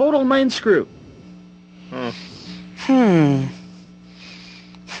it's a total mind screw.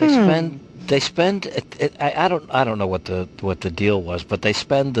 They spend. I don't know what the deal was, but they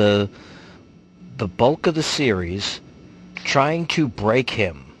spend the bulk of the series trying to break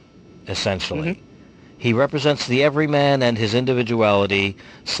him, essentially. Mm-hmm. He represents the everyman and his individuality,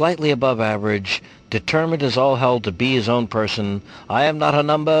 slightly above average, determined as all hell to be his own person. I am not a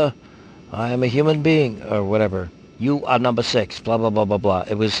number, I am a human being, or whatever. You are number 6, blah, blah, blah, blah, blah.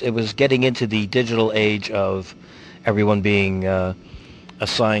 It was getting into the digital age of everyone being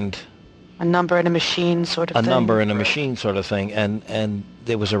assigned a number in a machine sort of thing. A number in a machine sort of thing, and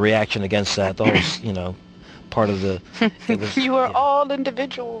there was a reaction against that. The whole, part of the... You are all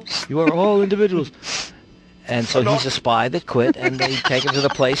individuals. You are all individuals. And so he's a spy that quit, and they take him to the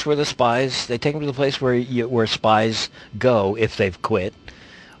place where where spies go if they've quit,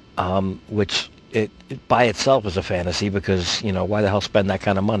 which it by itself is a fantasy because, why the hell spend that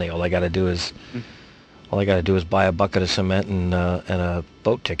kind of money? All I got to do is buy a bucket of cement and a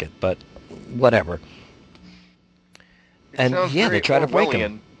boat ticket, but whatever. And they try to break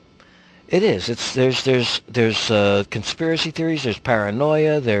him. It is. There's conspiracy theories. There's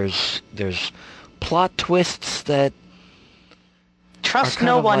paranoia. There's plot twists that trust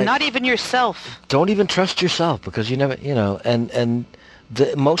no one, not even yourself. Don't even trust yourself because you never, and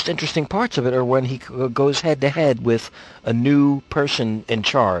the most interesting parts of it are when he goes head to head with a new person in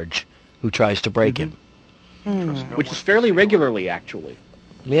charge who tries to break him, which is fairly regularly, actually.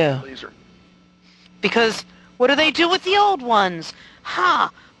 Yeah. Because what do they do with the old ones?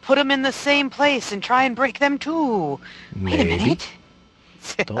 Put them in the same place and try and break them too. Wait a minute.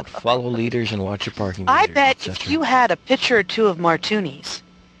 Don't follow leaders and watch your parking I meters, bet if you had a pitcher or two of martinis,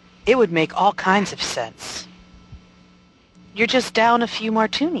 it would make all kinds of sense. You're just down a few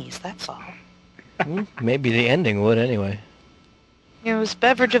martinis, that's all. Maybe the ending would anyway. It was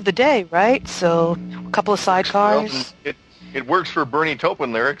beverage of the day, right? So, a couple of sidecars. It works for Bernie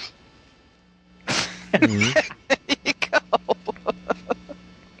Taupin lyrics. There you go.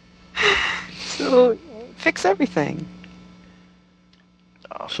 So, fix everything.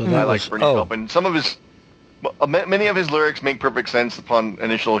 So I like Bernie Taupin. Some of many of his lyrics make perfect sense upon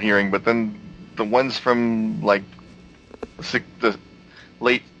initial hearing, but then the ones from like the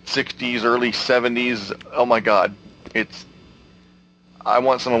late 60s, early 70s, oh my God, I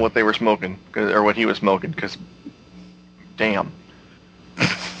want some of what they were smoking, or what he was smoking, because damn.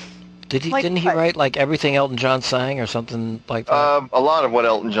 Didn't he write like everything Elton John sang or something like that? A lot of what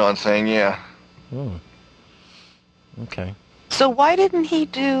Elton John sang, yeah. Okay. So why didn't he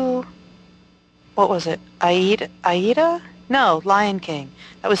do, what was it, Aida? No, Lion King.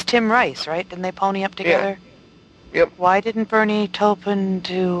 That was Tim Rice, right? Didn't they pony up together? Yeah. Yep. Why didn't Bernie Taupin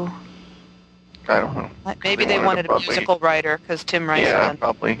do... I don't know. Maybe they wanted a musical writer, because Tim Rice had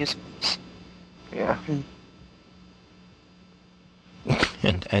probably. musicals. Yeah.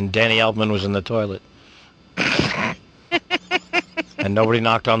 And Danny Elfman was in the toilet. And nobody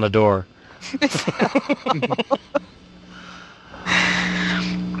knocked on the door.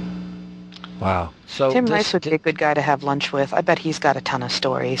 Wow. So Tim Rice would be a good guy to have lunch with. I bet he's got a ton of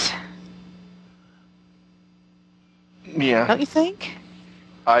stories. Yeah. Don't you think?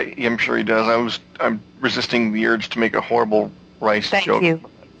 I am sure he does. I'm resisting the urge to make a horrible rice joke.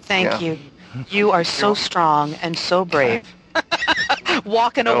 Thank you. You are so strong and so brave.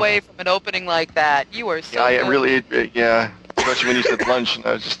 Walking away from an opening like that. You are so good. Really, especially when you said lunch, and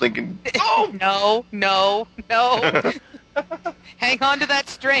I was just thinking, no. Hang on to that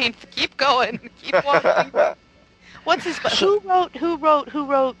strength. Keep going. Keep walking. What's his... Who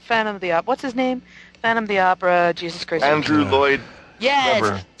wrote Phantom of the Opera? What's his name? Phantom of the Opera, Jesus Christ. Andrew Lloyd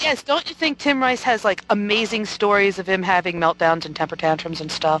Webber. Yes. Don't you think Tim Rice has, like, amazing stories of him having meltdowns and temper tantrums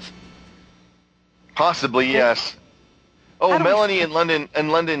and stuff? Possibly, yes. Oh, Melanie in London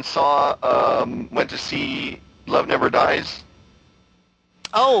went to see Love Never Dies.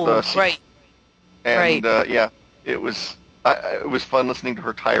 Oh, right. And yeah, it was fun listening to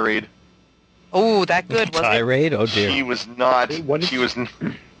her tirade. Oh, that good, wasn't it? Tirade? Oh dear. She was not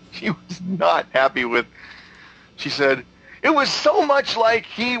happy with. She said it was so much like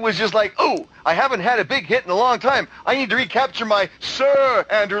he was just like, oh, I haven't had a big hit in a long time. I need to recapture my Sir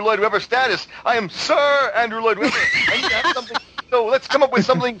Andrew Lloyd Webber status. I am Sir Andrew Lloyd Webber. I need to have something. So let's come up with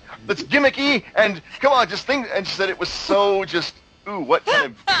something that's gimmicky and come on, just think. And she said it was so just, ooh, what kind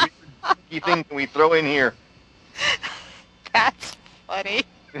of gimmicky thing can we throw in here? That's funny.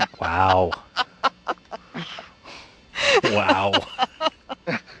 Wow. Wow.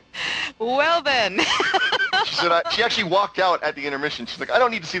 Well then. She said she actually walked out at the intermission. She's like, I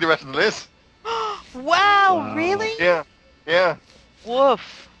don't need to see the rest of this. Wow, really? Yeah.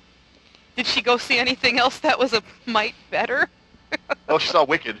 Woof. Did she go see anything else that was a mite better? Oh, she saw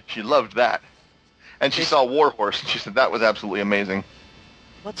Wicked. She loved that. And she saw War Horse, and she said that was absolutely amazing.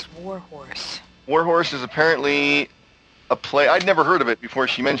 What's War Horse? War Horse is apparently a play. I'd never heard of it before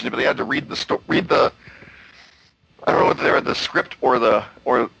she mentioned it, but they had to read the I don't know whether they read the script or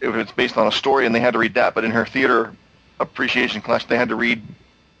if it's based on a story, and they had to read that. But in her theater appreciation class, they had to read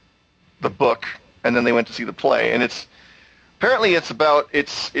the book, and then they went to see the play. And it's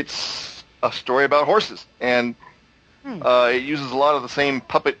a story about horses, and it uses a lot of the same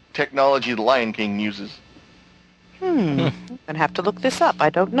puppet technology the Lion King uses. I'm gonna have to look this up.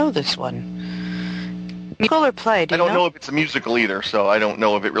 I don't know this one. Musical or play? I don't know if it's a musical either, so I don't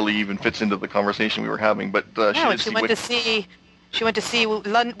know if it really even fits into the conversation we were having. But she went to see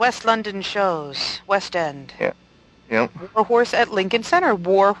West London shows, West End. Yeah. War Horse at Lincoln Center,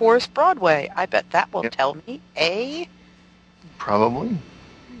 War Horse Broadway. I bet that will tell me. Probably.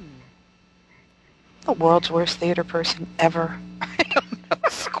 The world's worst theater person ever. I don't know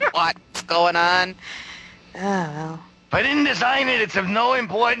squat what's going on. Oh well. If I didn't design it, it's of no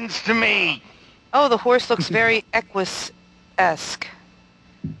importance to me. Oh, the horse looks very Equus-esque.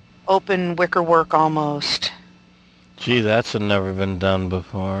 Open wicker work almost. Gee, that's never been done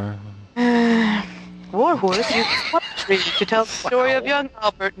before. War Horse uses puppetry to tell the story of young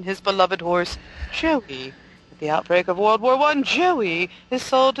Albert and his beloved horse, Joey. At the outbreak of World War I, Joey is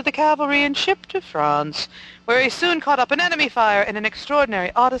sold to the cavalry and shipped to France, where he soon caught up an enemy fire in an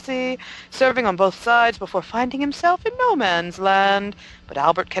extraordinary odyssey, serving on both sides before finding himself in no man's land. But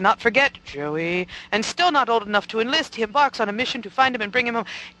Albert cannot forget Joey, and still not old enough to enlist, he embarks on a mission to find him and bring him home.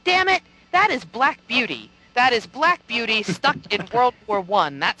 Damn it! That is Black Beauty. That is Black Beauty stuck in World War I.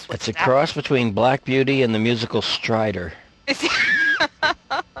 That's what's It's a cross between Black Beauty and the musical Strider.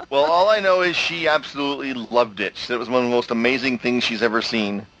 Well, all I know is she absolutely loved it. She said it was one of the most amazing things she's ever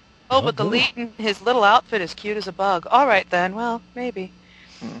seen. Oh, but the lead in his little outfit is cute as a bug. All right, then. Well, maybe.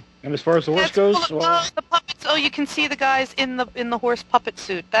 And as far as the horse goes, the puppets. Oh, you can see the guys in the horse puppet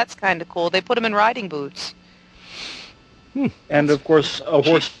suit. That's kind of cool. They put them in riding boots. And of course, a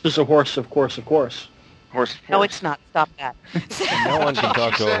horse is a horse. Of course. Horse. No, it's not. Stop that. No one can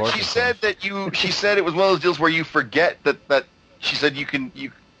talk to a horse. She said She said it was one of those deals where you forget that. She said you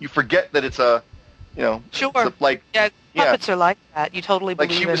forget that it's a, Sure. Puppets are like that. You totally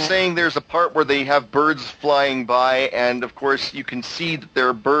believe in it. Like she was saying, there's a part where they have birds flying by, and of course you can see that there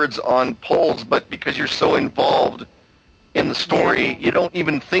are birds on poles, but because you're so involved in the story, you don't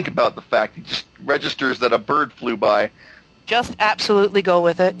even think about the fact. It just registers that a bird flew by. Just absolutely go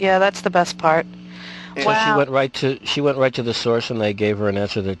with it. Yeah, that's the best part. So wow. She went right to the source, and they gave her an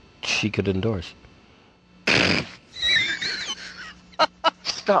answer that she could endorse.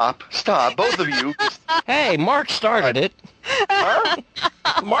 Stop, both of you. Hey, Mark started it. Huh?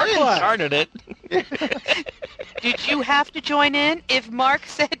 Mark started it. Did you have to join in? If Mark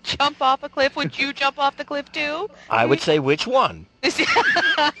said jump off a cliff, would you jump off the cliff too? I would say which one.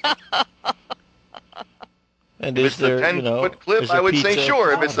 And if it's the 10-foot cliff, I would say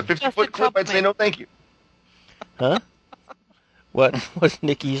sure. If it's the 50-foot cliff, I'd say no thank you. Huh? What?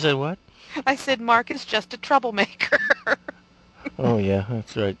 Nikki said what? I said Mark is just a troublemaker. Oh, yeah,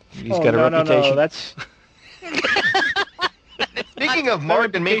 that's right. He's got a reputation. No, that's... Speaking of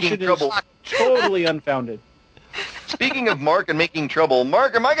Mark and making trouble... Totally unfounded. Speaking of Mark and making trouble,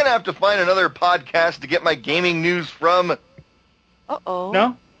 Mark, am I going to have to find another podcast to get my gaming news from?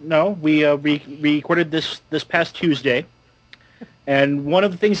 Uh-oh. No, we recorded this past Tuesday, and one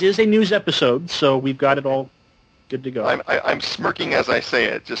of the things is a news episode, so we've got it all good to go. I'm smirking as I say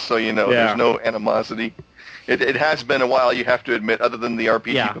it, just so you know. Yeah. There's no animosity. It has been a while, you have to admit, other than the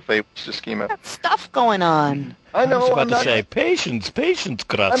RPG buffet, which just came out. Got stuff going on. I know. I was about to say, patience,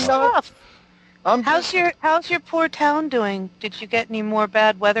 Grasshopper. How's your poor town doing? Did you get any more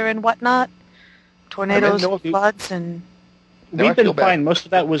bad weather and whatnot? Tornadoes, floods, and we've been fine. Most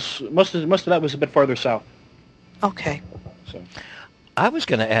of that was a bit farther south. Okay. So I was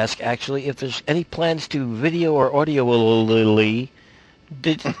going to ask actually if there's any plans to video or audio.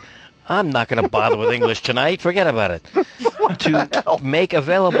 I'm not going to bother with English tonight. Forget about it. To make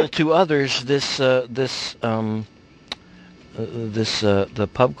available to others the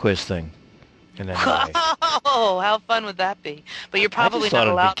pub quiz thing. Oh, how fun would that be? But you're probably not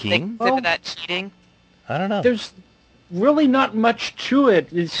allowed to consider that cheating. I don't know. There's really not much to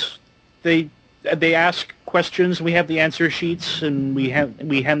it. It's they ask questions, we have the answer sheets, and we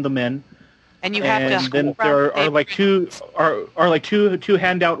hand them in. And you have to. And then there are like two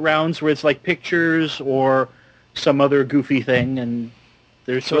handout rounds where it's like pictures or some other goofy thing, and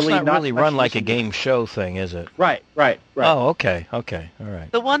there's so really it's not really run like a to game show thing, is it? Right. Oh, okay, all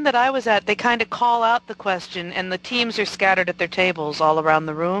right. The one that I was at, they kind of call out the question, and the teams are scattered at their tables all around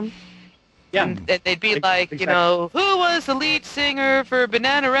the room. Yeah. And they'd be like, who was the lead singer for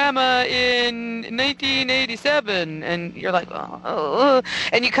Bananarama in 1987? And you're like, oh.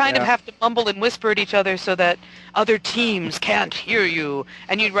 And you kind of have to mumble and whisper at each other so that other teams can't hear you.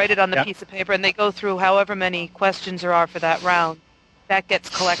 And you'd write it on the piece of paper, and they go through however many questions there are for that round. That gets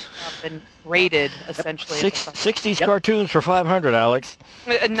collected up and rated, essentially. 60s cartoons for 500, Alex.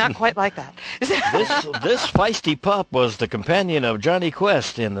 Not quite like that. This feisty pup was the companion of Johnny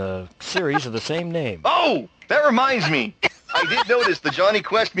Quest in the series of the same name. Oh, that reminds me. I did notice the Johnny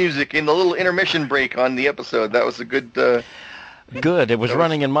Quest music in the little intermission break on the episode. That was a good... Good. It was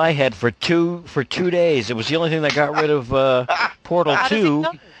running in my head for 2 days. It was the only thing that got rid of Portal 2,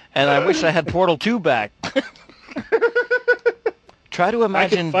 and I wish I had Portal 2 back. Try to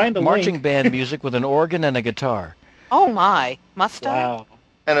imagine marching band music with an organ and a guitar. Oh my, must I? Wow.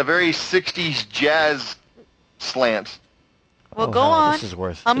 And a very 60s jazz slant. Well, go on. This is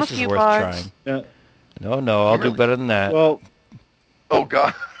worth bars. trying. No, I'll do better than that. Well, oh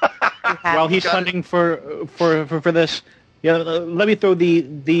God. While he's hunting for this, let me throw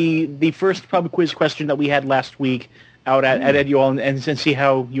the first pub quiz question that we had last week out at you all and see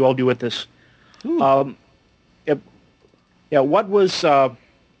how you all do with this. What was how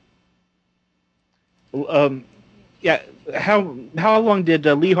long did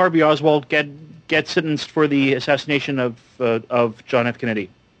Lee Harvey Oswald get sentenced for the assassination of John F. Kennedy?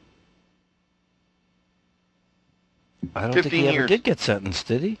 I don't think he ever did get sentenced,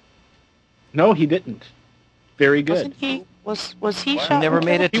 did he? No, he didn't. Very good. Wasn't he? Was he shot? He never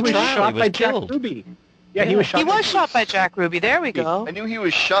made it to trial. trial. He was shot by Jack Ruby. Yeah, he was shot. He was shot by Jack Ruby. There we go. I knew he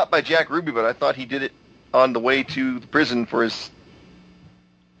was shot by Jack Ruby, but I thought he did it on the way to the prison for his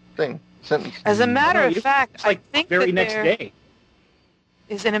sentence. As a matter of fact, I think very that next day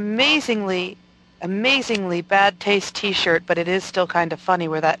is an amazingly bad taste T-shirt, but it is still kind of funny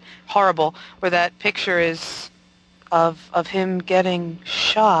where that picture is of him getting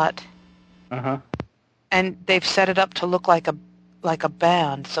shot. And they've set it up to look like a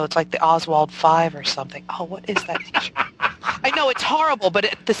band, so it's like the Oswald 5 or something. Oh, what is that T-shirt? I know it's horrible, but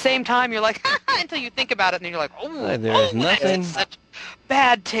at the same time, you're like, until you think about it, and then you're like, there's nothing. Such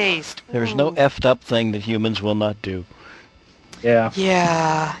bad taste. There's no effed up thing that humans will not do. Yeah.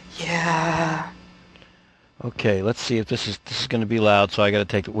 Yeah. Okay, let's see if this is going to be loud. So I got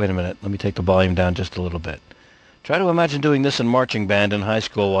to wait a minute. Let me take the volume down just a little bit. Try to imagine doing this in marching band in high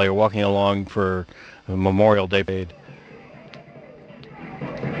school while you're walking along for Memorial Day parade.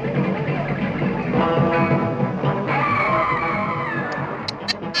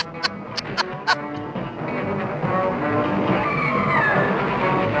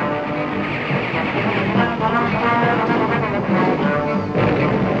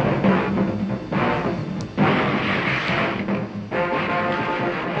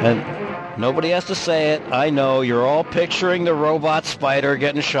 And nobody has to say it. I know you're all picturing the robot spider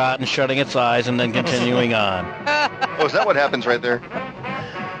getting shot and shutting its eyes and then continuing on. Oh, is that what happens right there?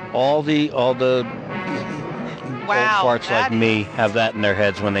 All the old farts like me have that in their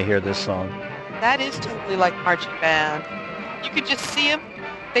heads when they hear this song. That is totally like marching band. You could just see them.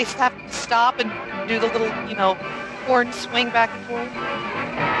 They have to stop and do the little, horn swing back and forth.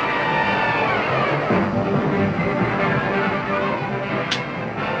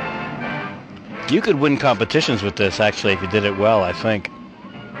 You could win competitions with this, actually, if you did it well, I think.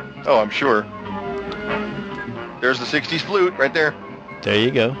 Oh, I'm sure. There's the 60s flute right there. There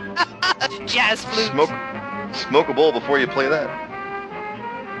you go. Jazz flute. Smoke a bowl before you play that.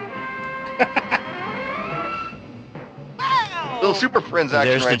 Wow. Little Super Friends action.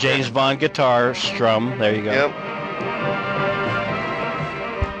 There's right the James Bond guitar strum. There you go. Yep.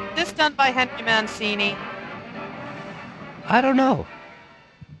 This done by Henry Mancini? I don't know.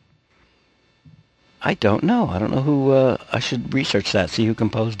 I don't know who. I should research that. See who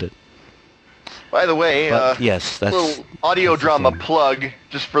composed it. By the way, yes, that's little audio drama plug,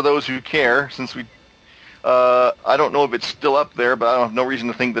 just for those who care, since we. I don't know if it's still up there, but I have no reason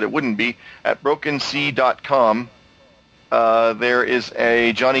to think that it wouldn't be. At brokensea.com, there is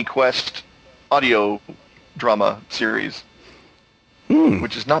a Johnny Quest audio drama series,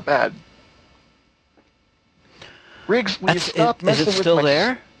 which is not bad. Riggs, will you stop messing with my... Is it still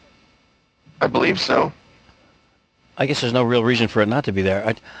there? I believe so. I guess there's no real reason for it not to be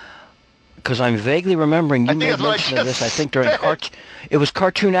there. Because I'm vaguely remembering you made mention of this, I think, during it was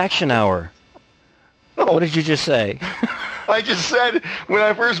Cartoon Action Hour. Oh. What did you just say? I just said, when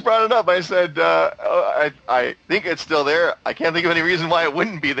I first brought it up, I said, I think it's still there. I can't think of any reason why it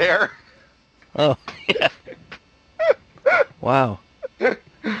wouldn't be there. Oh, yeah. Wow.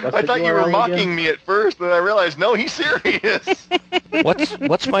 I thought you were mocking me at first, and I realized, no, he's serious.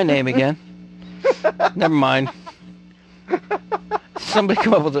 What's my name again? Never mind. Somebody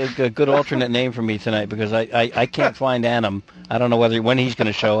come up with a good alternate name for me tonight, because I can't find Annam. I don't know when he's going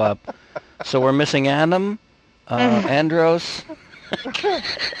to show up. So we're missing Annam, Andros.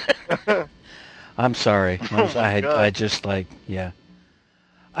 I'm sorry. I just yeah.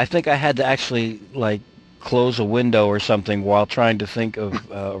 I think I had to actually close a window or something while trying to think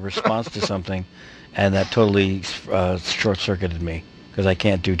of a response to something, and that totally short-circuited me, because I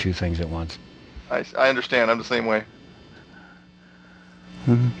can't do two things at once. I understand. I'm the same way.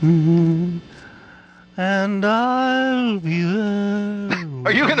 And I'll be there.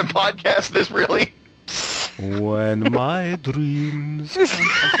 Are you going to podcast this, really? When my dreams... I'm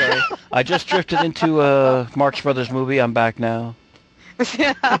sorry. I just drifted into Marx Brothers movie. I'm back now.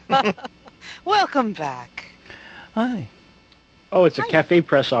 Welcome back. Hi. Oh, it's a Cafe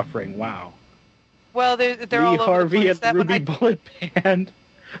Press offering. Wow. Well, they're all over the place. That Ruby Bullet Band.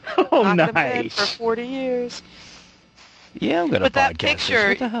 Oh, nice. For 40 years. Yeah, I'm going to podcast that picture,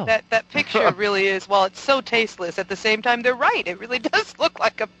 what the hell? That picture really is, well, it's so tasteless. At the same time, they're right. It really does look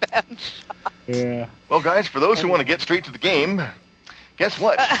like a band shot. Yeah. Well, guys, for those who want to get straight to the game, guess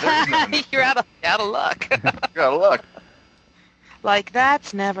what? You're out of luck. You're out of luck. Like,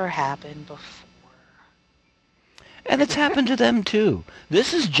 that's never happened before. And it's happened to them, too.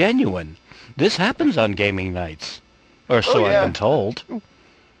 This is genuine. This happens on gaming nights. Or so I've been told.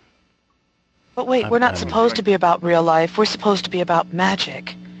 But wait, we're not supposed to be about real life. We're supposed to be about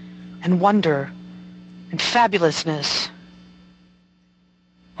magic and wonder and fabulousness.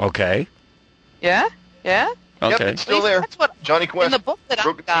 Okay. Yeah? Yeah? Okay. Yep, it's still there. That's what, Johnny Quest. in the book that I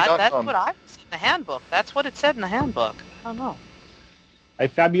got, that's what I was in the handbook. That's what it said in the handbook. I don't know. I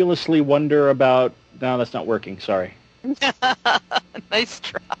fabulously wonder about... No, that's not working. Sorry. Nice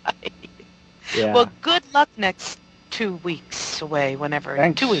try. Yeah. Well, good luck next 2 weeks away, whenever.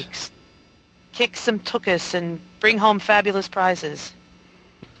 Thanks. 2 weeks. Kick some tuchus and bring home fabulous prizes.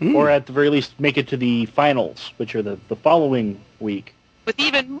 Or at the very least, make it to the finals, which are the following week. With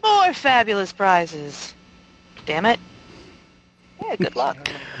even more fabulous prizes. Damn it. Yeah, good luck.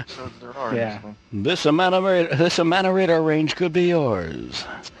 Yeah. This Amana range could be yours.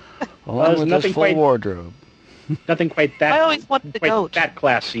 Along with this full wardrobe. Nothing quite that. I always wanted the goat. That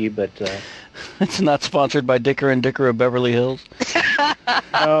classy, but it's not sponsored by Dicker and Dicker of Beverly Hills.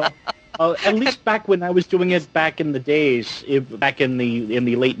 At least back when I was doing it back in the days, back in the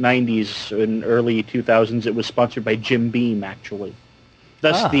late '90s and early 2000s, it was sponsored by Jim Beam, actually.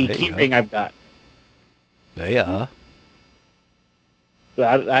 That's the key ring I've got. Yeah.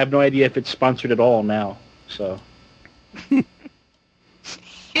 But I have no idea if it's sponsored at all now. So.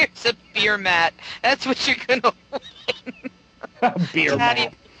 Here's a beer mat. That's what you're gonna win. Beer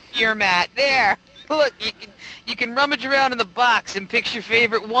mat. Beer mat. There. Look, you can rummage around in the box and pick your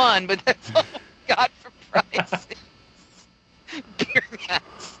favorite one, but that's all we got for prizes. Beer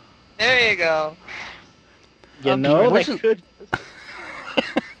mats. There you go. You know, that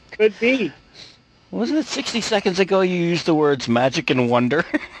could be. Wasn't it 60 seconds ago you used the words magic and wonder?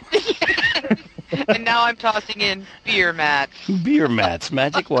 And now I'm tossing in beer mats. Beer mats.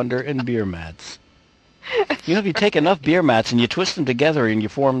 Magic, wonder, and beer mats. You know, if you take enough beer mats and you twist them together and you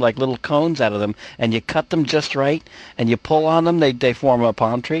form like little cones out of them and you cut them just right and you pull on them, they form a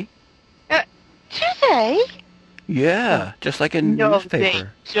palm tree. Do they? Yeah, just like a newspaper. No,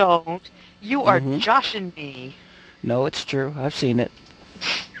 they don't. You are joshing me. No, it's true. I've seen it.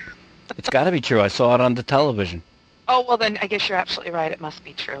 It's got to be true. I saw it on the television. Oh, well, then I guess you're absolutely right. It must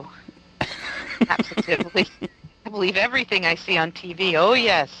be true. Absolutely. I believe everything I see on TV. Oh,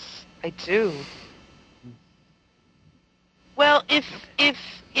 yes, I do. Well, if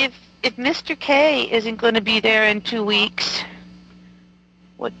if Mr. K isn't going to be there in 2 weeks,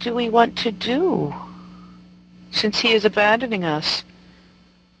 what do we want to do? Since he is abandoning us.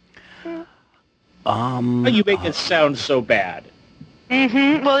 You make it sound so bad.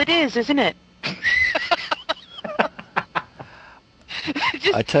 Mm-hmm. Well, it is, isn't it?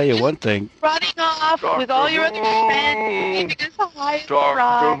 I tell you one thing. Running off with all your other friends, as high as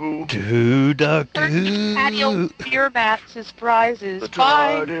the Doctor Who. patio beer mats as prizes.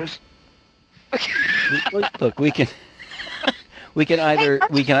 Fine. Look, we can either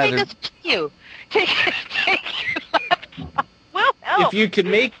Take you. Take your laptop. Well, if you could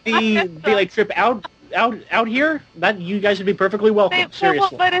make the trip out here, that you guys would be perfectly welcome.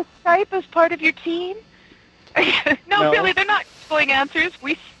 Seriously. Let us Skype as part of your team. No, really, they're not going answers.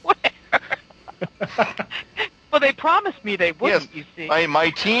 We swear. Well, they promised me they wouldn't. Yes, you see. my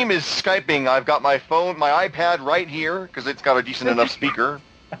team is Skyping. I've got my phone, my iPad right here because it's got a decent enough speaker.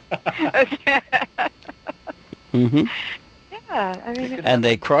 Mm-hmm. Yeah, I mean. And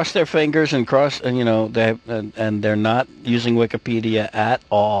they cross their fingers and they're not using Wikipedia at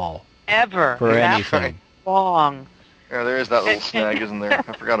all. Ever. For anything. Wrong. Yeah, there is that little snag, isn't there?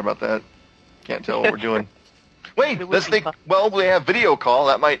 I forgot about that. Can't tell what we're doing. Wait, they have video call.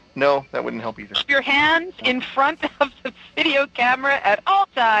 That wouldn't help either. Keep your hands in front of the video camera at all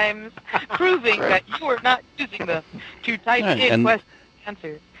times, proving that you are not using them to type in questions and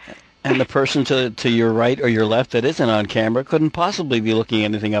answers. And the person to your right or your left that isn't on camera couldn't possibly be looking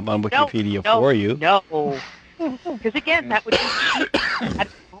anything up on Wikipedia for you. No, because again, that would be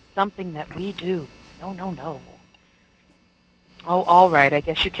that's not something that we do. No. Oh, all right. I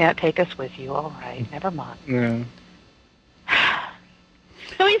guess you can't take us with you. All right, never mind. Yeah.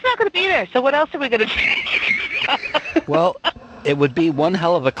 So he's not going to be there. So what else are we going to do? Well, it would be one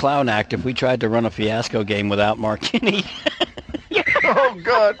hell of a clown act if we tried to run a fiasco game without Martini. Oh,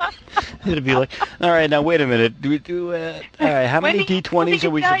 God. It'd be like, all right, now wait a minute. All right, how many D20s are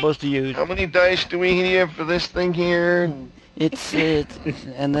we supposed to use? How many dice do we need for this thing here? It's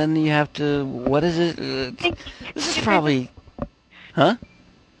and then you have to, what is it? This is probably, huh?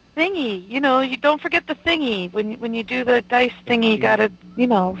 Thingy, you don't forget the thingy. When you do the dice thingy, you got a,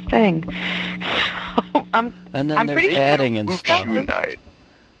 thing. So, and then I'm there's adding and stuff. Wushu night.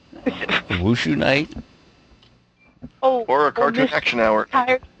 Wushu night? Oh, or a cartoon action hour.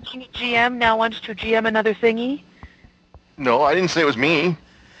 Tired GM now wants to GM another thingy? No, I didn't say it was me.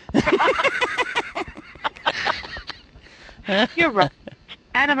 You're right.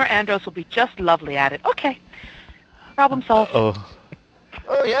 Adam or Andros will be just lovely at it. Okay. Problem solved. Oh,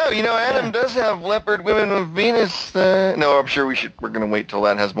 yeah, Adam does have Leopard Women of Venus. No, I'm sure we're going to wait till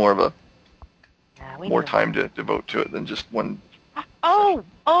that has more of more time to devote to it than just one.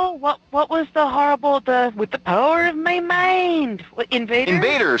 What was the horrible, with the power of my mind? What, Invaders?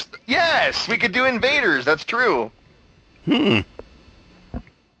 Invaders. Yes, we could do Invaders. That's true.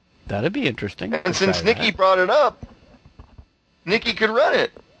 That'd be interesting. And since Nikki brought it up, Nikki could run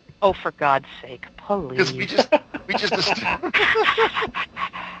it. Oh, for God's sake, please. Because we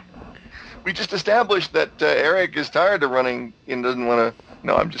just established that Eric is tired of running and doesn't want to.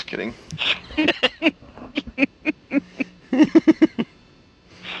 No, I'm just kidding.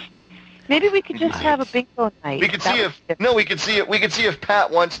 Maybe we could just have a bingo night. We could see if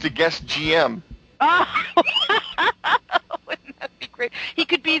Pat wants to guest GM. Oh, wouldn't that be great? He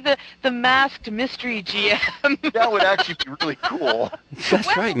could be the masked mystery GM. That would actually be really cool.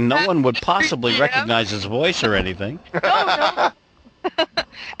 That's right. No one would possibly recognize his voice or anything. No.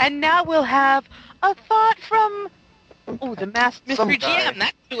 And now we'll have a thought from the masked mystery GM.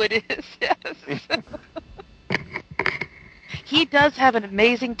 That's who it is. Yes. He does have an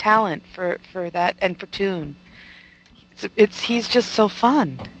amazing talent for that and for tune. He's just so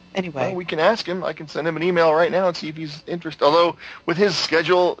fun. Anyway. Well, we can ask him. I can send him an email right now and see if he's interested. Although, with his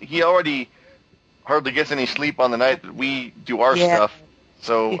schedule, he already hardly gets any sleep on the night that we do our stuff.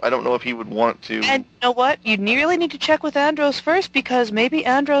 So I don't know if he would want to. And you know what? You really need to check with Andros first, because maybe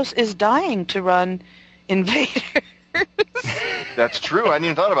Andros is dying to run Invaders. That's true. I hadn't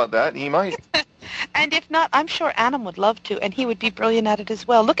even thought about that. He might. And if not, I'm sure Adam would love to, and he would be brilliant at it as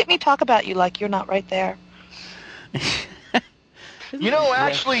well. Look at me talk about you like you're not right there.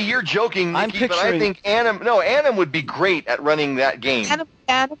 Actually, you're joking, Nikki, but I think Adam would be great at running that game.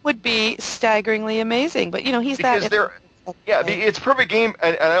 Adam would be staggeringly amazing, but he's because that. It's a perfect game,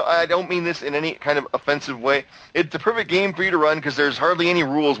 and I don't mean this in any kind of offensive way. It's the perfect game for you to run because there's hardly any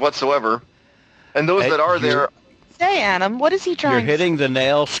rules whatsoever, and those that are there say, Adam? What is he trying You're hitting the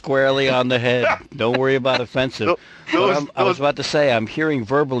nail squarely on the head. Don't worry about offensive. I was about to say, I'm hearing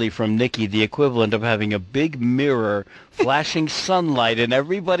verbally from Nikki the equivalent of having a big mirror flashing sunlight in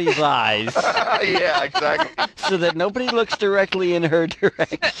everybody's eyes. Yeah, exactly. So that nobody looks directly in her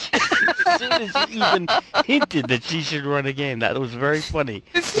direction. As soon as you even hinted that she should run a game. That was very funny,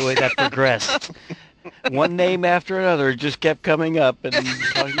 the way that progressed. One name after another just kept coming up and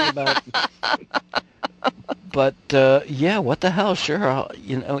talking about... But, yeah, what the hell? Sure,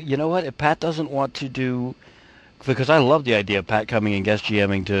 you know what? If Pat doesn't want to do... Because I love the idea of Pat coming and guest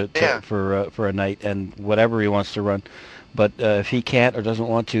GMing for a night and whatever he wants to run. But if he can't or doesn't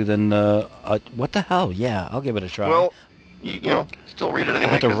want to, then what the hell? Yeah, I'll give it a try. Well, still read it anyway. I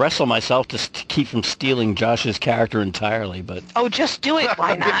have to wrestle myself to keep from stealing Josh's character entirely, but... Oh, just do it.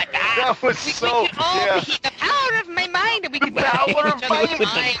 Why not? That was so... We can all be the power of my mind, and we can power of my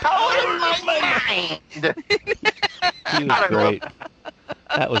mind. He was great.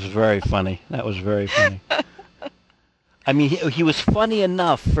 That was very funny. I mean, he was funny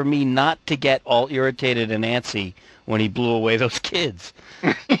enough for me not to get all irritated and antsy when he blew away those kids.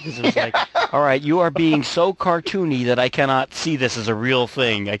 Because it was like, all right, you are being so cartoony that I cannot see this as a real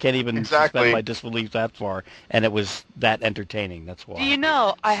thing. I can't even suspend my disbelief that far. And it was that entertaining. That's why. Do you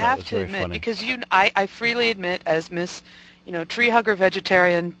know, I have to admit, funny. because I freely admit as Miss... Tree Hugger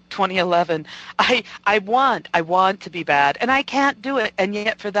Vegetarian 2011. I want to be bad, and I can't do it. And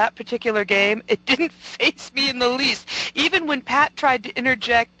yet, for that particular game, it didn't faze me in the least. Even when Pat tried to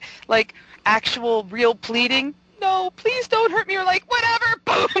interject, like, actual real pleading, no, please don't hurt me, or like, whatever,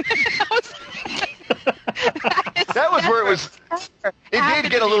 boom. That was where it was. It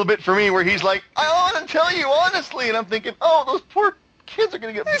did get a little bit for me, where he's like, I want to tell you honestly, and I'm thinking, oh, those poor kids are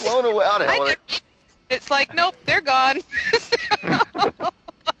going to get blown away out of hell. It's like, nope, they're gone.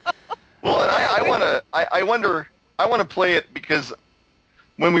 Well, and I want to play it because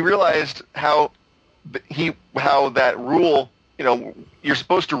when we realized how that rule, you're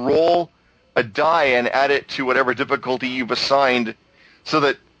supposed to roll a die and add it to whatever difficulty you've assigned, so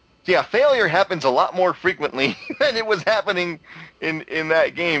that failure happens a lot more frequently than it was happening in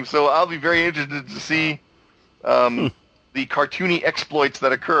that game. So I'll be very interested to see the cartoony exploits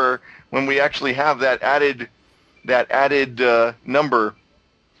that occur when we actually have that added number,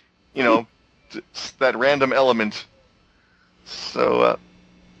 that random element. So,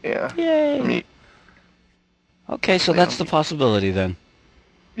 yeah. Yay. Okay, so that's the possibility then.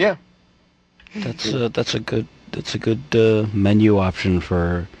 Yeah. That's a good menu option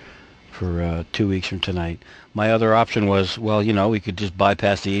for 2 weeks from tonight. My other option was, we could just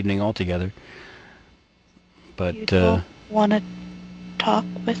bypass the evening altogether. But you don't want to talk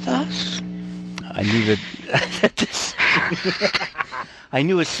with us? I knew that. I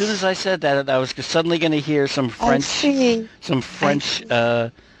knew as soon as I said that I was suddenly going to hear some French,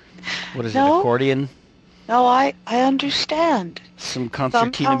 what is it, accordion? No, I understand. Some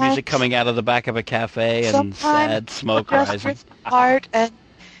concertina music coming out of the back of a cafe and sad smoke rising. Heart and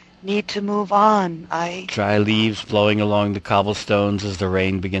need to move on. Dry leaves blowing along the cobblestones as the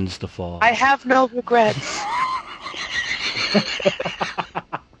rain begins to fall. I have no regrets.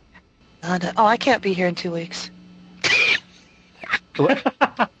 I can't be here in 2 weeks.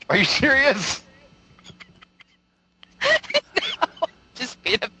 Are you serious? No, just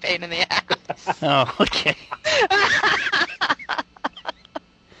being a pain in the ass. Oh, okay.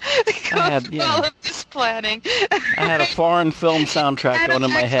 All of this planning. I had a foreign film soundtrack going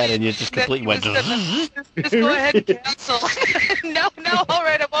in my head, and you just completely went... Just go ahead and cancel. No, all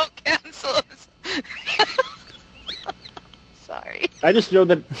right, I won't cancel. Sorry. I just know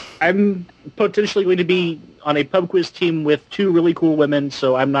that I'm potentially going to be on a pub quiz team with 2 really cool women,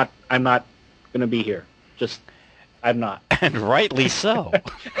 so I'm not going to be here. I'm not. And rightly so.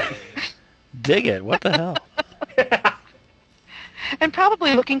 Dig it. What the hell? And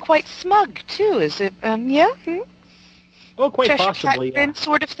probably looking quite smug too. Is it? Yeah. Well, quite Cheshire possibly. Cat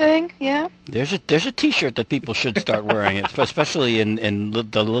sort of thing. Yeah. There's a T-shirt that people should start wearing, especially in the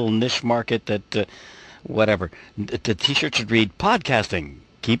little niche market that. Whatever. The T-shirt should read, podcasting,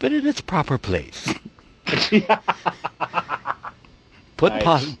 keep it in its proper place. Put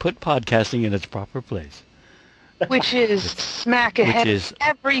podcasting in its proper place. Which is smack ahead of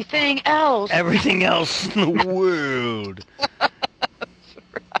everything else. Everything else in the world. That's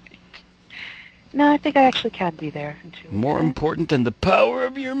right. No, I think I actually can be there. More important than the power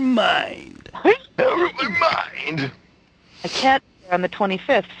of your mind. Power of my mind. I can't be there on the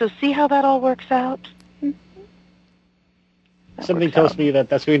 25th, so see how that all works out? Something tells me that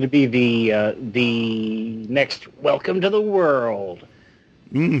that's going to be the next Welcome to the World.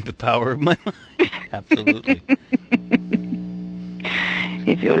 The power of my mind. Absolutely.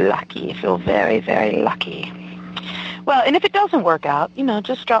 If you're lucky, if you're very, very lucky. Well, and if it doesn't work out,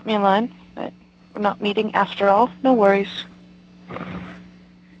 just drop me a line. We're not meeting after all. No worries.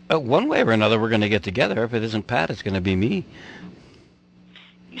 One way or another, we're going to get together. If it isn't Pat, it's going to be me.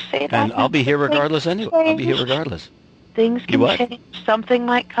 You say that. And I'll be here regardless anyway. I'll be here regardless. Things can change. Something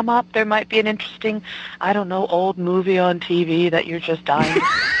might come up. There might be an interesting, old movie on TV that you're just dying.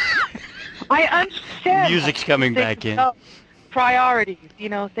 I understand. Music's coming back in. Priorities,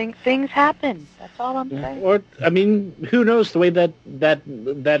 things happen. That's all I'm saying. Or, who knows? The way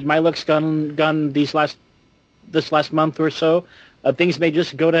that my luck's gone this last month or so, things may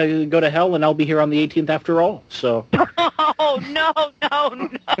just go to hell, and I'll be here on the 18th after all. So. Oh no!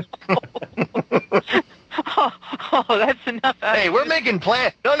 Oh, that's enough. Hey, we're making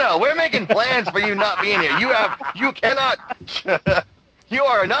plans. No, we're making plans for you not being here. You cannot. You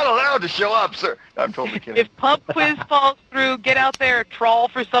are not allowed to show up, sir. No, I'm totally kidding. If Pub Quiz falls through, get out there, trawl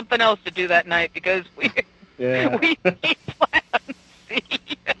for something else to do that night, because we need plans.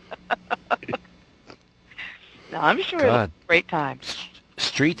 No, I'm sure it'll be a great time.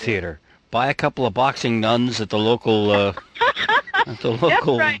 Street theater. Buy a couple of boxing nuns at the local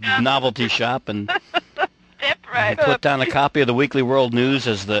novelty shop and put down a copy of the Weekly World News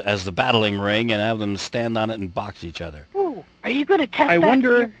as the battling ring and have them stand on it and box each other. Ooh, are you going to test that? I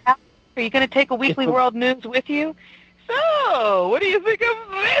wonder. Are you going to take a Weekly World News with you? So, what do you think of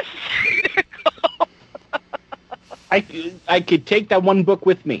this? I could take that one book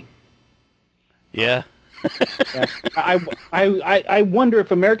with me. Yeah. I wonder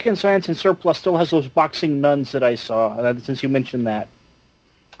if American Science and Surplus still has those boxing nuns that I saw, since you mentioned that.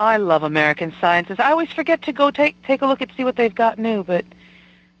 I love American Sciences. I always forget to go take a look and see what they've got new, but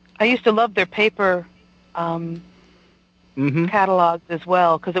I used to love their paper catalogs as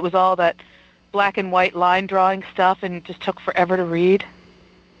well, because it was all that black and white line drawing stuff, and it just took forever to read.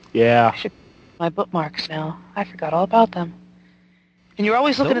 Yeah. I should my bookmarks now. I forgot all about them. And you're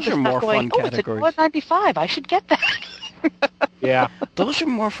always looking at the stuff going, it's at $1.95. I should get that. Yeah. Those are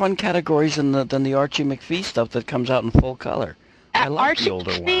more fun categories than the Archie McPhee stuff that comes out in full color. I like Archie the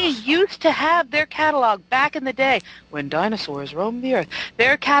older McPhee ones. used to have their catalog back in the day when dinosaurs roamed the earth.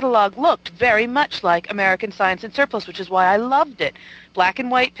 Their catalog looked very much like American Science and Surplus, which is why I loved it. Black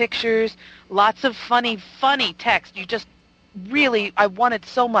and white pictures, lots of funny text. You just really, I wanted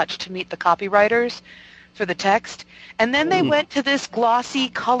so much to meet the copywriters for the text. And then they went to this glossy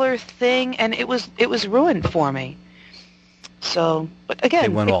color thing, and it was ruined for me. So, but again, they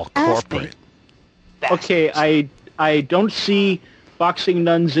went all corporate. Okay, I don't see boxing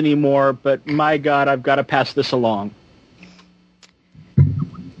nuns anymore, but my God, I've got to pass this along.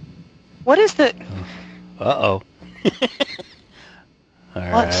 What is the... Uh-oh. All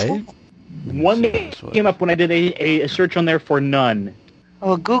right. One that came up when I did a search on there for nun.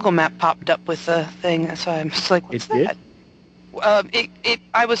 Oh, a Google map popped up with a thing, so I'm just like, what's that?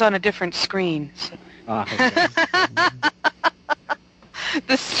 I was on a different screen. So. Okay.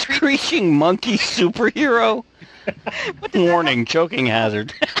 The Screeching monkey superhero? Warning, choking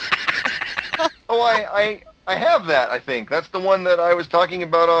hazard. Oh, I have that, I think. That's the one that I was talking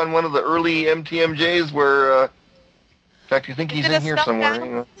about on one of the early MTMJs where, in fact, I think he's in here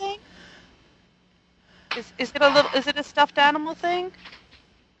somewhere. Is it a stuffed animal thing?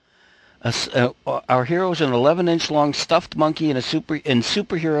 Our hero is an 11-inch long stuffed monkey in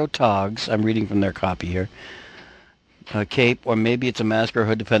superhero togs. I'm reading from their copy here. A cape, or maybe it's a mask or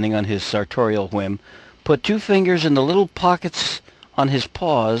hood, depending on his sartorial whim. Put 2 fingers in the little pockets on his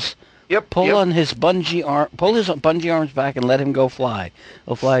paws. Pull his bungee arms back and let him go fly.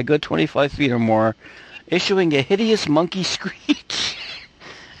 He'll fly a good 25 feet or more, issuing a hideous monkey screech.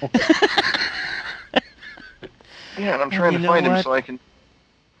 Yeah, and I'm trying to find him so I can...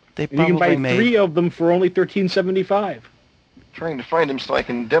 You can buy 3 of them for only $13.75. Trying to find him so I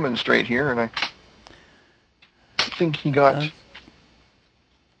can demonstrate here, and I think he got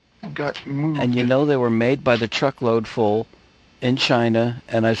moved. And they were made by the truckload full in China,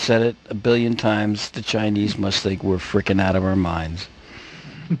 and I've said it a billion times, the Chinese must think we're frickin' out of our minds.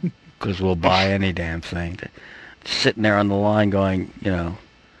 Because we'll buy any damn thing. Sitting there on the line going,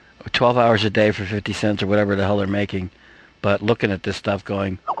 12 hours a day for 50 cents or whatever the hell they're making, but looking at this stuff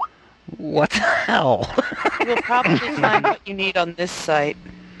going, what the hell? You'll probably find what you need on this site,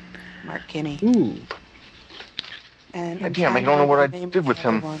 Mark Kinney. Ooh. And damn, I don't know what I did with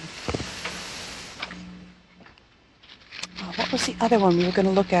him. What was the other one? We were going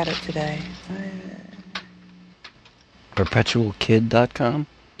to look at it today. PerpetualKid.com?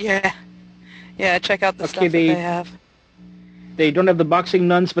 Yeah. Yeah, check out the stuff that they have. They don't have the boxing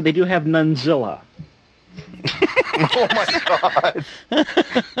nuns, but they do have Nunzilla. Oh my god!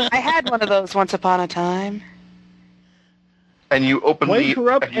 I had one of those once upon a time. And you open Wind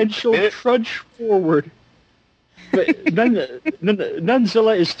her up and she'll trudge forward. But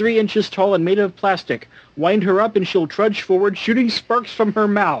Nunzilla is 3 inches tall and made of plastic. Wind her up and she'll trudge forward, shooting sparks from her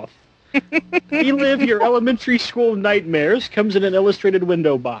mouth. Relive your elementary school nightmares. Comes in an illustrated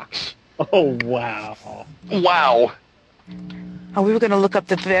window box. Oh, wow. Wow. Oh, we were going to look up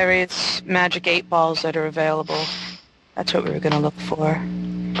the various magic 8 balls that are available. That's what we were going to look for.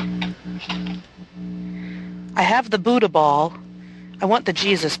 I have the Buddha ball. I want the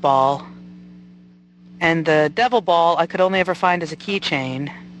Jesus ball. And the devil ball I could only ever find as a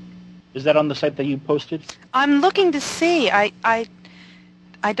keychain. Is that on the site that you posted? I'm looking to see. I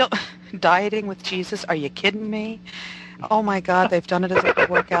don't... Dieting with Jesus? Are you kidding me? Oh my God, they've done it as a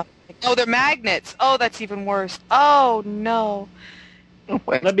workout. Oh, they're magnets. Oh, that's even worse. Oh, no.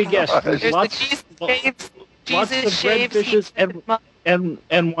 Let me guess. There's lots, the Jesus shaves. Lots Jesus of shaves fishes and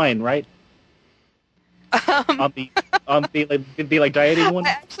wine, right? On the like dieting one.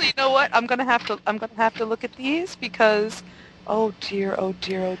 Actually, you know what? I'm gonna have to look at these because, oh dear. Oh,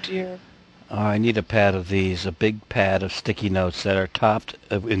 I need a pad of these, a big pad of sticky notes that are topped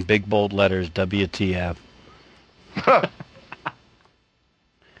in big bold letters, WTF.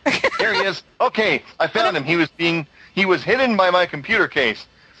 There he is. Okay, I found him. He was hidden by my computer case.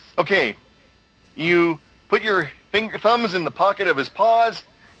 Okay, you put your thumbs in the pocket of his paws.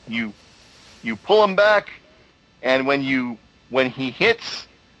 You pull him back, and when he hits,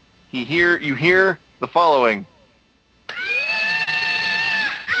 you hear the following.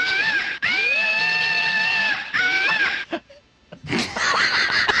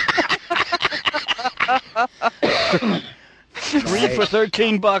 Three for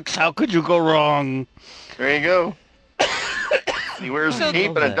 $13. How could you go wrong? There you go. He wears a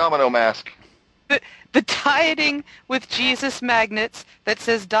cape and a domino mask. The dieting with Jesus magnets that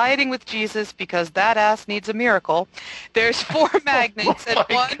says dieting with Jesus because that ass needs a miracle. There's 4 magnets, and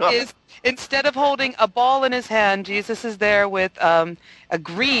one is, instead of holding a ball in his hand, Jesus is there with a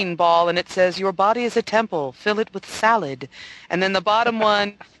green ball, and it says, your body is a temple, fill it with salad. And then the bottom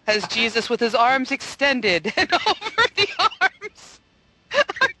one has Jesus with his arms extended, and over the arms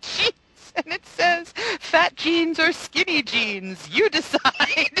are jeans. And it says, fat jeans or skinny jeans, you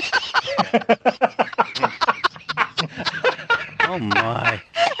decide. Oh, my.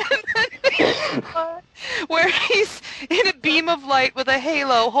 Where he's in a beam of light with a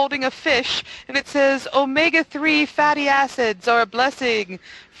halo holding a fish, and it says, omega-3 fatty acids are a blessing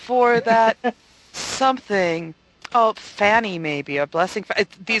for that something. Oh, Fanny, maybe, a blessing.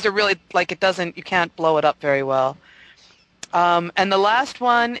 These are really, like, you can't blow it up very well. And the last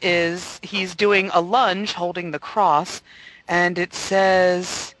one is he's doing a lunge holding the cross, and it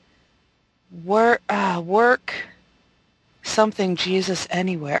says, work something Jesus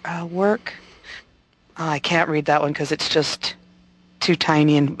anywhere. Work. Oh, I can't read that one because it's just too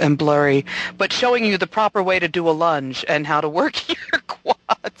tiny and blurry, but showing you the proper way to do a lunge and how to work your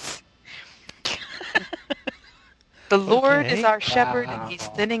quads. The Lord is our shepherd, and he's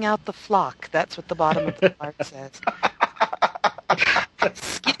thinning out the flock. That's what the bottom of the card says.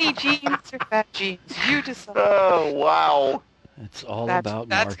 Skinny jeans or fat jeans, you decide. Oh, wow. It's all about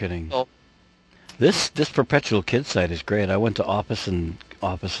marketing. Cool. This Perpetual Kid site is great. I went to Office and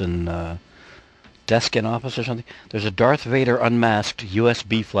Desk in Office or something. There's a Darth Vader unmasked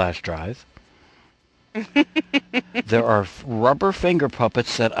USB flash drive. There are rubber finger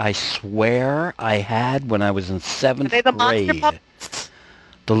puppets that I swear I had when I was in 7th grade. Are they the monster puppets?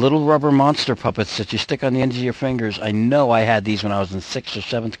 The little rubber monster puppets that you stick on the ends of your fingers. I know I had these when I was in 6th or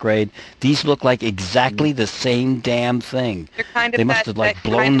 7th grade. These look like exactly the same damn thing. They're kind of they must have like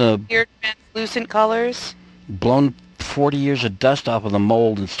blown the weird translucent colors. Blown 40 years of dust off of the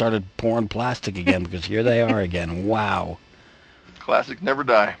mold and started pouring plastic again because here they are again. Wow. Classics never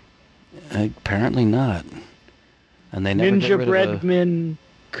die. Apparently not. And they never get rid Ninja of Breadman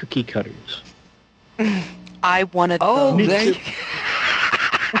cookie cutters. I wanted those. They...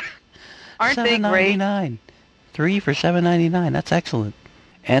 Aren't they great? $7.99. 3 for $7.99. That's excellent.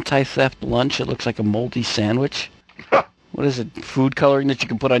 Anti-theft lunch. It looks like a moldy sandwich. What is it? Food coloring that you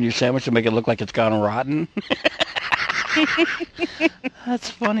can put on your sandwich to make it look like it's gone rotten?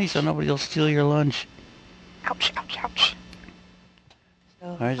 That's funny, so nobody will steal your lunch. Ouch, ouch, ouch.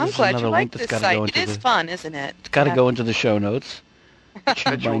 So, right, I'm glad you like this site. It is fun, isn't it? It's got to go into the show notes.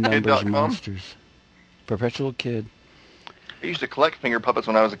 Choose by numbers monsters. Perpetual Kid. I used to collect finger puppets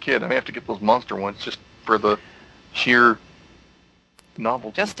when I was a kid. I may have to get those monster ones just for the sheer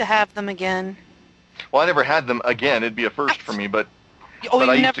novelty. Just to have them again. Well, I never had them again. It'd be a first for me, but Oh, but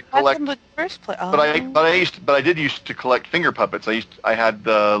you I used never to had collect. them in the first place. Oh. But I did used to collect finger puppets. I had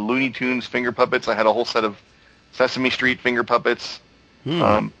the Looney Tunes finger puppets. I had a whole set of Sesame Street finger puppets,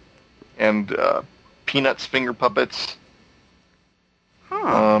 and Peanuts finger puppets.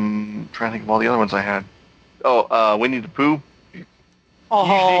 Trying to think of all the other ones I had. Oh, Winnie the Pooh.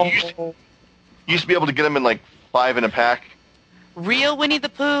 Oh. You used to be able to get them in like 5 in a pack. Real Winnie the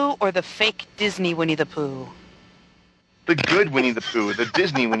Pooh or the fake Disney Winnie the Pooh? The good Winnie the Pooh, the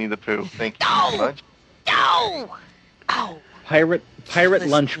Disney Winnie the Pooh. Thank you very much. No! Oh. Pirate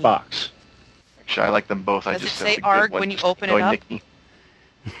Lunchbox. Actually, I like them both. I Does just it say said the good ARG one when you just open to it annoy up? Nikki.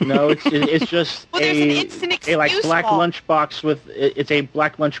 No, it's just Well, there's an instant a like excuse black ball. lunchbox with it's a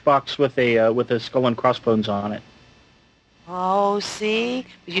black lunchbox with a skull and crossbones on it. Oh, see?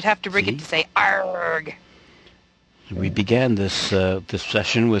 But you'd have to rig it to say ARG. We began this this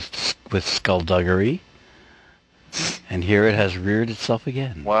session with skullduggery, and here it has reared itself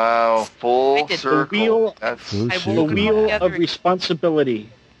again. Wow, full circle. The wheel of responsibility.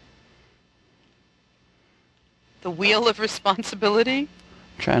 The Wheel of Responsibility?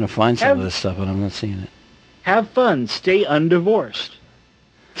 I'm trying to find some of this stuff, but I'm not seeing it. Have fun. Stay undivorced.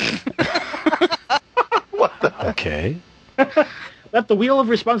 Okay. Let the wheel of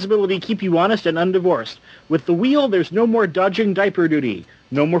responsibility keep you honest and undivorced. With the wheel, there's no more dodging diaper duty.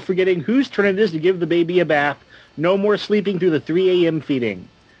 No more forgetting whose turn it is to give the baby a bath. No more sleeping through the 3 a.m. feeding.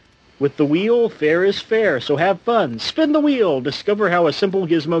 With the wheel, fair is fair, so have fun. Spin the wheel. Discover how a simple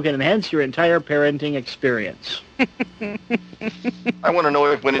gizmo can enhance your entire parenting experience. I want to know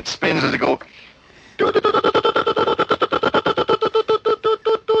if when it spins, does it go...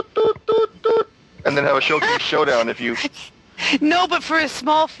 And then have a showdown if you... No, but for a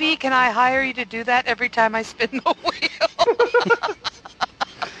small fee, can I hire you to do that every time I spin the wheel?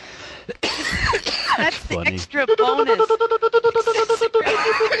 That's the extra bonus.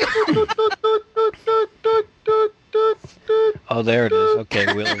 Oh, there it is.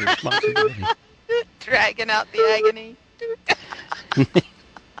 Okay, wheel of responsibility. Dragging out the agony.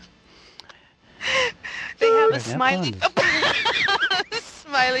 They have a smiley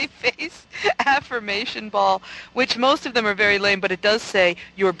face affirmation ball, which most of them are very lame, but it does say,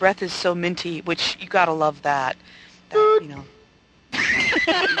 your breath is so minty, which you gotta love that. You know.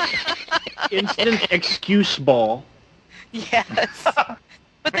 Instant excuse ball. Yes.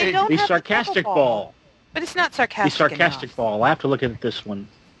 But they don't The have sarcastic the ball. But it's not sarcastic The sarcastic enough. ball. I have to look at this one.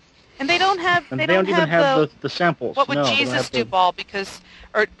 And they don't have. And They don't even have the samples. What would No, they don't Jesus have do the- ball? Because,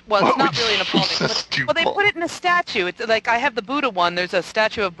 it's not really in a ball. They put it in a statue. It's like I have the Buddha one. There's a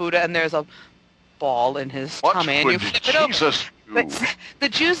statue of Buddha, and there's a ball in his tummy, and you flip it over. But the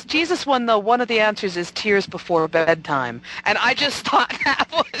Jesus one, though, one of the answers is tears before bedtime, and I just thought that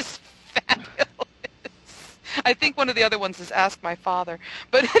was fabulous. I think one of the other ones is ask my father,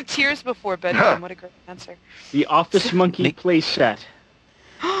 but tears before bedtime. What a great answer. The Office Monkey play set.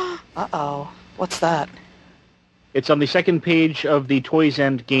 Uh-oh. What's that? It's on the second page of the Toys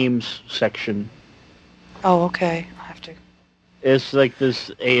and Games section. Oh, okay. I'll have to. It's like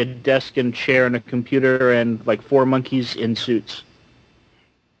a desk and chair and a computer and like 4 monkeys in suits.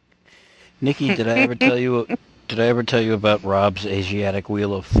 Nikki, did I ever tell you about Rob's Asiatic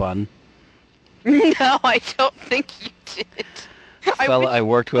Wheel of Fun? No, I don't think you did. Fella I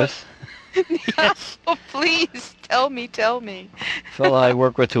worked with. Yes. Oh, please, tell me. Fella I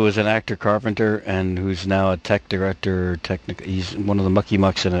work with who was an actor carpenter and who's now a tech director. He's one of the mucky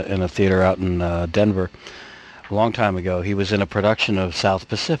mucks in a theater out in Denver. A long time ago, he was in a production of South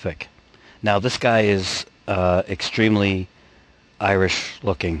Pacific. Now this guy is extremely Irish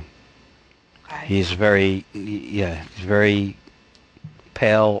looking. Okay. He's very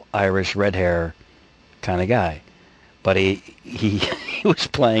pale Irish, red hair kind of guy. But he was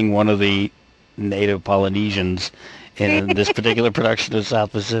playing one of the native Polynesians in this particular production of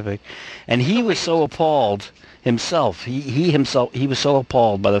South Pacific, and he was so appalled himself. He was so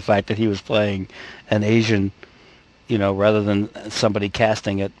appalled by the fact that he was playing an Asian, rather than somebody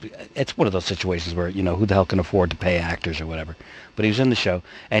casting it. It's one of those situations where who the hell can afford to pay actors or whatever. But he was in the show,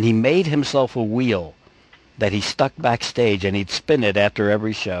 and he made himself a wheel that he stuck backstage, and he'd spin it after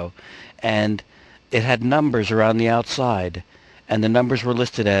every show, and it had numbers around the outside, and the numbers were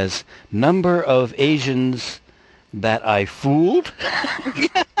listed as number of Asians that I fooled,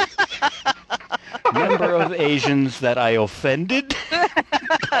 number of Asians that I offended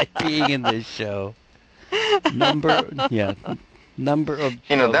by being in this show, number of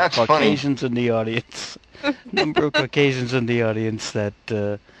that's Caucasians in the audience, number of Caucasians in the audience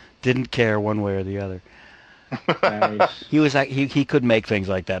that didn't care one way or the other. Nice. He could make things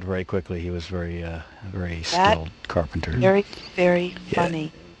like that very quickly. He was very skilled carpenter. Very, very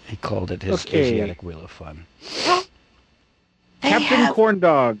funny. He called it his Asiatic Wheel of Fun. Captain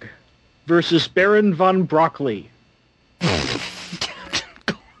Corndog versus Baron von Broccoli.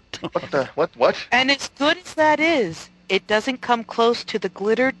 What? And as good as that is, it doesn't come close to the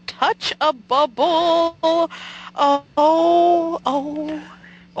glitter touch a bubble. Oh,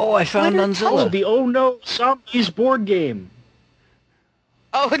 I found Nunzilla. Oh, the Oh No Zombies board game.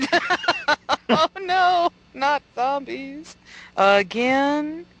 Oh, oh no, not zombies.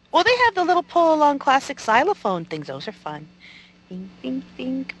 Again. Well, they have the little pull-along classic xylophone things. Those are fun. Bing, bing,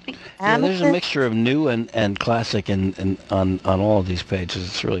 bing, bing. Yeah, there's a mixture of new and classic on all of these pages.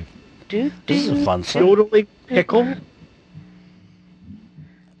 It's really... This is a fun site. Yodeling pickle.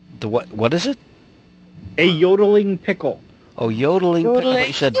 The what is it? A yodeling pickle. Oh, yodeling pickle.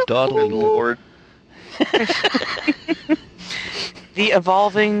 You said dawdling. Lord. The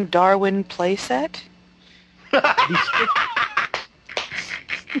evolving Darwin playset. The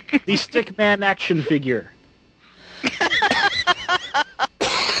Stickman action figure.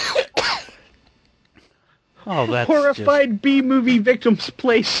 Oh, that's horrified B-movie victims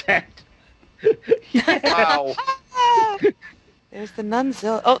playset. Wow. There's the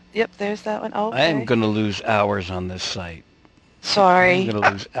Nunzilla. Oh, yep, there's that one. Oh, I am going to lose hours on this site. Sorry. I'm going to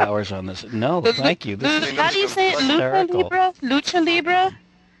lose hours on this. No, thank you. This is how do you say it? Lucha Libre?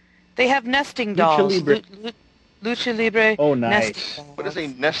 They have nesting dolls. Lucha Libre. Oh, nice. What is a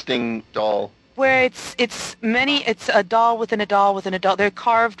nesting doll? Where it's a doll within a doll within a doll. They're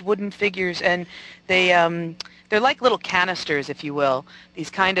carved wooden figures, and they're like little canisters, if you will. These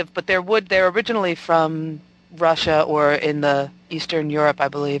kind of, but they're wood. They're originally from Russia or in the Eastern Europe, I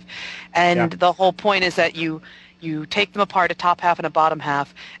believe. And the whole point is that you take them apart, a top half and a bottom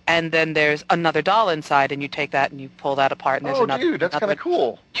half, and then there's another doll inside, and you take that and you pull that apart, and there's another. Oh, dude, that's kind of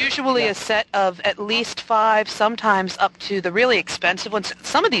cool. Usually a set of at least 5, sometimes up to the really expensive ones.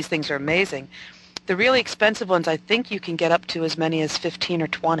 Some of these things are amazing. The really expensive ones, I think you can get up to as many as 15 or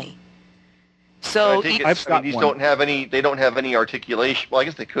 20. So these don't have any. They don't have any articulation. Well, I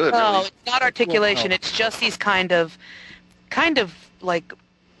guess they could. No, really. It's not articulation. It's just these kind of like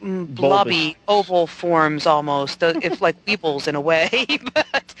blobby oval forms almost, if like weebles in a way.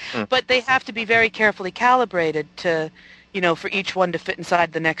 But they have to be very carefully calibrated to, for each one to fit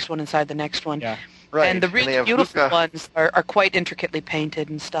inside the next one, Yeah. Right. And the really beautiful ones are quite intricately painted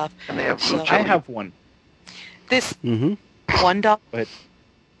and stuff. And they have I have one. This one doll.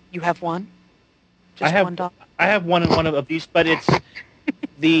 You have one? Just one doll? I have one of these, but it's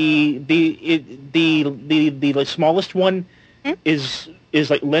the smallest one is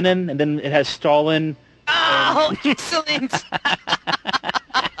like linen, and then it has Stalin. Oh, excellent!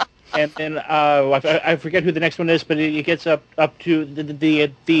 And then I forget who the next one is, but it gets up to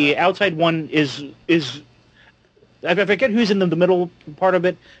the outside one is I forget who's in the middle part of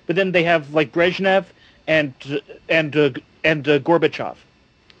it, but then they have like Brezhnev and Gorbachev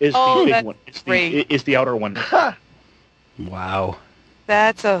is the big one. Is the outer one. Wow.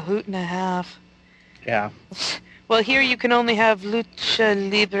 That's a hoot and a half. Yeah. Well, here you can only have Lucha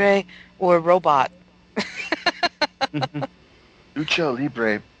Libre or Robot. Lucha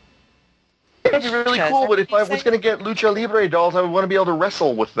Libre. That'd be really cool, but if I was going to get Lucha Libre dolls, I would want to be able to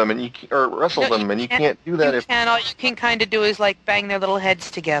wrestle with them, and you can't do that. All you can kind of do is like bang their little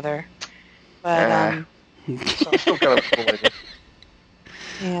heads together. But still kind of cool, I guess.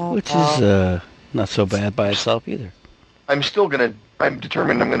 Yeah, which is not so bad by itself either. I'm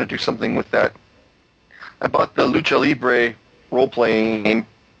determined I'm going to do something with that. I bought the Lucha Libre role-playing game,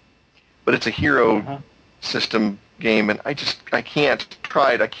 but it's a hero system game, and I can't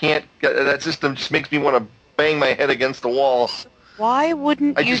try it. I can't get that system. Just makes me want to bang my head against the wall. Why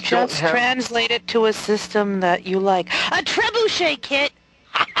wouldn't you just translate it to a system that you like? A trebuchet kit.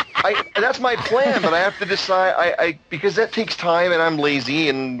 That's my plan, but I have to decide. Because that takes time, and I'm lazy.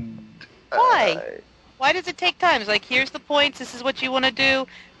 And why? Why does it take time? It's like, here's the points. This is what you want to do.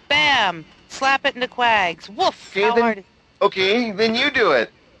 Bam! Slap it into quags. Woof! Okay, then you do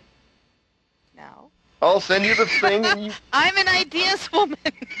it. No. I'll send you the thing. And I'm an ideas woman.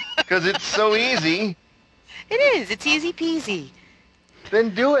 Because it's so easy. It is. It's easy peasy.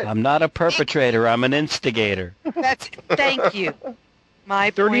 Then do it. I'm not a perpetrator. I'm an instigator. Thank you.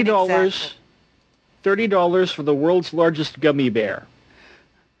 My $30. $30 for the world's largest gummy bear.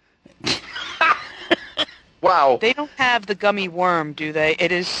 Wow. They don't have the gummy worm, do they?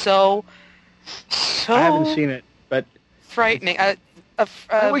 It is so I haven't seen it, but frightening. I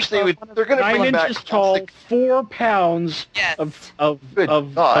wish they would. They're going to bring 9 back inches tall, 4 pounds of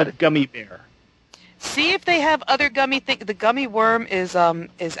gummy bear. See if they have other gummy things. The gummy worm is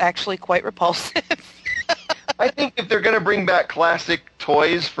actually quite repulsive. I think if they're going to bring back classic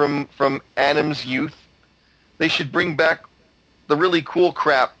toys from Adam's youth, they should bring back the really cool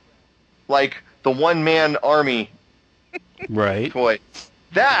crap, like the one-man army toy.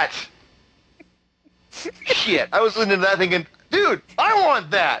 That shit. I was listening to that thinking, dude, I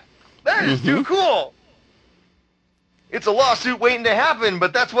want that. That is too cool. It's a lawsuit waiting to happen,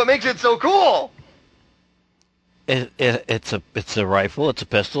 but that's what makes it so cool. It's a rifle, it's a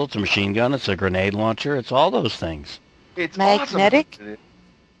pistol, it's a machine gun, it's a grenade launcher, it's all those things. It's magnetic awesome.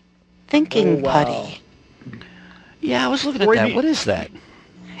 thinking putty. Yeah, I was looking at that. What is that?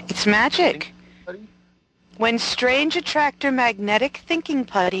 It's magic. When strange attractor magnetic thinking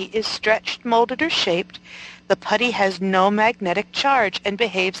putty is stretched, molded, or shaped, the putty has no magnetic charge and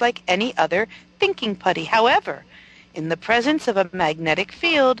behaves like any other thinking putty. However, in the presence of a magnetic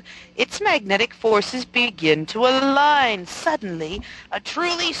field, its magnetic forces begin to align. Suddenly, a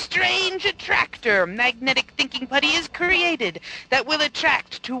truly strange attractor magnetic thinking putty is created that will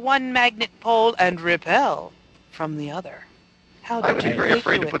attract to one magnet pole and repel from the other. How I would be very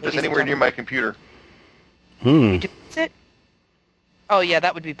afraid to put this anywhere near my computer. Is it? Oh, yeah,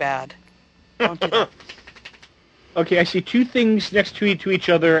 that would be bad. Don't do that. Okay, I see two things next to each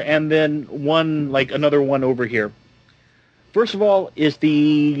other, and then one, like another one over here. First of all is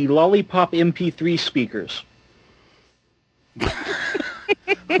the Lollipop MP3 speakers.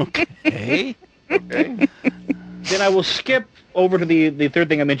 Okay. Then I will skip over to the third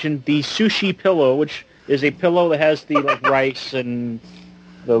thing I mentioned, the sushi pillow, which is a pillow that has the like rice and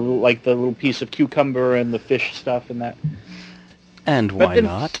the little piece of cucumber and the fish stuff and that. And why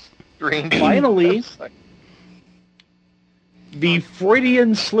not? Finally, the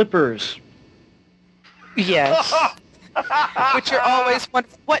Freudian slippers. Yes. Which are always one.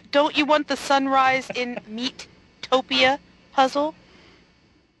 What, don't you want the sunrise in Meat-topia puzzle?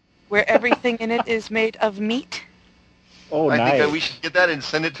 Where everything in it is made of meat? Oh, I nice. think that we should get that and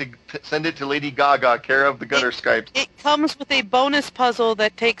send it to Lady Gaga, care of the Gutter Skypes. It comes with a bonus puzzle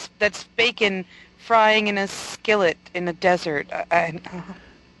that's bacon frying in a skillet in a desert.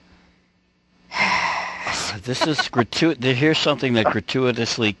 This is here's something that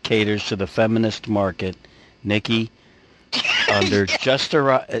gratuitously caters to the feminist market, Nikki. Under just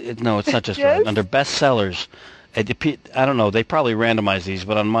no, it's not just right. Under bestsellers, I don't know. They probably randomize these,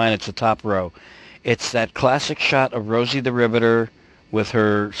 but on mine it's the top row. It's that classic shot of Rosie the Riveter with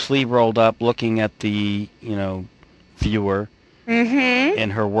her sleeve rolled up, looking at the viewer in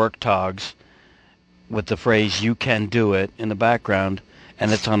her work togs, with the phrase "You can do it" in the background,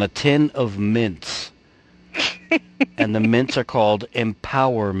 and it's on a tin of mints, and the mints are called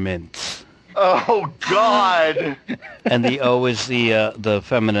Empower Mints. Oh God! And the O is the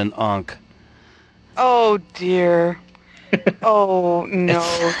feminine onk. Oh dear. Oh no!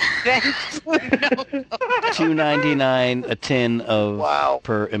 Thanks. No. $2.99 a tin of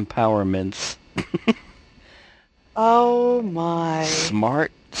per empowerments. Oh my!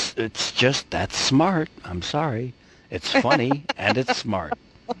 Smart. It's just that's smart. I'm sorry. It's funny and it's smart.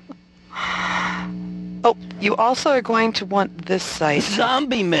 Oh, you also are going to want this site.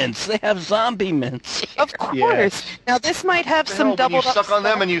 Zombie mints. They have zombie mints. Of course. Yes. Now this might have some double. When you suck on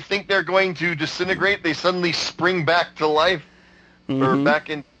them and you think they're going to disintegrate, they suddenly spring back to life, or back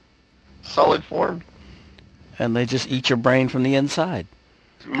in solid form. And they just eat your brain from the inside.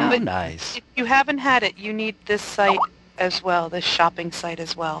 How nice. If you haven't had it, you need this site as well, this shopping site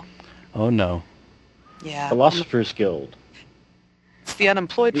as well. Oh no. Yeah. Philosophers Guild. It's the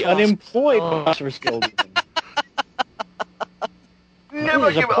unemployed. The unemployed Philosophers Guild.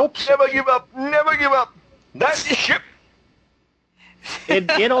 Never give up. Never give up. Never give up. That's ship.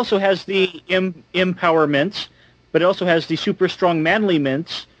 It also has the Empower mints, but it also has the Super Strong Manly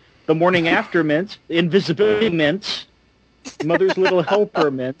mints, the Morning After mints, the Invisibility mints, Mother's Little Helper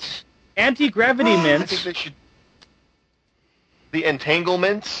mints, Anti-Gravity mints. I think they should. The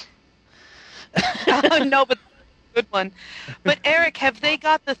Entanglements. No, but good one. But Eric, have they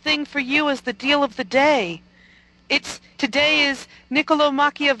got the thing for you as the deal of the day? Today is Niccolo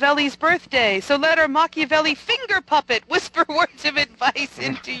Machiavelli's birthday, so let our Machiavelli finger puppet whisper words of advice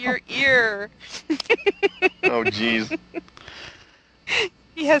into your ear. Oh, jeez.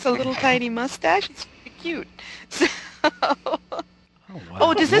 He has a little tiny mustache. It's pretty cute. So,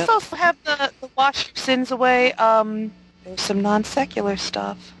 does this also have the wash your sins away? There's some non-secular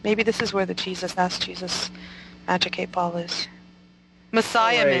stuff. Maybe this is where the Ask Jesus Magic 8-Ball is.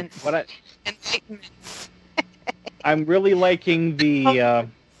 Messiah mints. Enlightenments. I'm really liking the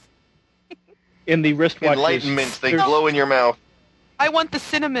in the wristwatches. Enlightenments, they glow in your mouth. I want the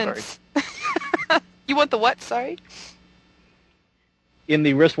cinnamons. You want the what? Sorry. In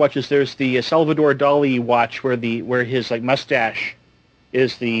the wristwatches, there's the Salvador Dali watch where his mustache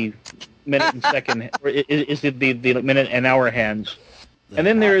is the minute and second, or is the minute and hour hands, and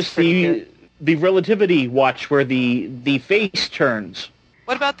then there's the relativity watch where the face turns.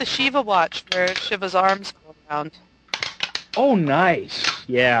 What about the Shiva watch where Shiva's arms go around? Oh, nice.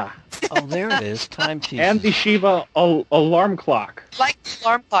 Yeah. Oh, there it is. Timepieces. And the Shiva alarm clock. I like the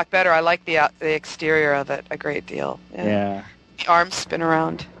alarm clock better. I like the exterior of it a great deal. Yeah. The arms spin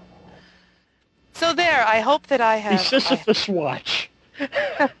around. So there, I hope that I have... The Sisyphus watch.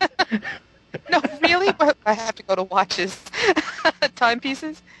 No, really? I have to go to watches.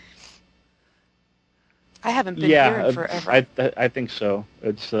 Timepieces? I haven't been here in forever. I think so.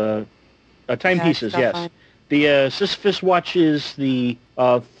 It's timepieces, yes. Fine. The Sisyphus watch is the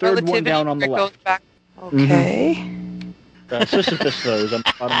third Relativity one down on the left. Goes back. Okay. Mm-hmm. Sisyphus, though, is on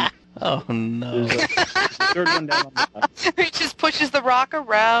the bottom. Oh, no. Third one down on the left. He just pushes the rock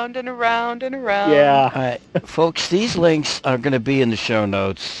around and around and around. Yeah. All right, folks, these links are going to be in the show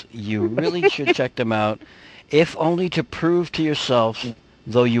notes. You really should check them out, if only to prove to yourself,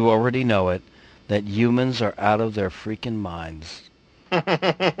 though you already know it, that humans are out of their freaking minds.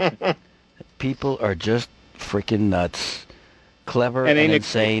 People are just freaking nuts. Clever and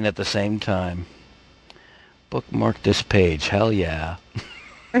insane at the same time. Bookmark this page. Hell yeah.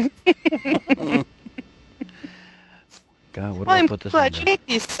 God, what do I put this glad you made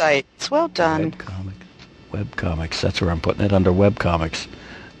these sites. Well done. Webcomics. That's where I'm putting it, under webcomics.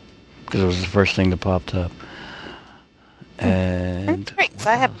 Because it was the first thing that popped up. And... Great,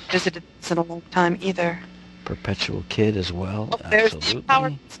 I haven't visited this in a long time either. Perpetual Kid as well. Oh, there's the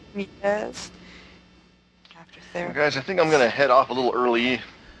power. Yes. After therapy. Guys, I think I'm going to head off a little early.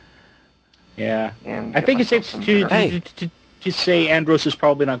 Yeah. I think it's safe to say Andros is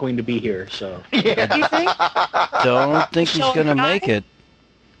probably not going to be here, so... Yeah. You think? Don't think he's going to make it.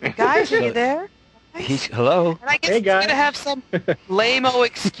 Guys, are you there? Hello? And I guess he's going to have some lame-o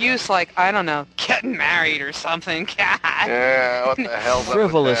excuse like, I don't know, getting married or something. God. Yeah, what the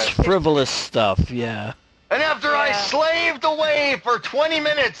hell's frivolous stuff, yeah. And after I slaved away for 20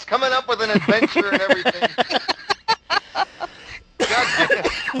 minutes coming up with an adventure and everything.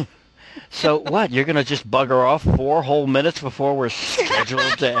 God. So what, you're going to just bugger off 4 whole minutes before we're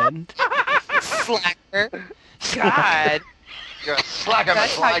scheduled to end? Slacker. God. You're a slacker,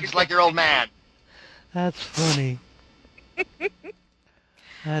 just like your old man. That's funny.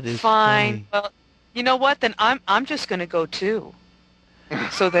 That is fine. Funny. Well, you know what? Then I'm just going to go too.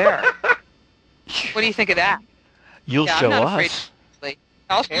 So there. What do you think of that? You'll show us.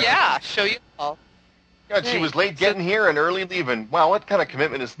 I'll show you all. God, she was late getting here and early leaving. Wow, what kind of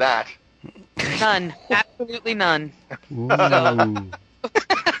commitment is that? None. Absolutely none. No.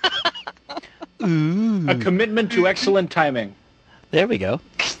 Ooh. A commitment to excellent timing. There we go.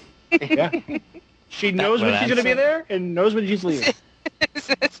 Yeah. She knows when she's going to be there and knows when she's leaving.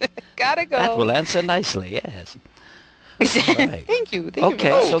 Gotta go. That will answer nicely, yes. Right. Thank you.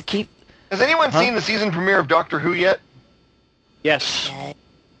 Okay, so keep... Has anyone seen the season premiere of Doctor Who yet? Yes.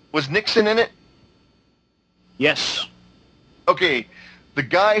 Was Nixon in it? Yes. Okay, the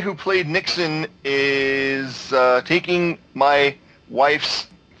guy who played Nixon is taking my wife's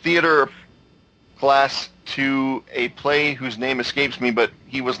theater class to a play whose name escapes me, but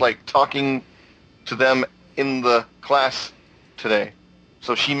he was talking to them in the class today.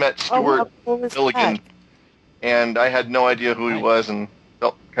 So she met Stuart Milligan, and I had no idea who he was and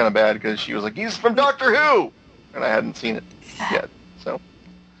felt kind of bad because she was like, he's from Doctor Who! And I hadn't seen it yet, so.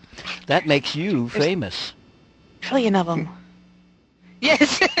 That makes you famous. $1 trillion of them.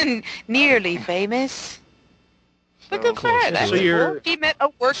 Yes, nearly famous. But good for her. That's cool. He met a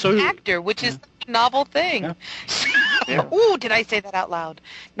working actor, which is a novel thing. Yeah. Ooh, did I say that out loud?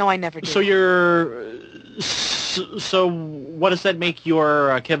 No, I never did. So what does that make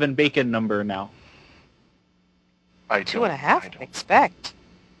your Kevin Bacon number now? 2.5, I expect.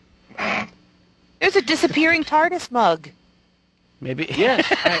 There's a disappearing TARDIS mug. Maybe. Yes,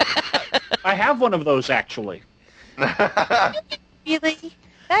 I have one of those, actually. Really?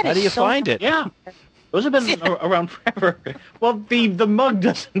 How do you find it? Yeah. Those have been around forever. Well, the mug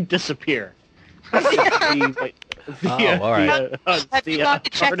doesn't disappear. All right. Have you gone to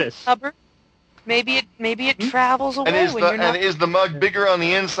check the cupboard? Maybe it travels away when you're not... And is the mug bigger on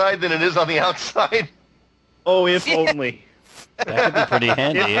the inside than it is on the outside? Oh, if only. That could be pretty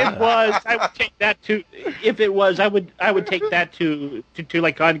handy. If it was, I would take that to. If it was, I would take that to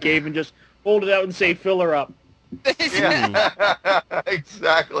concave and just hold it out and say, "Fill her up." Yeah.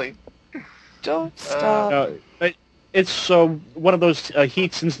 Exactly. Don't stop. It's one of those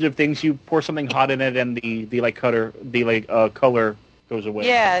heat-sensitive things. You pour something hot in it, and the color goes away.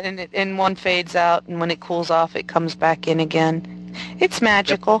 Yeah, and one fades out, and when it cools off, it comes back in again. It's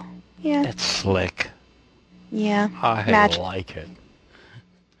magical. Yep. Yeah. It's slick. Yeah. I like it.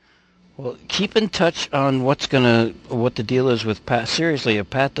 Well, keep in touch on what the deal is with Pat. Seriously, if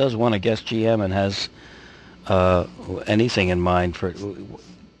Pat does want to guest GM and has anything in mind for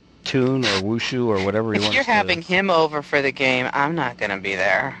Toon or Wushu or whatever he wants to... If you're having him over for the game, I'm not going to be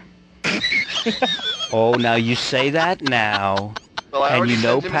there. Oh, now you say that now, well, and you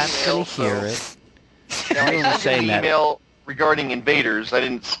know Pat's going to hear it. Yeah, I sent him an email regarding invaders. I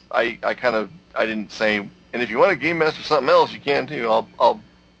didn't say, and if you want a game master something else, you can too. I'll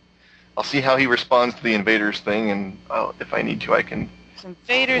see how he responds to the invaders thing, and if I need to, I can.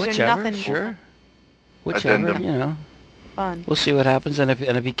 Invaders are nothing. Sure. Whichever, you know. Fun. We'll see what happens, and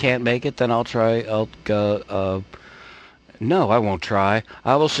if he can't make it, then I'll try. I'll go. No, I won't try.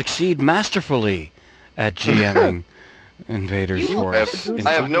 I will succeed masterfully at GMing invaders for us.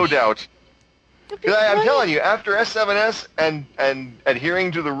 I have no doubt. Because I'm telling you, after S7S and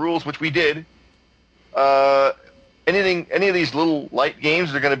adhering to the rules, which we did, any of these little light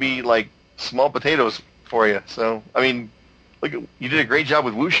games are going to be like small potatoes for you. So, I mean, look, you did a great job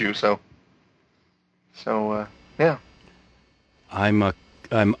with Wushu. So yeah.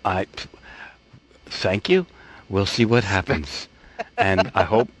 Thank you. We'll see what happens, and I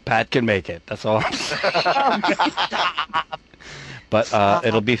hope Pat can make it. That's all I'm saying. But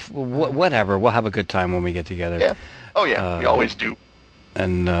it'll be whatever. We'll have a good time when we get together. Yeah. Oh yeah, we always do.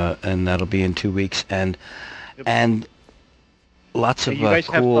 And that'll be in 2 weeks, and lots of you guys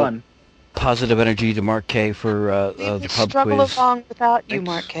cool, have fun. Positive energy to Mark K for the pub struggle quiz. along without you,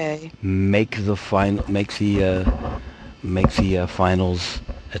 Mark K. Make the finals,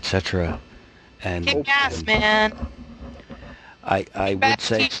 etc. And kick ass, man. I would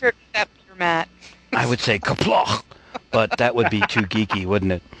say T-shirt except your mat. I would say kaploch, but that would be too geeky,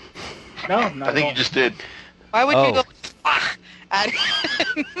 wouldn't it? No, not I think you just did. Why would you go at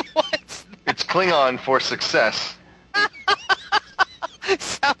him? It's Klingon for success.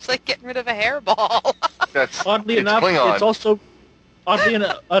 Sounds like getting rid of a hairball. That's oddly enough. Klingon. It's also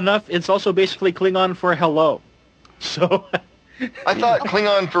enough. It's also basically Klingon for hello. So. I thought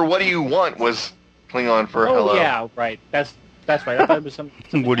Klingon for what do you want was Klingon for hello. Oh yeah, right. That's right. I thought it was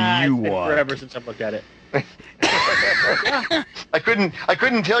something. What do you want? Forever since I've looked at it. I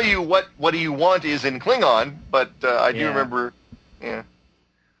couldn't tell you what do you want is in Klingon, but I do remember. Yeah.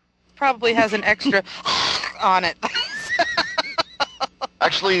 Probably has an extra on it.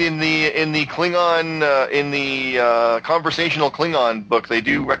 Actually, in the Klingon in the conversational Klingon book, they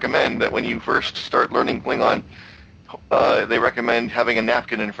do recommend that when you first start learning Klingon, they recommend having a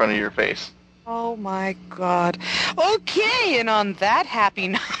napkin in front of your face. Oh my God. Okay, and on that happy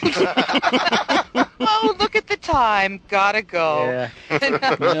note. Oh, look at the time. Gotta go.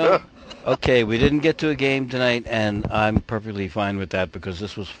 Yeah. Okay, we didn't get to a game tonight, and I'm perfectly fine with that because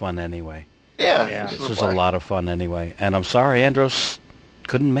this was fun anyway. Yeah. This was a lot of fun anyway. And I'm sorry Andros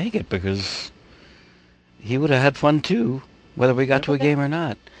couldn't make it because he would have had fun too, whether we got to a game or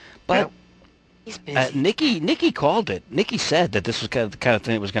not. But Nikki called it. Nikki said that this was the kind of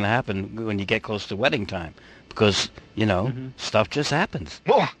thing that was going to happen when you get close to wedding time, because stuff just happens.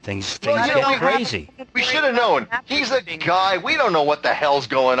 Well, things get crazy. We should have known. He's a guy. We don't know what the hell's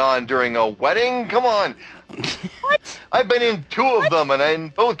going on during a wedding. Come on. What? I've been in 2 of them, and in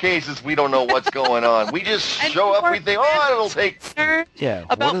both cases, we don't know what's going on. We just show up. We think, it'll take.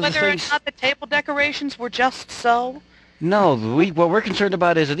 About whether or not the table decorations were just so. No, what we're concerned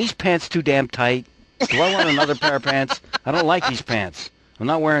about is, are these pants too damn tight? Do I want another pair of pants? I don't like these pants. I'm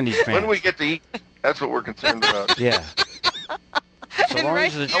not wearing these pants. When we get to eat, that's what we're concerned about. Yeah. So long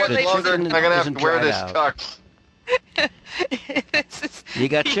as how much longer am I going to have to wear this tux? You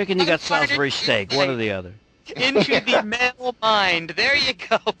got chicken, you got Salisbury steak, one or the other. Into the male mind. There you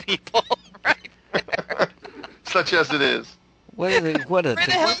go, people. Right there. Such as it is. What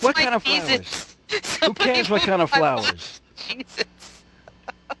kind of flowers? Who cares what kind of flowers? Jesus.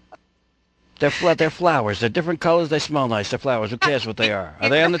 They're flowers. They're different colors. They smell nice. They're flowers. Who cares what they are? Are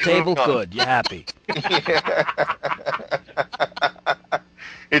they on the table? Good. You're happy.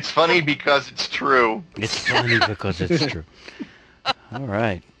 It's funny because it's true. It's funny because it's true. All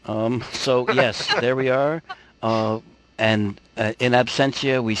right. So, yes, there we are. And in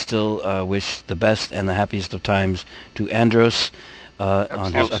absentia, we still wish the best and the happiest of times to Andros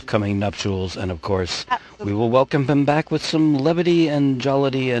on his upcoming nuptials. And, of course, we will welcome him back with some levity and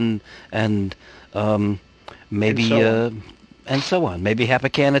jollity and maybe and so on. Maybe half a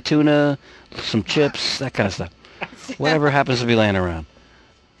can of tuna, some chips, that kind of stuff. Whatever happens to be laying around.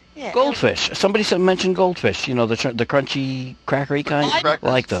 Yeah. Goldfish. Somebody mentioned goldfish. You know, the crunchy, crackery kind. I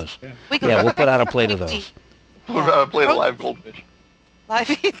like those. Yeah, we'll put out a plate of those. Put out a plate of live goldfish.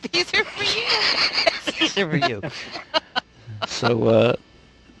 These are for you. These are for you. So,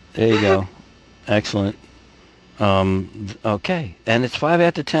 there you go. Excellent. Okay, and it's 5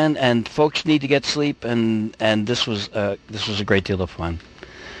 after 10, and folks need to get sleep, and this was a great deal of fun.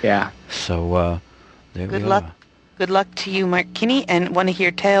 Yeah. So there we luck. are. Good luck to you, Mark Kinney, and want to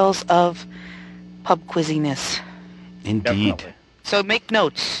hear tales of pub quizziness. Indeed. Definitely. So make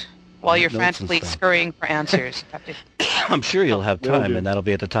notes while you're Notes and frantically stuff. scurrying for answers. I'm sure you'll have Will time, do. and that'll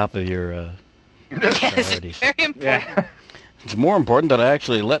be at the top of your Yes, priorities. it's very important. Yeah. It's more important that I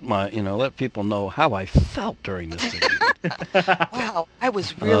actually let people know how I felt during this thing. Wow, I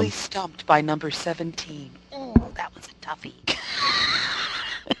was really stumped by number 17. Oh, that was a toughie.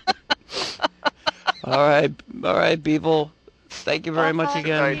 All right, people. Thank you very much again.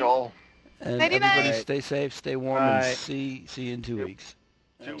 Good night, all. And Nighty everybody, night. stay safe, stay warm, Bye. and see you in 2 weeks.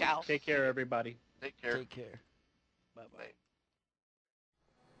 Ciao. Take care, everybody. Take care. Take care. Bye-bye.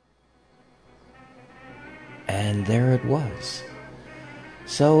 And there it was.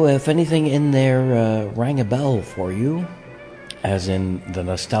 So if anything in there rang a bell for you, as in the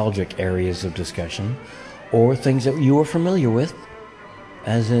nostalgic areas of discussion, or things that you were familiar with,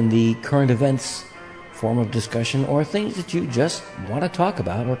 as in the current events form of discussion, or things that you just want to talk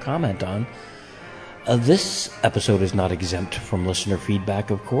about or comment on, this episode is not exempt from listener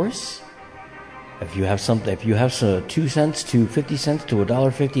feedback, of course. If you have some 2 cents to 50 cents to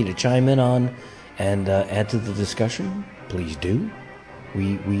 $1.50 to chime in on and add to the discussion, please do.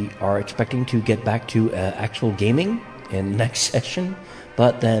 We are expecting to get back to actual gaming in next session,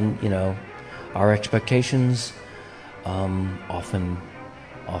 but then, our expectations often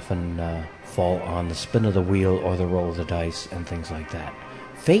fall on the spin of the wheel or the roll of the dice and things like that.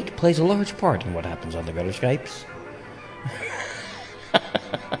 Fate plays a large part in what happens on the Gutter Skypes.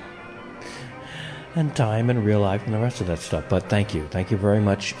 And time and real life and the rest of that stuff. But thank you very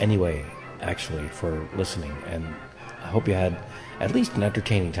much anyway, actually, for listening. And I hope you had at least an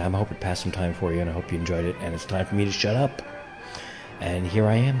entertaining time. I hope it passed some time for you, and I hope you enjoyed it. And it's time for me to shut up. And here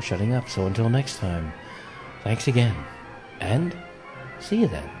I am shutting up. So until next time, thanks again, and see you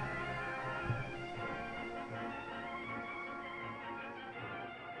then.